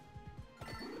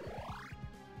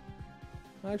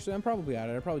 Actually, I'm probably at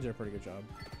it. I probably did a pretty good job.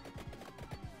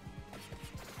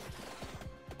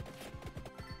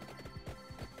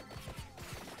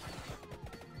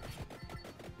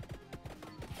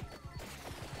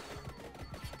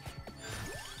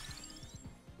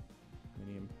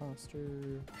 Mini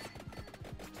imposter.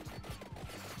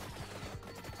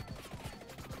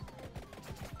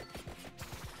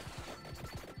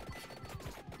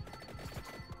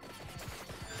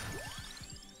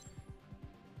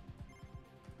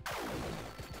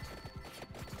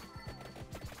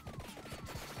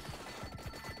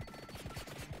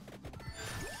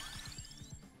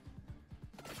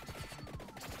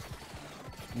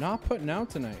 Not putting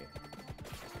out tonight.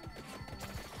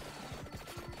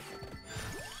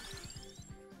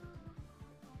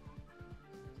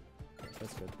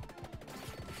 That's good.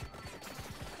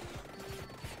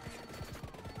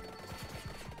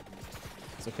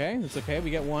 It's okay. It's okay. We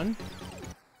get one.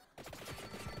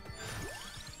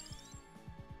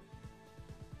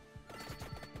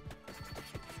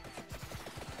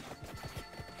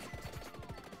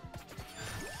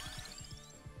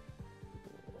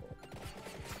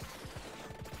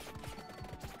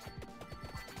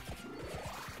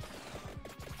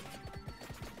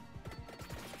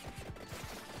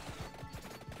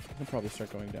 I'll probably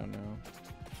start going down now.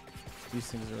 These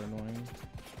things are annoying.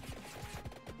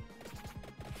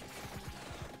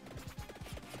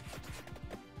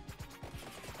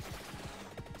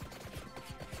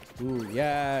 Ooh,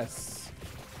 yes!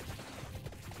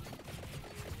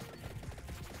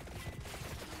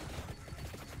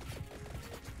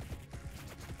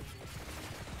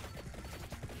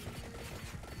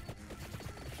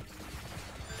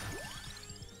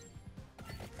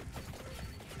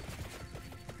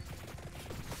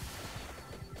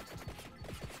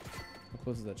 How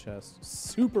close is that chest?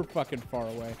 Super fucking far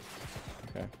away.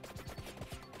 Okay.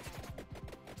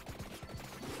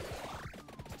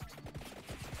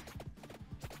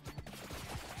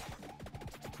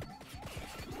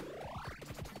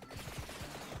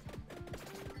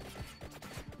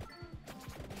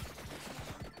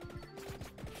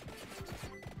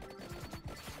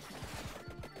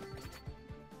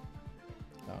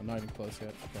 Oh, not even close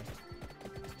yet. Okay.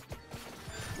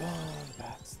 Oh, the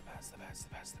bats.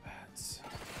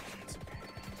 It's okay.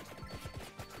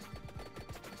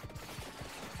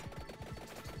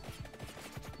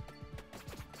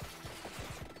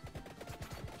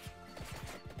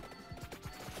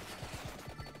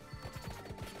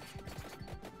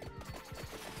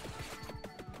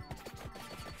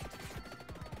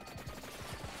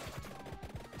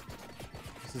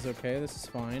 This is okay. This is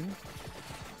fine.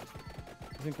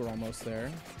 I think we're almost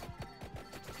there.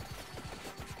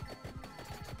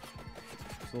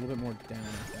 Just a little bit more down, I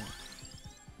think.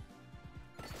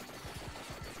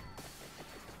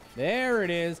 There it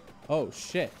is. Oh,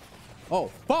 shit. Oh,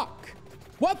 fuck.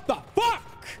 What the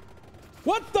fuck?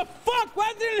 What the fuck?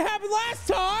 Why didn't it happen last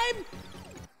time?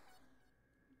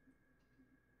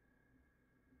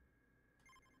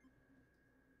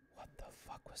 What the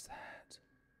fuck was that?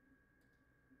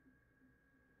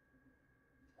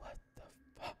 What the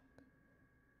fuck?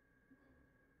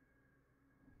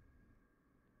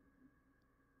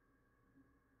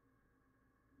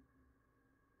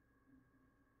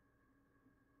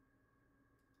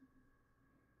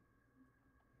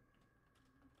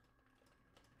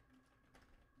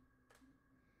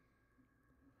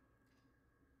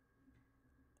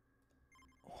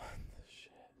 What the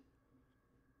shit?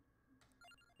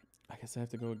 I guess I have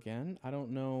to go again? I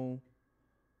don't know.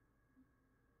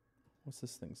 What's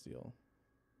this thing's deal?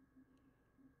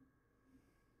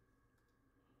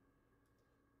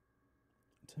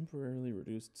 Temporarily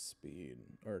reduced speed.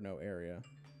 Or no, area.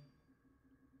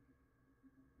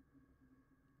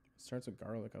 Starts with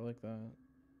garlic. I like that.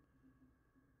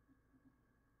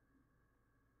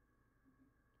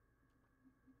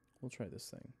 We'll try this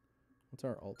thing. What's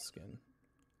our alt skin?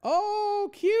 Oh,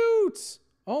 cute!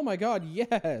 Oh my god,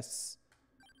 yes!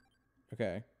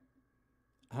 Okay.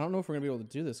 I don't know if we're gonna be able to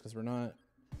do this because we're not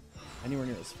anywhere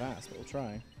near as fast, but we'll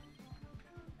try.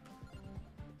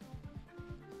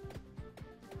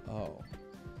 Oh.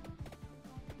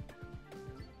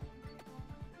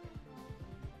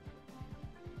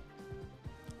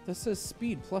 This says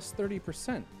speed plus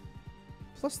 30%.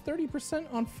 Plus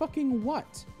 30% on fucking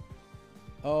what?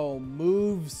 Oh,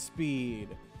 move speed.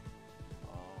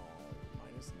 Oh,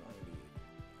 minus 90.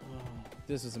 Oh,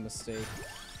 this is a mistake.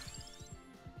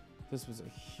 This was a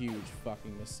huge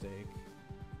fucking mistake.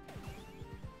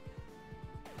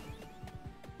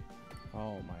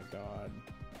 Oh my god.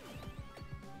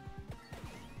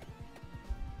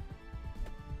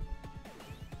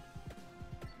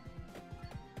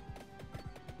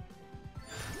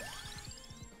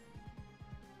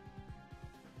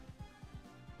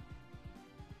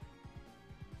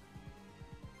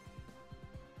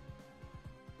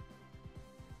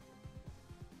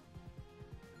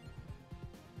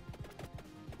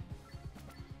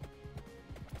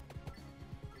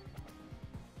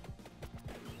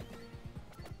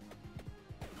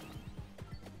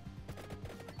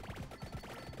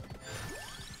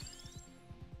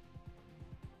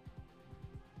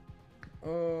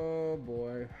 Oh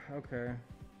boy. Okay.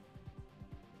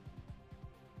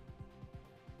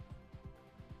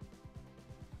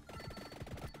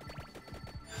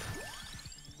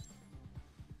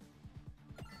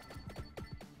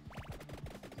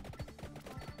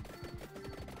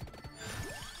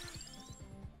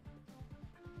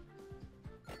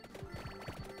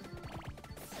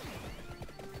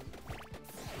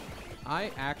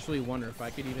 I actually wonder if I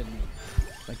could even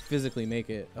like physically make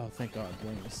it. Oh, thank God,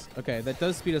 wings. Okay, that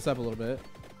does speed us up a little bit.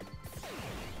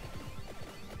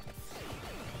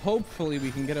 Hopefully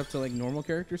we can get up to like normal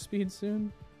character speed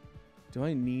soon. Do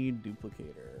I need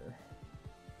duplicator?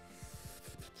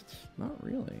 Not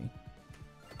really.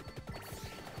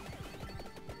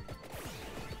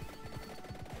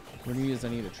 What do I need is I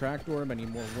need a tractor orb, I need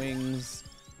more wings.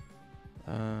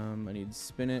 I need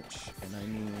spinach, and I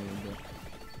need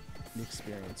the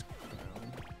experience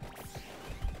crown.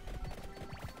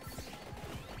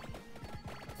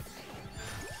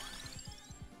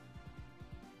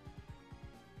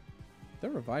 That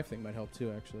revive thing might help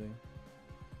too, actually.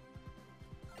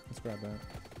 Let's grab that.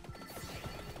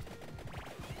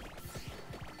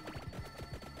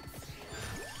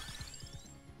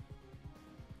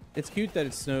 It's cute that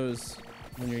it snows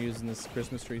when you're using this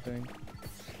Christmas tree thing.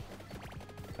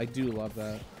 I do love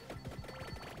that.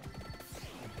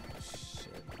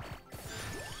 Shit.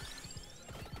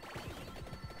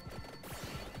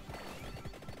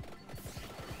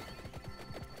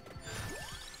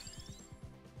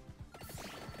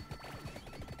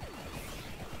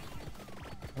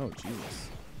 Oh, Jesus.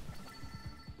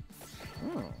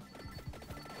 Oh.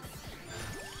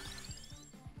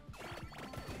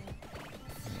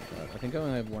 I think I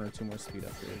only have 1 or 2 more speed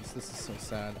upgrades. This is so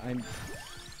sad.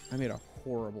 I made a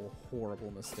horrible,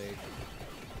 horrible mistake.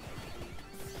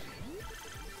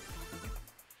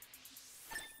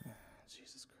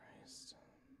 Jesus Christ.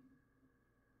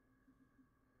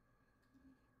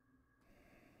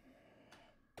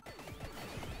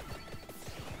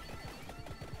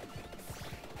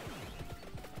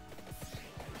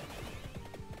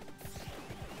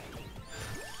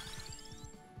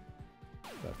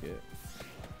 Fuck it.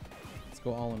 Let's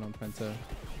go all in on Penta.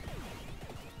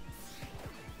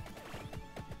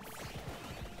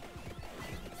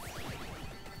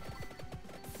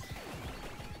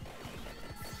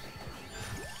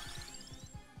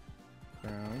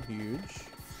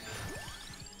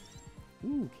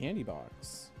 Ooh, candy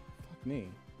box. Fuck me.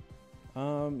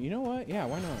 You know what? Yeah,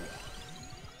 why not?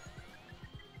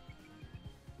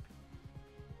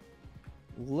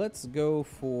 Let's go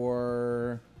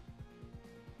for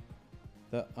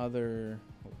the other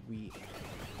wheat.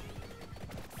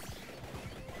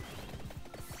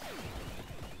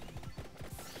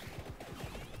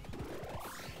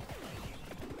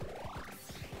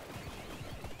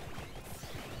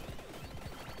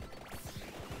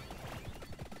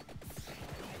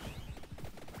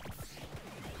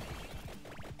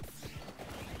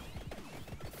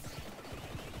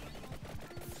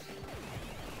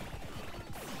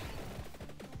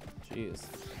 Jeez.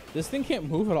 This thing can't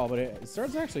move at all, but it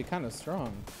starts actually kind of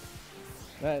strong.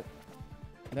 That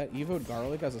Evoed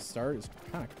Garlic as a start is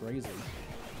kind of crazy.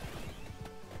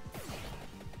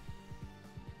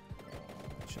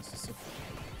 Oh, chest is so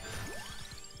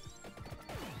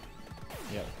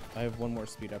yep, I have one more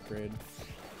speed upgrade.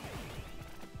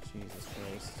 Jesus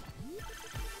Christ.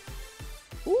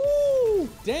 Ooh,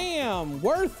 damn,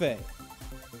 worth it.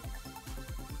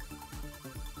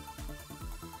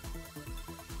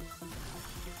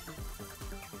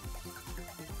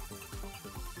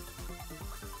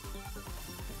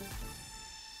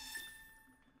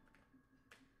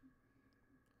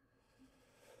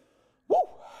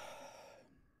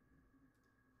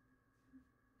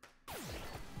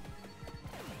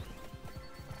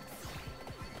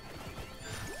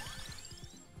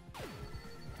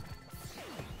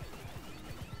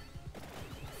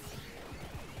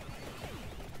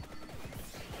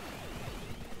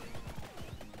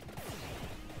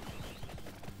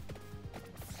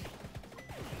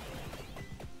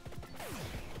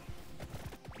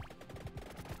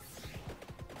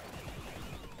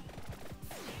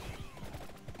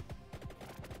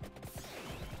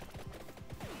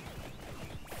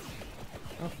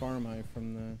 How far am I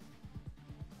from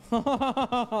the...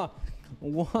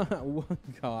 one,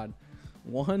 God.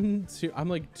 1, 2... I'm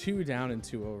like 2 down and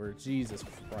 2 over. Jesus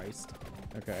Christ.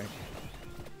 Okay.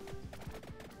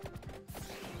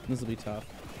 This will be tough.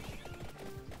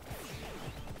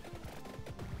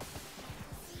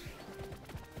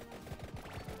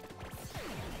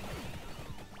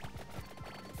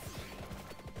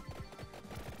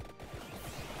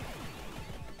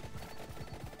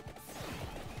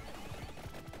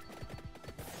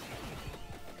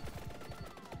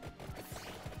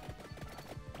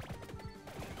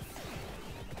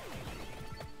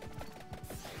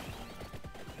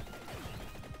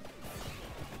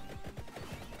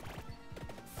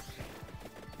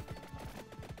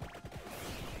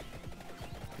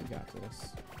 Got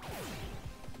this.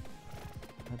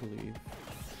 I believe.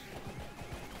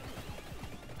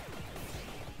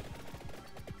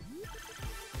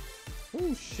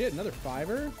 Oh shit, another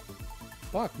 5er?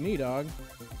 Fuck me, dog.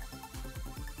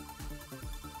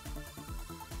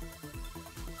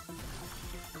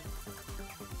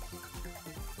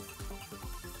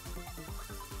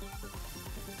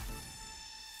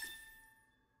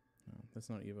 No, that's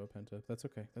not Evo Penta. That's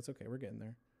okay. That's okay. We're getting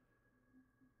there.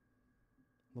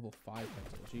 Level 5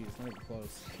 Penta. Jeez, not even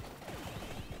close.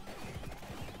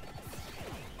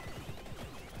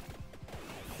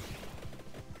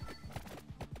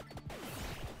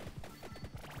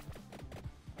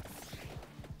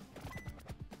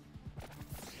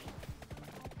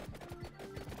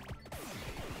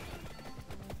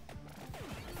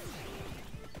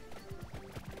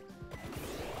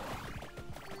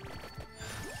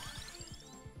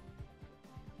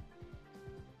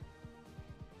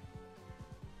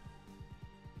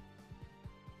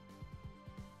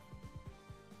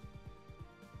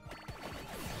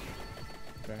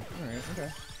 Okay, alright,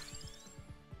 okay.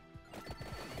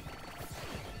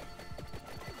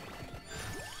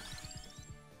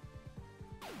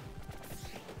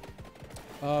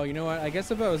 Oh, you know what? I guess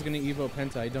if I was gonna Evo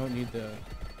Penta, I don't need the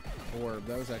orb.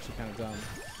 That was actually kind of dumb.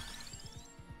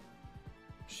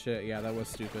 Shit, yeah, that was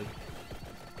stupid.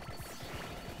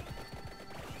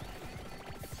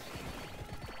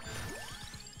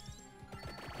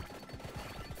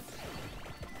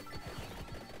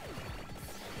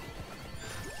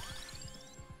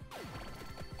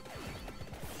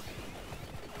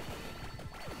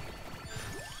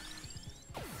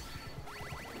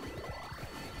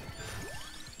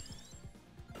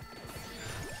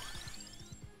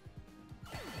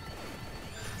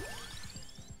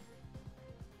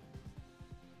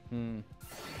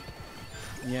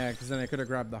 Yeah, because then I could have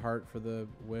grabbed the heart for the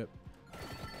whip.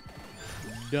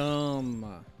 Dumb.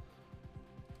 Alright,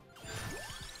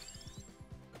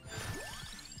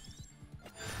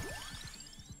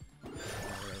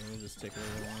 we'll just take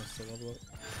whatever they want us to level up.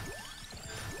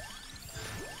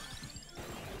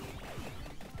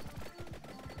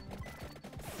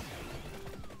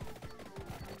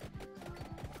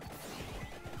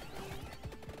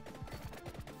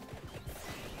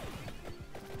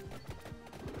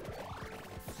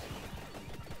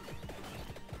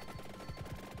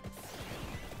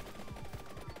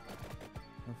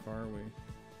 far are we?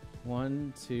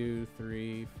 1, 2,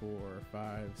 3, 4,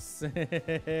 5,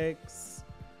 6.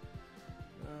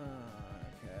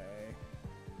 Okay.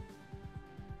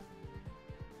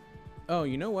 Oh,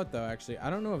 you know what though? Actually, I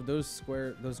don't know if those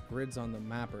grids on the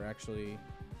map are actually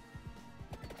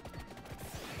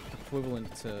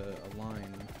equivalent to a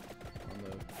line on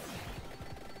the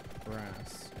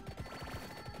grass.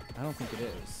 I don't think it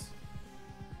is.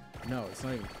 No, it's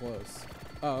not even close.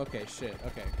 Oh, okay, shit.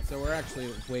 Okay, so we're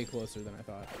actually way closer than I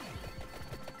thought.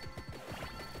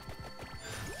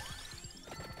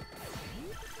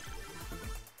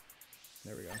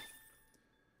 There we go.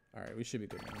 All right, we should be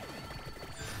good now.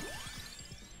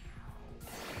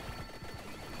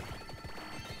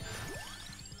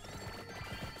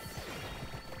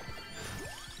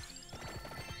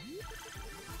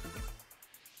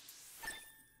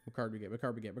 What card we get? What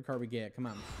card we get? What card we get? Come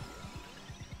on.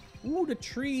 Ooh, the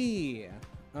tree.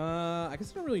 I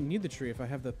guess I don't really need the tree if I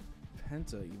have the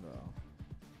Penta Evo.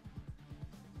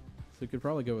 So we could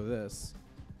probably go with this.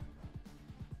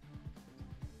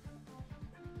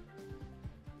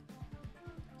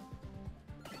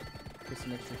 Get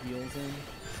some extra heals in.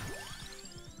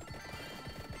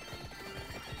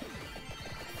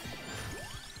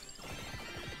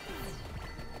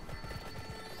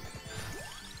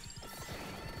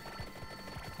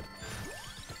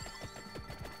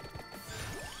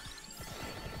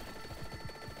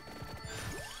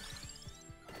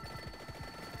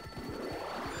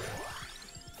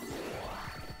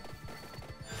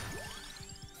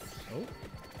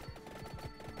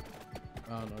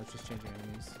 Oh no, it's just changing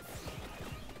enemies.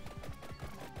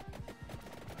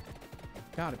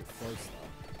 Gotta be close though.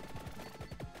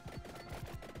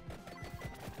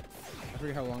 I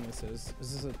forget how long this is.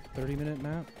 Is this a 30-minute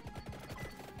map?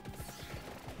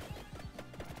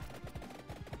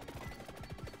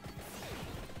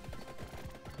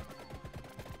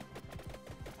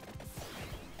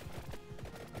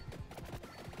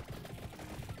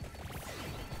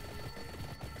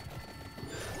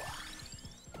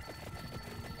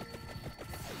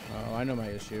 Oh, I know my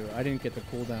issue. I didn't get the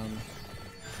cooldown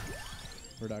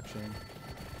reduction.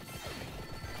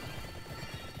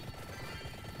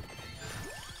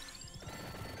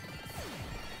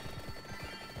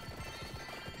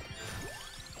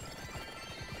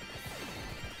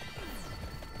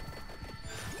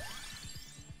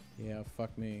 Yeah,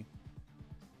 fuck me.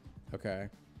 Okay.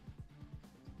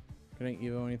 Can I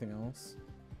Evo anything else?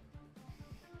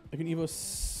 I can Evo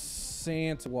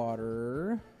Santa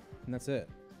Water, and that's it.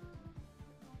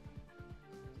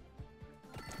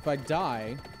 If I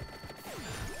die,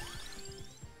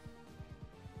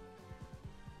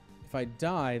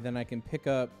 then I can pick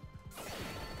up,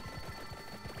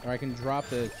 or I can drop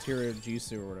the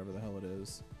Tirajisu or whatever the hell it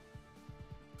is,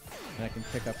 and I can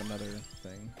pick up another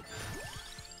thing.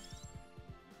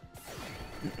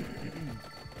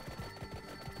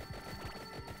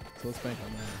 So let's bank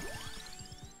on that.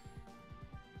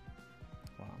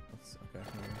 Wow, that's okay.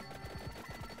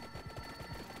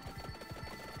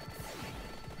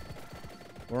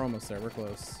 We're almost there. We're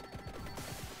close.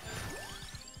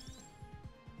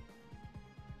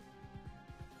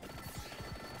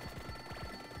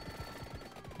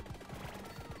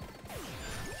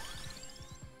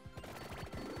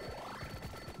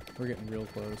 We're getting real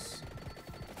close.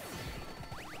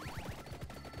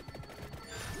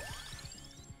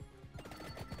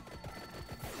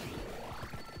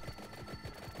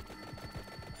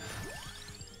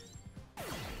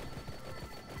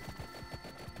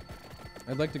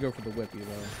 I'd like to go for the whippy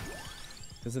though,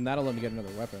 because then that'll let me get another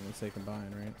weapon once they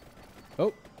combine, right?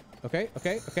 Oh, okay,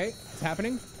 okay, okay. It's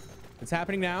happening. It's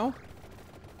happening now.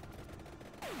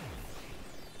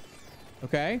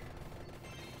 Okay.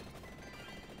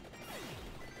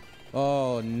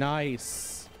 Oh,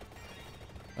 nice.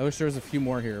 I wish there was a few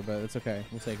more here, but it's okay.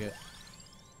 We'll take it.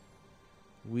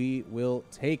 We will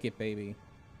take it, baby.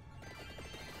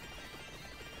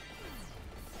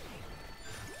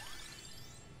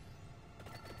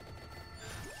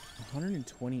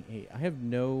 $128. I have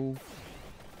no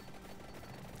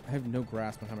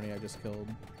grasp on how many I just killed.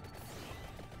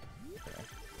 Okay.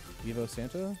 Evo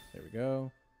Santa. There we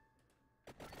go.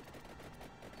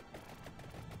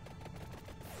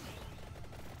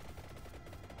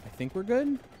 I think we're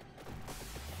good.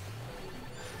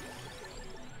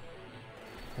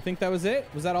 I think that was it.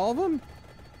 Was that all of them?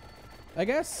 I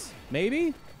guess.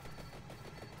 Maybe.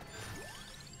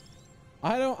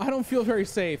 I don't feel very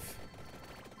safe.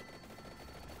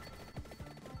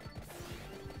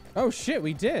 Oh shit,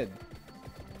 we did.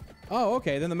 Oh,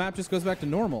 okay, then the map just goes back to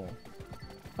normal.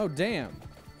 Oh, damn.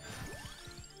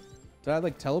 Did I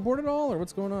like teleport it all or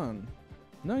what's going on?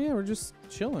 No, yeah, we're just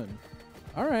chilling.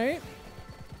 All right.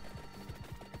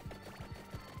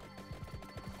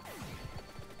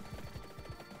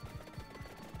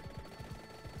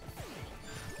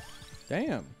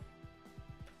 Damn.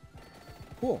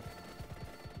 Cool.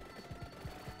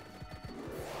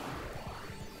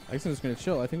 I guess I'm just gonna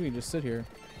chill. I think we can just sit here.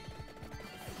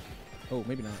 Oh,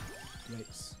 maybe not.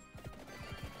 Yikes.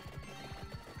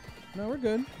 No, we're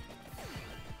good.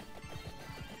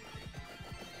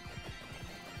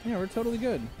 Yeah, we're totally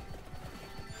good.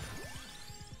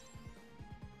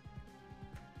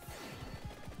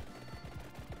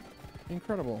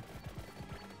 Incredible.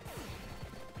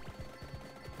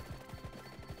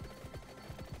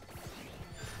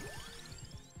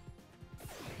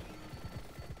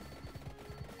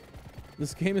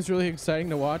 This game is really exciting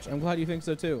to watch. I'm glad you think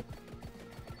so too.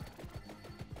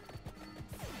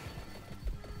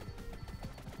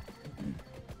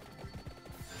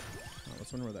 Oh,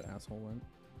 let's wonder where that asshole went.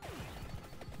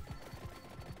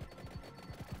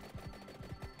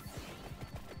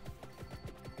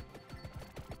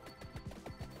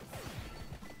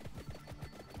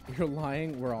 You're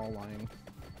lying. We're all lying.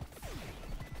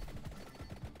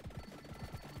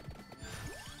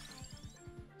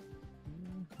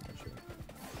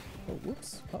 Oh,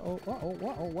 whoops. Uh-oh, uh-oh,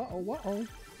 uh-oh, uh-oh, uh-oh.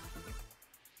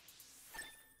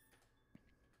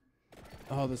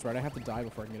 Oh, that's right. I have to die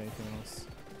before I can get anything else.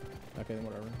 Okay, then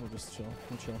whatever. We'll just chill.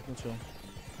 We'll chill. We'll chill.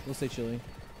 We'll stay chilly.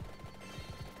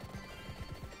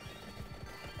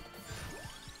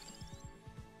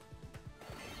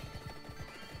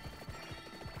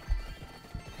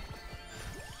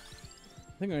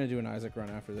 I think I'm going to do an Isaac run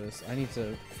after this. I need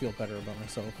to feel better about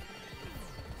myself.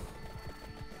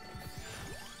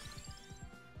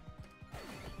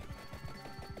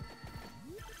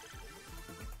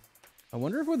 I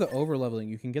wonder if with the overleveling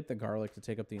you can get the garlic to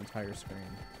take up the entire screen.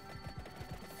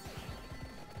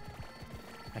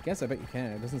 I guess I bet you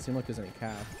can. It doesn't seem like there's any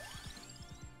cap.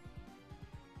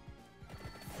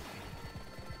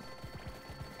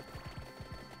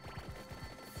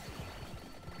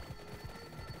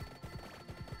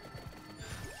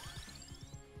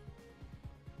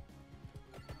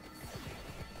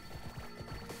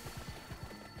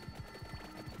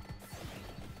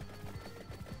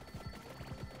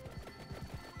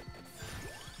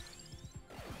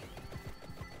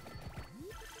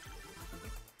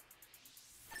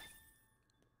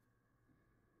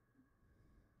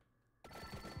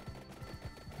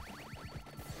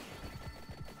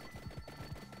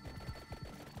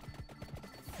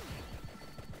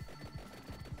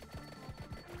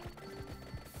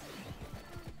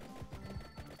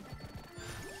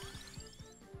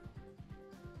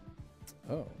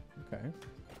 Oh, okay.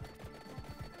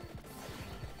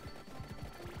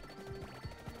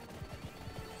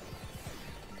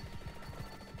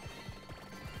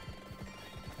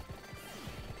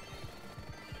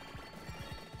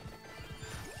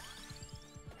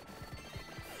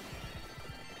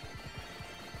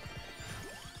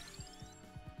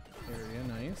 Area,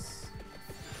 nice.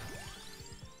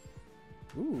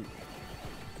 Ooh.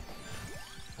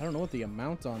 I don't know what the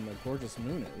amount on the gorgeous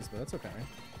moon is, but that's okay.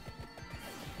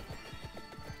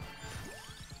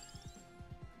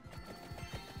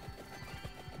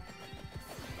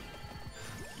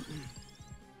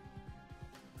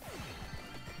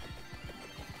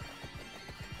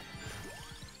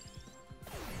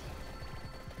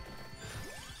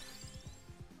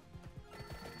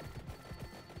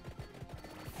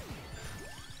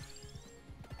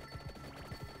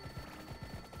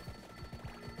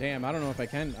 Damn, I don't know if I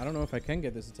can. I don't know if I can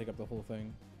get this to take up the whole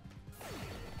thing.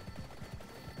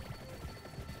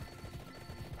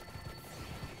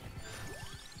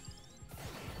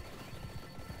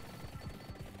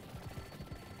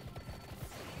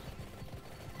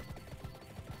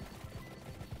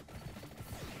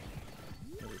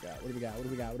 What do we got? What do we got? What do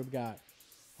we got? What do we got?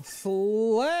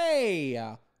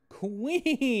 Slay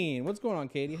Queen. What's going on,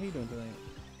 Katie? How you doing tonight?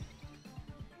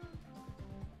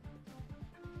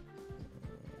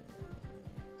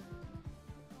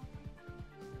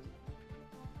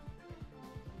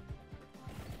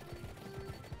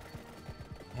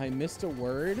 I missed a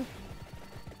word.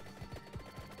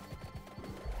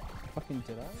 Fucking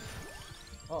did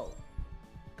I? Oh.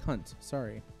 Cunt.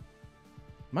 Sorry.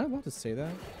 Am I allowed to say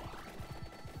that?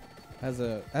 As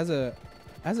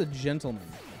a gentleman.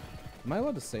 Am I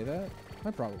allowed to say that? I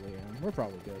probably am. We're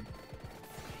probably good.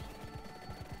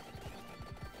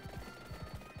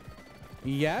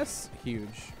 Yes?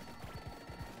 Huge.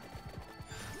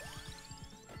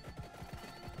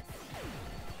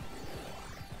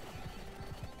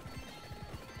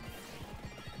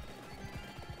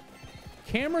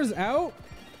 Cameras out?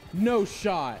 No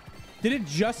shot. Did it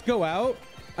just go out?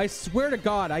 I swear to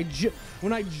God,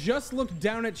 when I just looked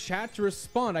down at chat to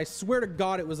respond, I swear to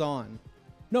God it was on.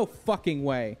 No fucking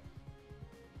way.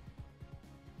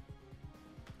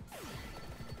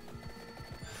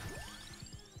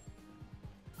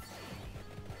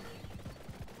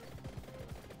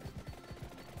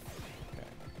 Okay.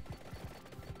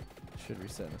 Should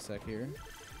reset in a sec here.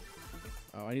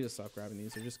 Oh, I need to stop grabbing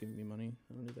these. They're just giving me money.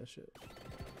 I don't need that shit.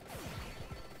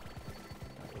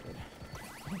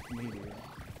 Meteor.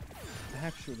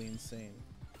 Actually insane.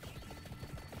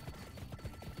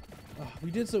 Oh, we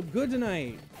did so good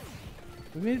tonight.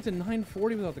 We made it to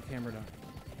 940 without the camera dying.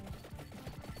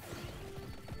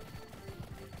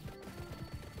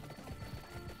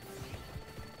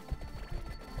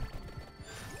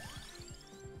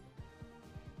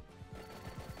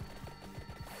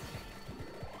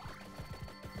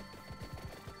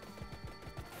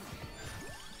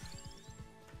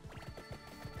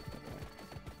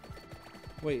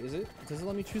 Wait, does it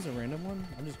let me choose a random one?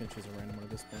 I'm just gonna choose a random one at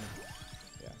this point.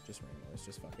 Yeah, just random. Let's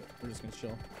just fuck it. We're just gonna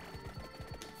chill.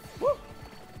 Woo!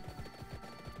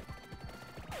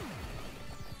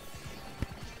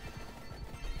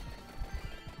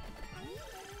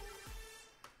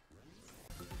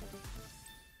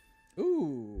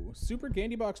 Ooh, Super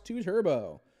Candy Box 2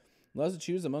 Turbo. Allows to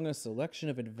choose among a selection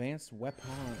of advanced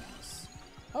weapons.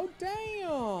 Oh,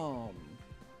 damn!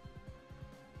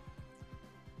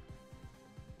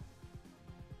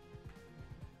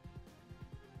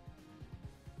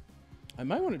 I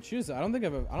might want to choose it. I don't think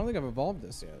I've evolved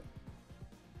this yet.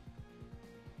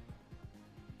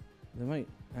 That might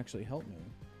actually help me.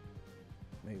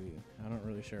 Maybe. I'm not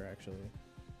really sure actually.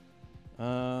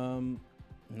 No,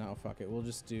 fuck it. We'll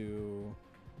just do.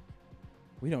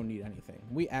 We don't need anything.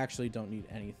 We actually don't need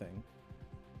anything.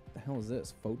 What the hell is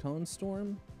this? Photon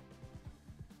Storm?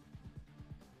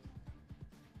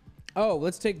 Oh,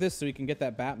 let's take this so we can get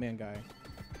that Batman guy.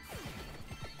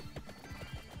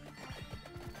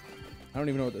 I don't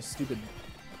even know what this stupid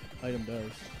item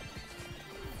does.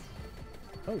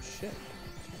 Oh shit.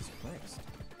 Jesus Christ.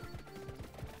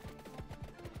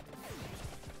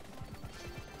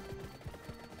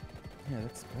 Yeah,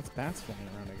 that's bats flying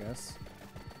around, I guess.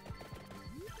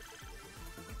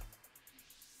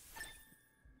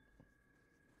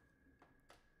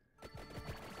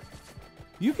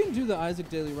 You can do the Isaac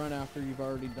daily run after you've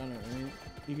already done it, right?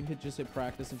 You can just hit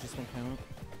practice and just won't count.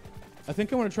 I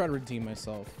think I want to try to redeem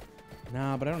myself.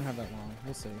 Nah, but I don't have that long.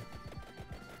 We'll see.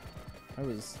 It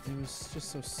was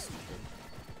just so stupid.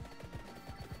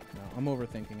 No, I'm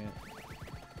overthinking it.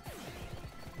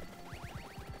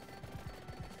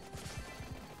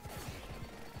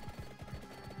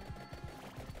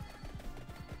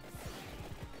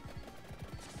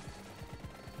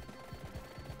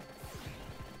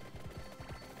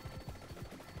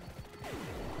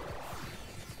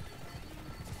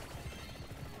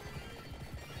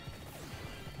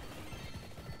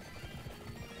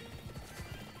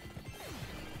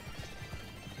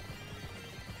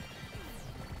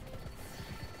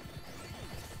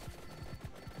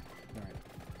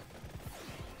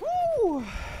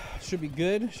 Should be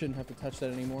good. Shouldn't have to touch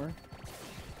that anymore.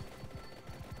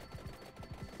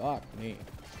 Fuck me.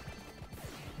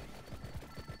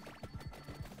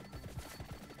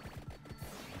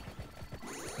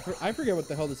 I forget what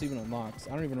the hell this even unlocks.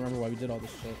 I don't even remember why we did all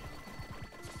this shit.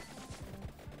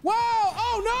 Whoa!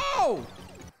 Oh no!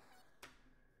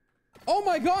 Oh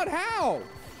my god, how?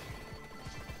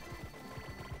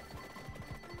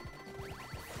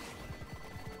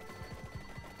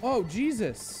 Oh,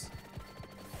 Jesus.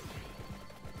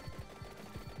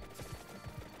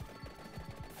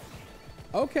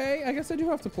 Okay, I guess I do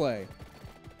have to play.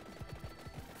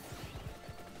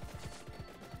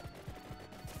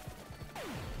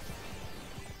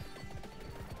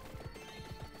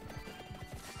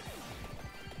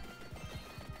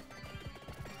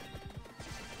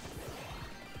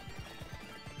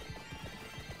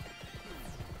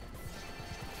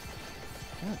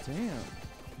 God damn.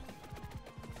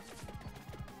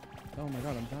 Oh my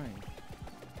god, I'm dying.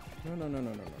 No, no, no,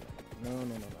 no, no, no, no, no, no,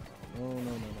 no, no. No, no,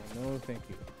 no, no, no, thank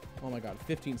you. Oh my god,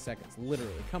 15 seconds,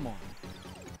 literally. Come on.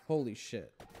 Holy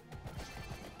shit.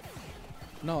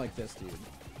 Not like this, dude.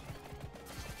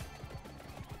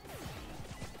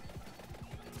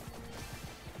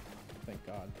 Thank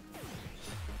god.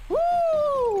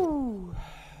 Woo! Okay.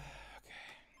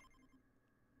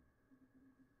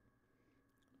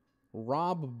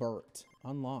 Rob Burt.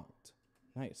 Unlocked.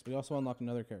 Nice. We also unlocked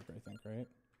another character, I think, right?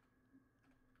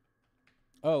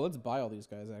 Oh, let's buy all these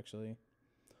guys, actually.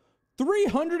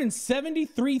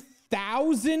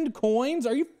 373,000 coins?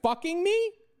 Are you fucking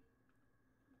me?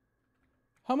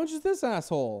 How much is this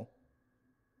asshole?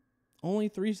 Only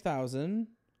 3,000.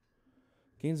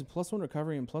 Gains +1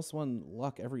 recovery and +1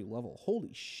 luck every level.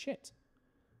 Holy shit.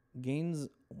 Gains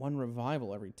 1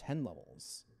 revival every 10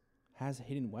 levels. Has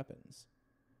hidden weapons.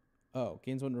 Oh,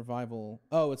 gains 1 revival.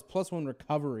 Oh, it's +1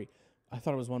 recovery. I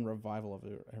thought it was 1 revival of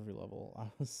every level. I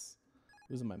was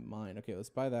losing my mind. Okay, let's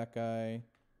buy that guy.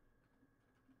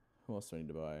 Who else do I need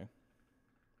to buy?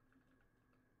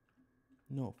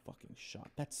 No fucking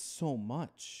shot. That's so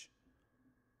much.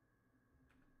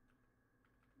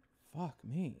 Fuck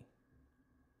me.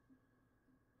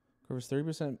 Covers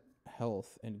 30%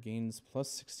 health and gains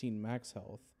 +16 max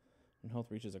health when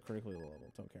health reaches a critically low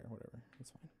level. Don't care. Whatever.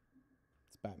 It's fine.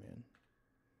 It's Batman.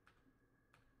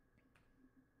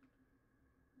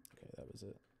 Okay, that was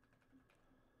it.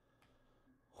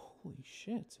 Holy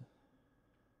shit.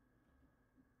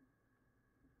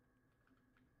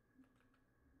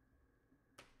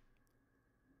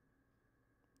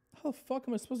 How the fuck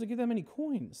am I supposed to get that many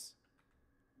coins?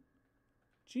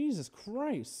 Jesus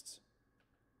Christ.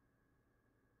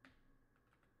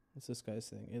 What's this guy's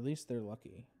thing? At least they're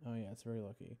lucky. Oh yeah, it's very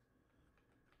lucky.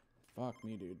 Fuck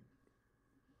me, dude.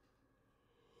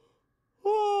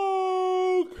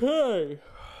 Okay.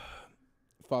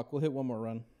 Fuck, we'll hit one more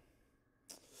run.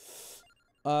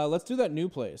 Let's do that new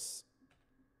place.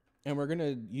 And we're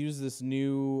gonna use this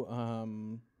new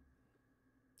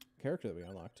character that we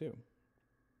unlocked too.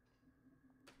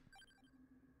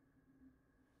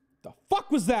 The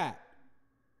fuck was that?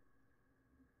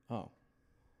 Oh.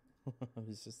 It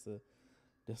was just the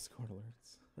Discord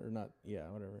alerts. Or not, yeah,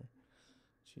 whatever.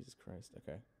 Jesus Christ,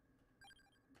 okay.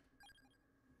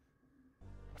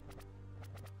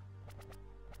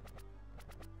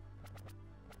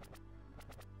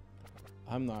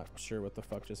 I'm not sure what the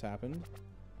fuck just happened,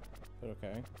 but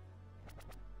okay.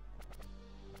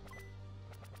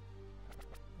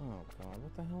 Oh god,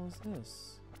 what the hell is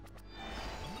this?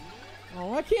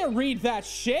 Oh, I can't read that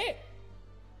shit!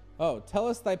 Oh, tell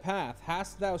us thy path.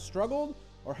 Hast thou struggled,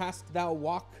 or hast thou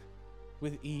walk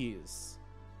with ease?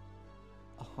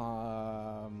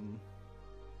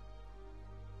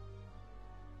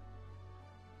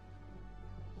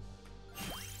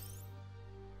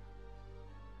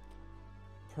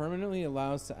 Permanently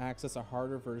allows to access a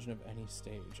harder version of any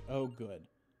stage. Oh, good.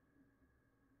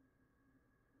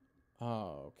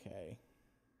 Oh, okay.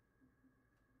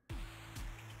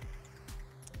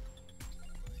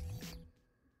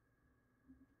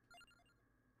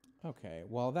 Okay,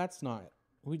 well, that's not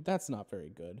very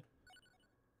good.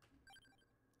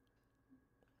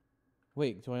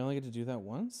 Wait, do I only get to do that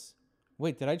once?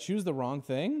 Wait, did I choose the wrong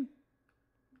thing?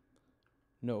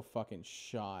 No fucking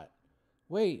shot.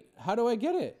 Wait, how do I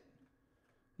get it?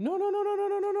 No.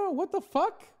 What the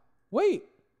fuck? Wait,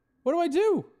 what do I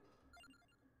do?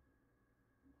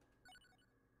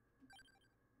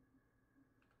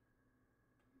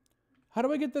 How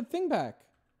do I get that thing back?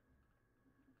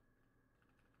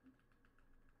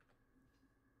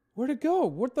 Where'd it go?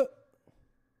 What the?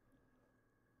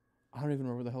 I don't even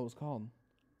remember what the hell it was called.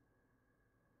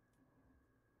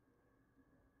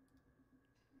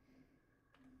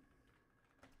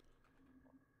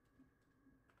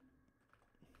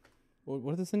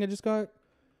 What is this thing I just got?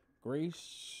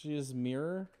 Gracious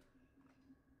Mirror?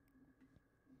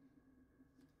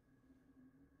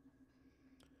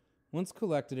 Once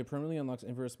collected, it permanently unlocks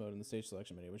inverse mode in the stage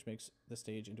selection menu, which makes the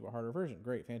stage into a harder version.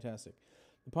 Great, fantastic.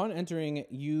 Upon entering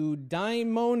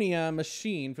Eudaimonia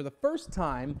Machine for the first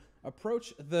time,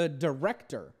 approach the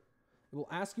director. It will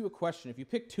ask you a question. If you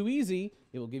pick too easy,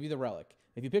 it will give you the relic.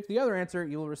 If you pick the other answer,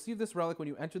 you will receive this relic when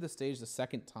you enter the stage the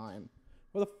second time.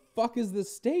 Where the fuck is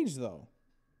this stage, though?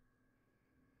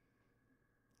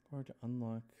 Or to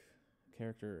unlock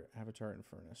character, avatar, and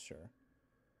furnace, sure.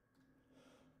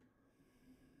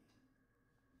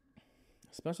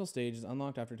 Special stage is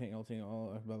unlocked after taking all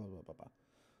blah, blah, blah, blah.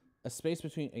 A space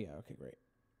between, yeah, okay, great.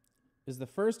 Is the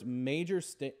first major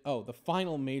stage, oh, the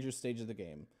final major stage of the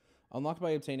game. Unlocked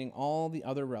by obtaining all the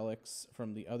other relics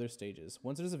from the other stages.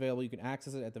 Once it is available, you can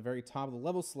access it at the very top of the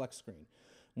level select screen.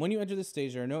 When you enter this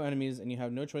stage, there are no enemies and you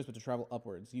have no choice but to travel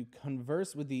upwards. You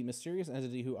converse with the mysterious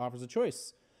entity who offers a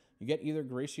choice. You get either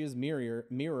Gratia's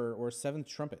mirror or Seventh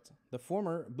Trumpet. The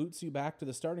former boots you back to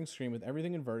the starting screen with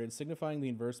everything inverted, signifying the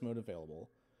inverse mode available.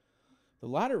 The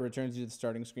latter returns you to the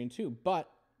starting screen too,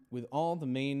 but with all the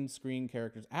main screen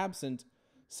characters absent,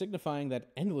 signifying that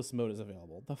endless mode is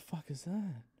available. The fuck is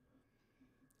that?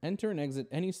 Enter and exit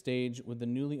any stage with the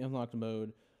newly unlocked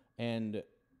mode, and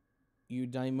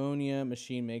Eudaimonia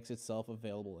Machine makes itself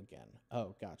available again.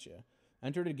 Oh, gotcha.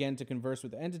 Enter it again to converse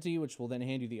with the entity, which will then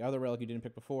hand you the other relic you didn't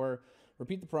pick before.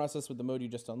 Repeat the process with the mode you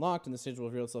just unlocked, and the stage will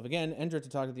reveal itself again. Enter it to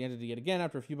talk to the entity yet again.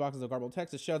 After a few boxes of garbled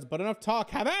text, it shouts, "But enough talk,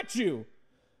 have at you!"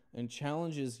 And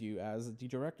challenges you as the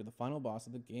director, the final boss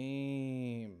of the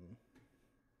game.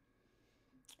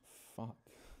 Fuck.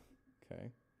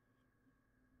 Okay.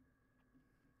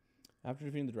 After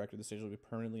defeating the director, the stage will be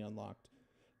permanently unlocked.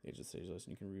 The age of the stage list,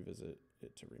 and you can revisit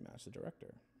it to rematch the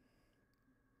director.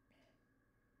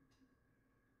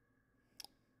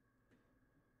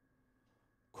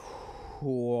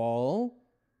 Cool.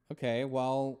 Okay,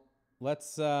 well,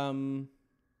 let's unlock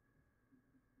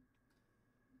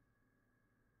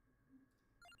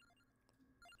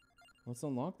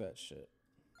that shit,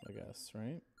 I guess,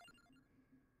 right?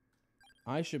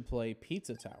 I should play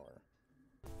Pizza Tower.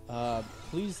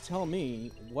 Please tell me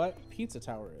what Pizza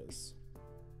Tower is.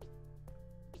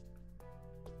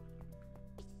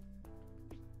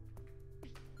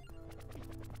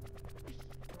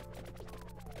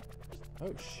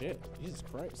 Oh shit, Jesus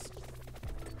Christ.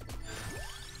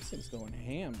 This thing's going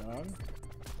ham, dog.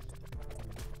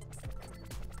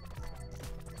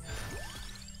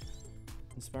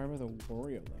 Inspired by the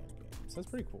Wario Land games. That's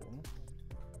pretty cool.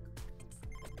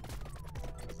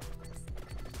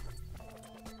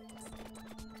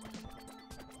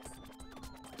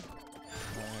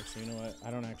 Oh, actually, you know what? I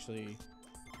don't actually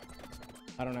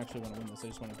want to win this. I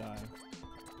just want to die.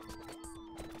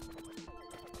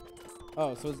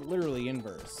 Oh, so it's literally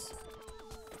inverse.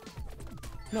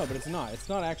 No, but it's not. It's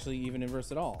not actually even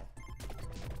inverse at all.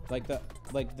 Like the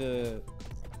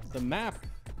map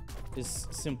is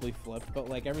simply flipped, but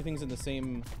like everything's in the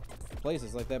same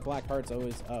places. Like that black heart's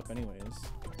always up anyways.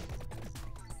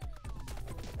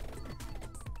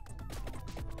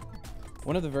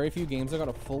 One of the very few games I got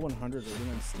a full 100 rating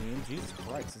on Steam. Jesus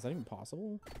Christ, is that even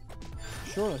possible?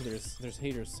 Surely there's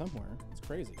haters somewhere. It's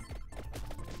crazy.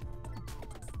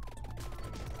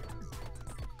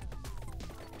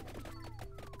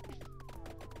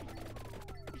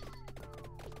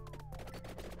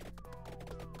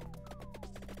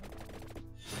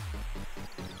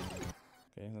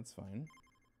 That's fine.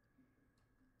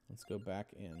 Let's go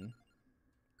back in.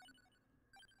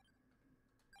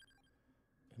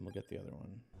 And we'll get the other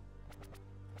one.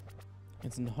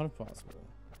 It's not impossible.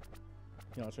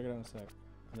 Yeah, I'll check it out in a sec.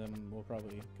 And then we'll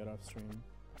probably get off stream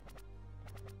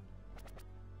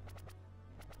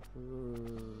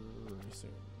pretty soon.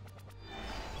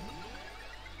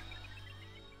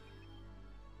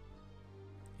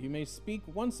 You may speak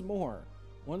once more.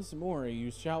 Once more you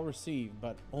shall receive,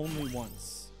 but only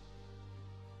once.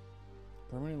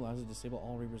 Permanently allows you to disable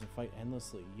all Reapers and fight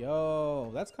endlessly.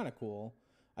 Yo, that's kind of cool.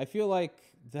 I feel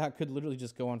like that could literally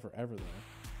just go on forever though.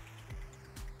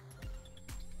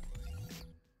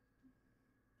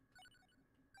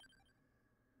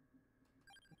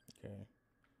 Okay.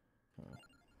 Huh.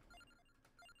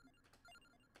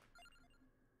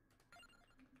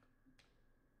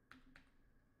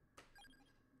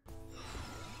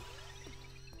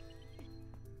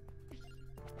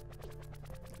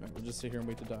 Alright, we'll just sit here and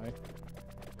wait to die.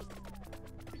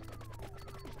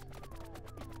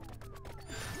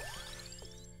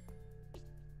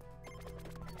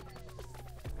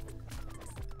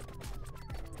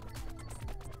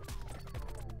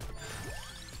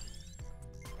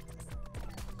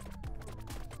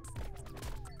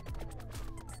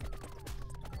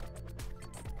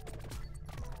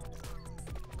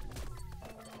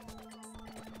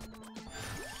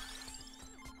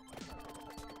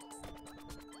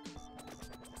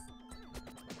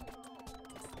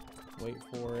 Wait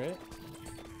for it.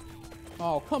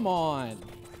 Oh, come on.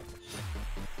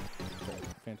 Great.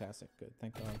 Fantastic. Good.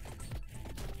 Thank God.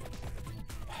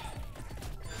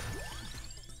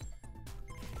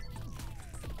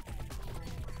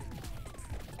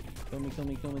 Kill me, kill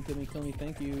me, kill me, kill me, kill me.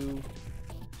 Thank you.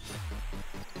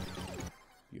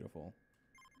 Beautiful.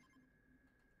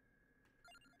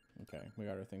 Okay, we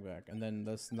got our thing back. And then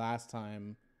this last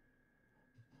time,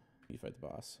 you fight the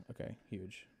boss. Okay,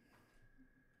 huge.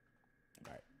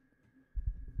 Alright.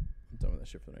 I'm done with that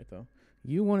shit for the night, though.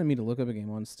 You wanted me to look up a game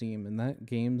on Steam, and that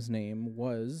game's name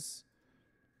was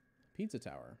Pizza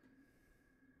Tower.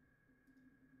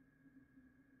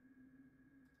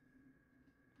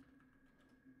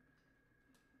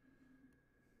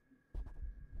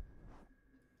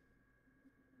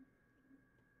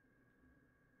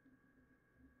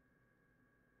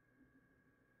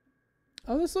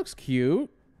 Oh, this looks cute.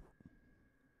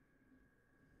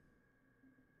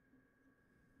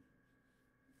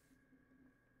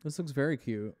 This looks very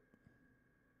cute.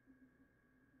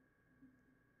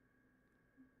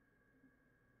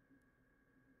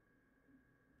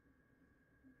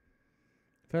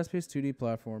 Fast-paced 2D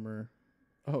platformer.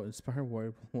 Oh, inspired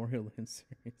Wario Land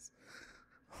series.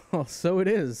 Oh, so it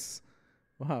is.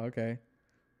 Wow, okay.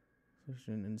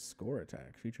 And Score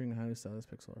Attack, featuring highly stylized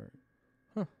pixel art.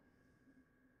 Huh.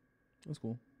 That's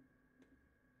cool.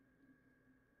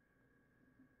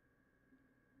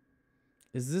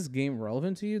 Is this game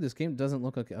relevant to you? This game doesn't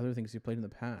look like the other things you played in the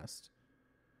past.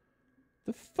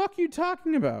 The fuck you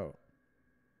talking about?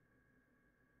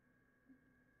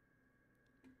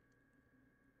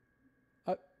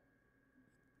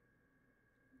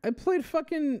 I played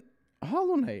fucking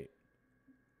Hollow Knight.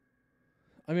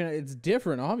 I mean, it's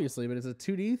different, obviously, but it's a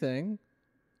 2D thing.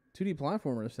 2D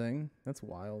platformer thing. That's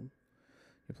wild.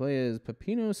 You play as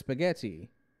Peppino Spaghetti.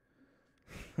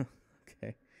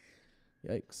 Okay.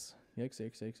 Yikes. Yikes,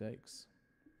 yikes, yikes, yikes.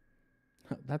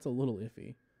 That's a little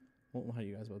iffy. Won't lie to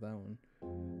you guys about that one.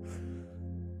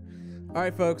 All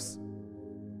right, folks.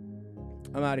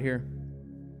 I'm out of here.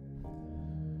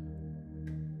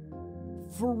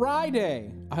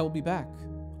 Friday, I will be back.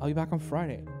 I'll be back on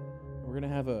Friday. We're gonna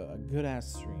have a good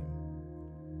ass stream.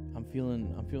 I'm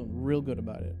feeling real good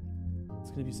about it. It's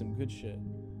gonna be some good shit.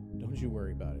 Don't you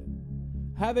worry about it.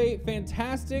 Have a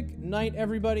fantastic night,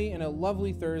 everybody, and a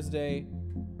lovely Thursday.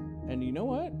 And you know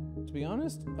what? To be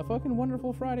honest, a fucking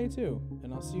wonderful Friday too.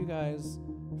 And I'll see you guys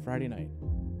Friday night.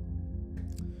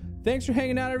 Thanks for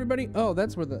hanging out, everybody. Oh,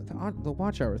 that's where the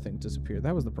watch hour thing disappeared.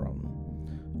 That was the problem.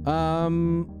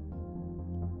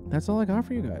 That's all I got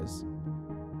for you guys.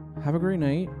 Have a great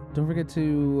night. Don't forget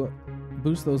to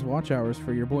boost those watch hours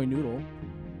for your boy Noodle.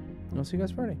 And I'll see you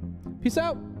guys Friday. Peace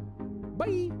out.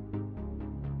 Bye.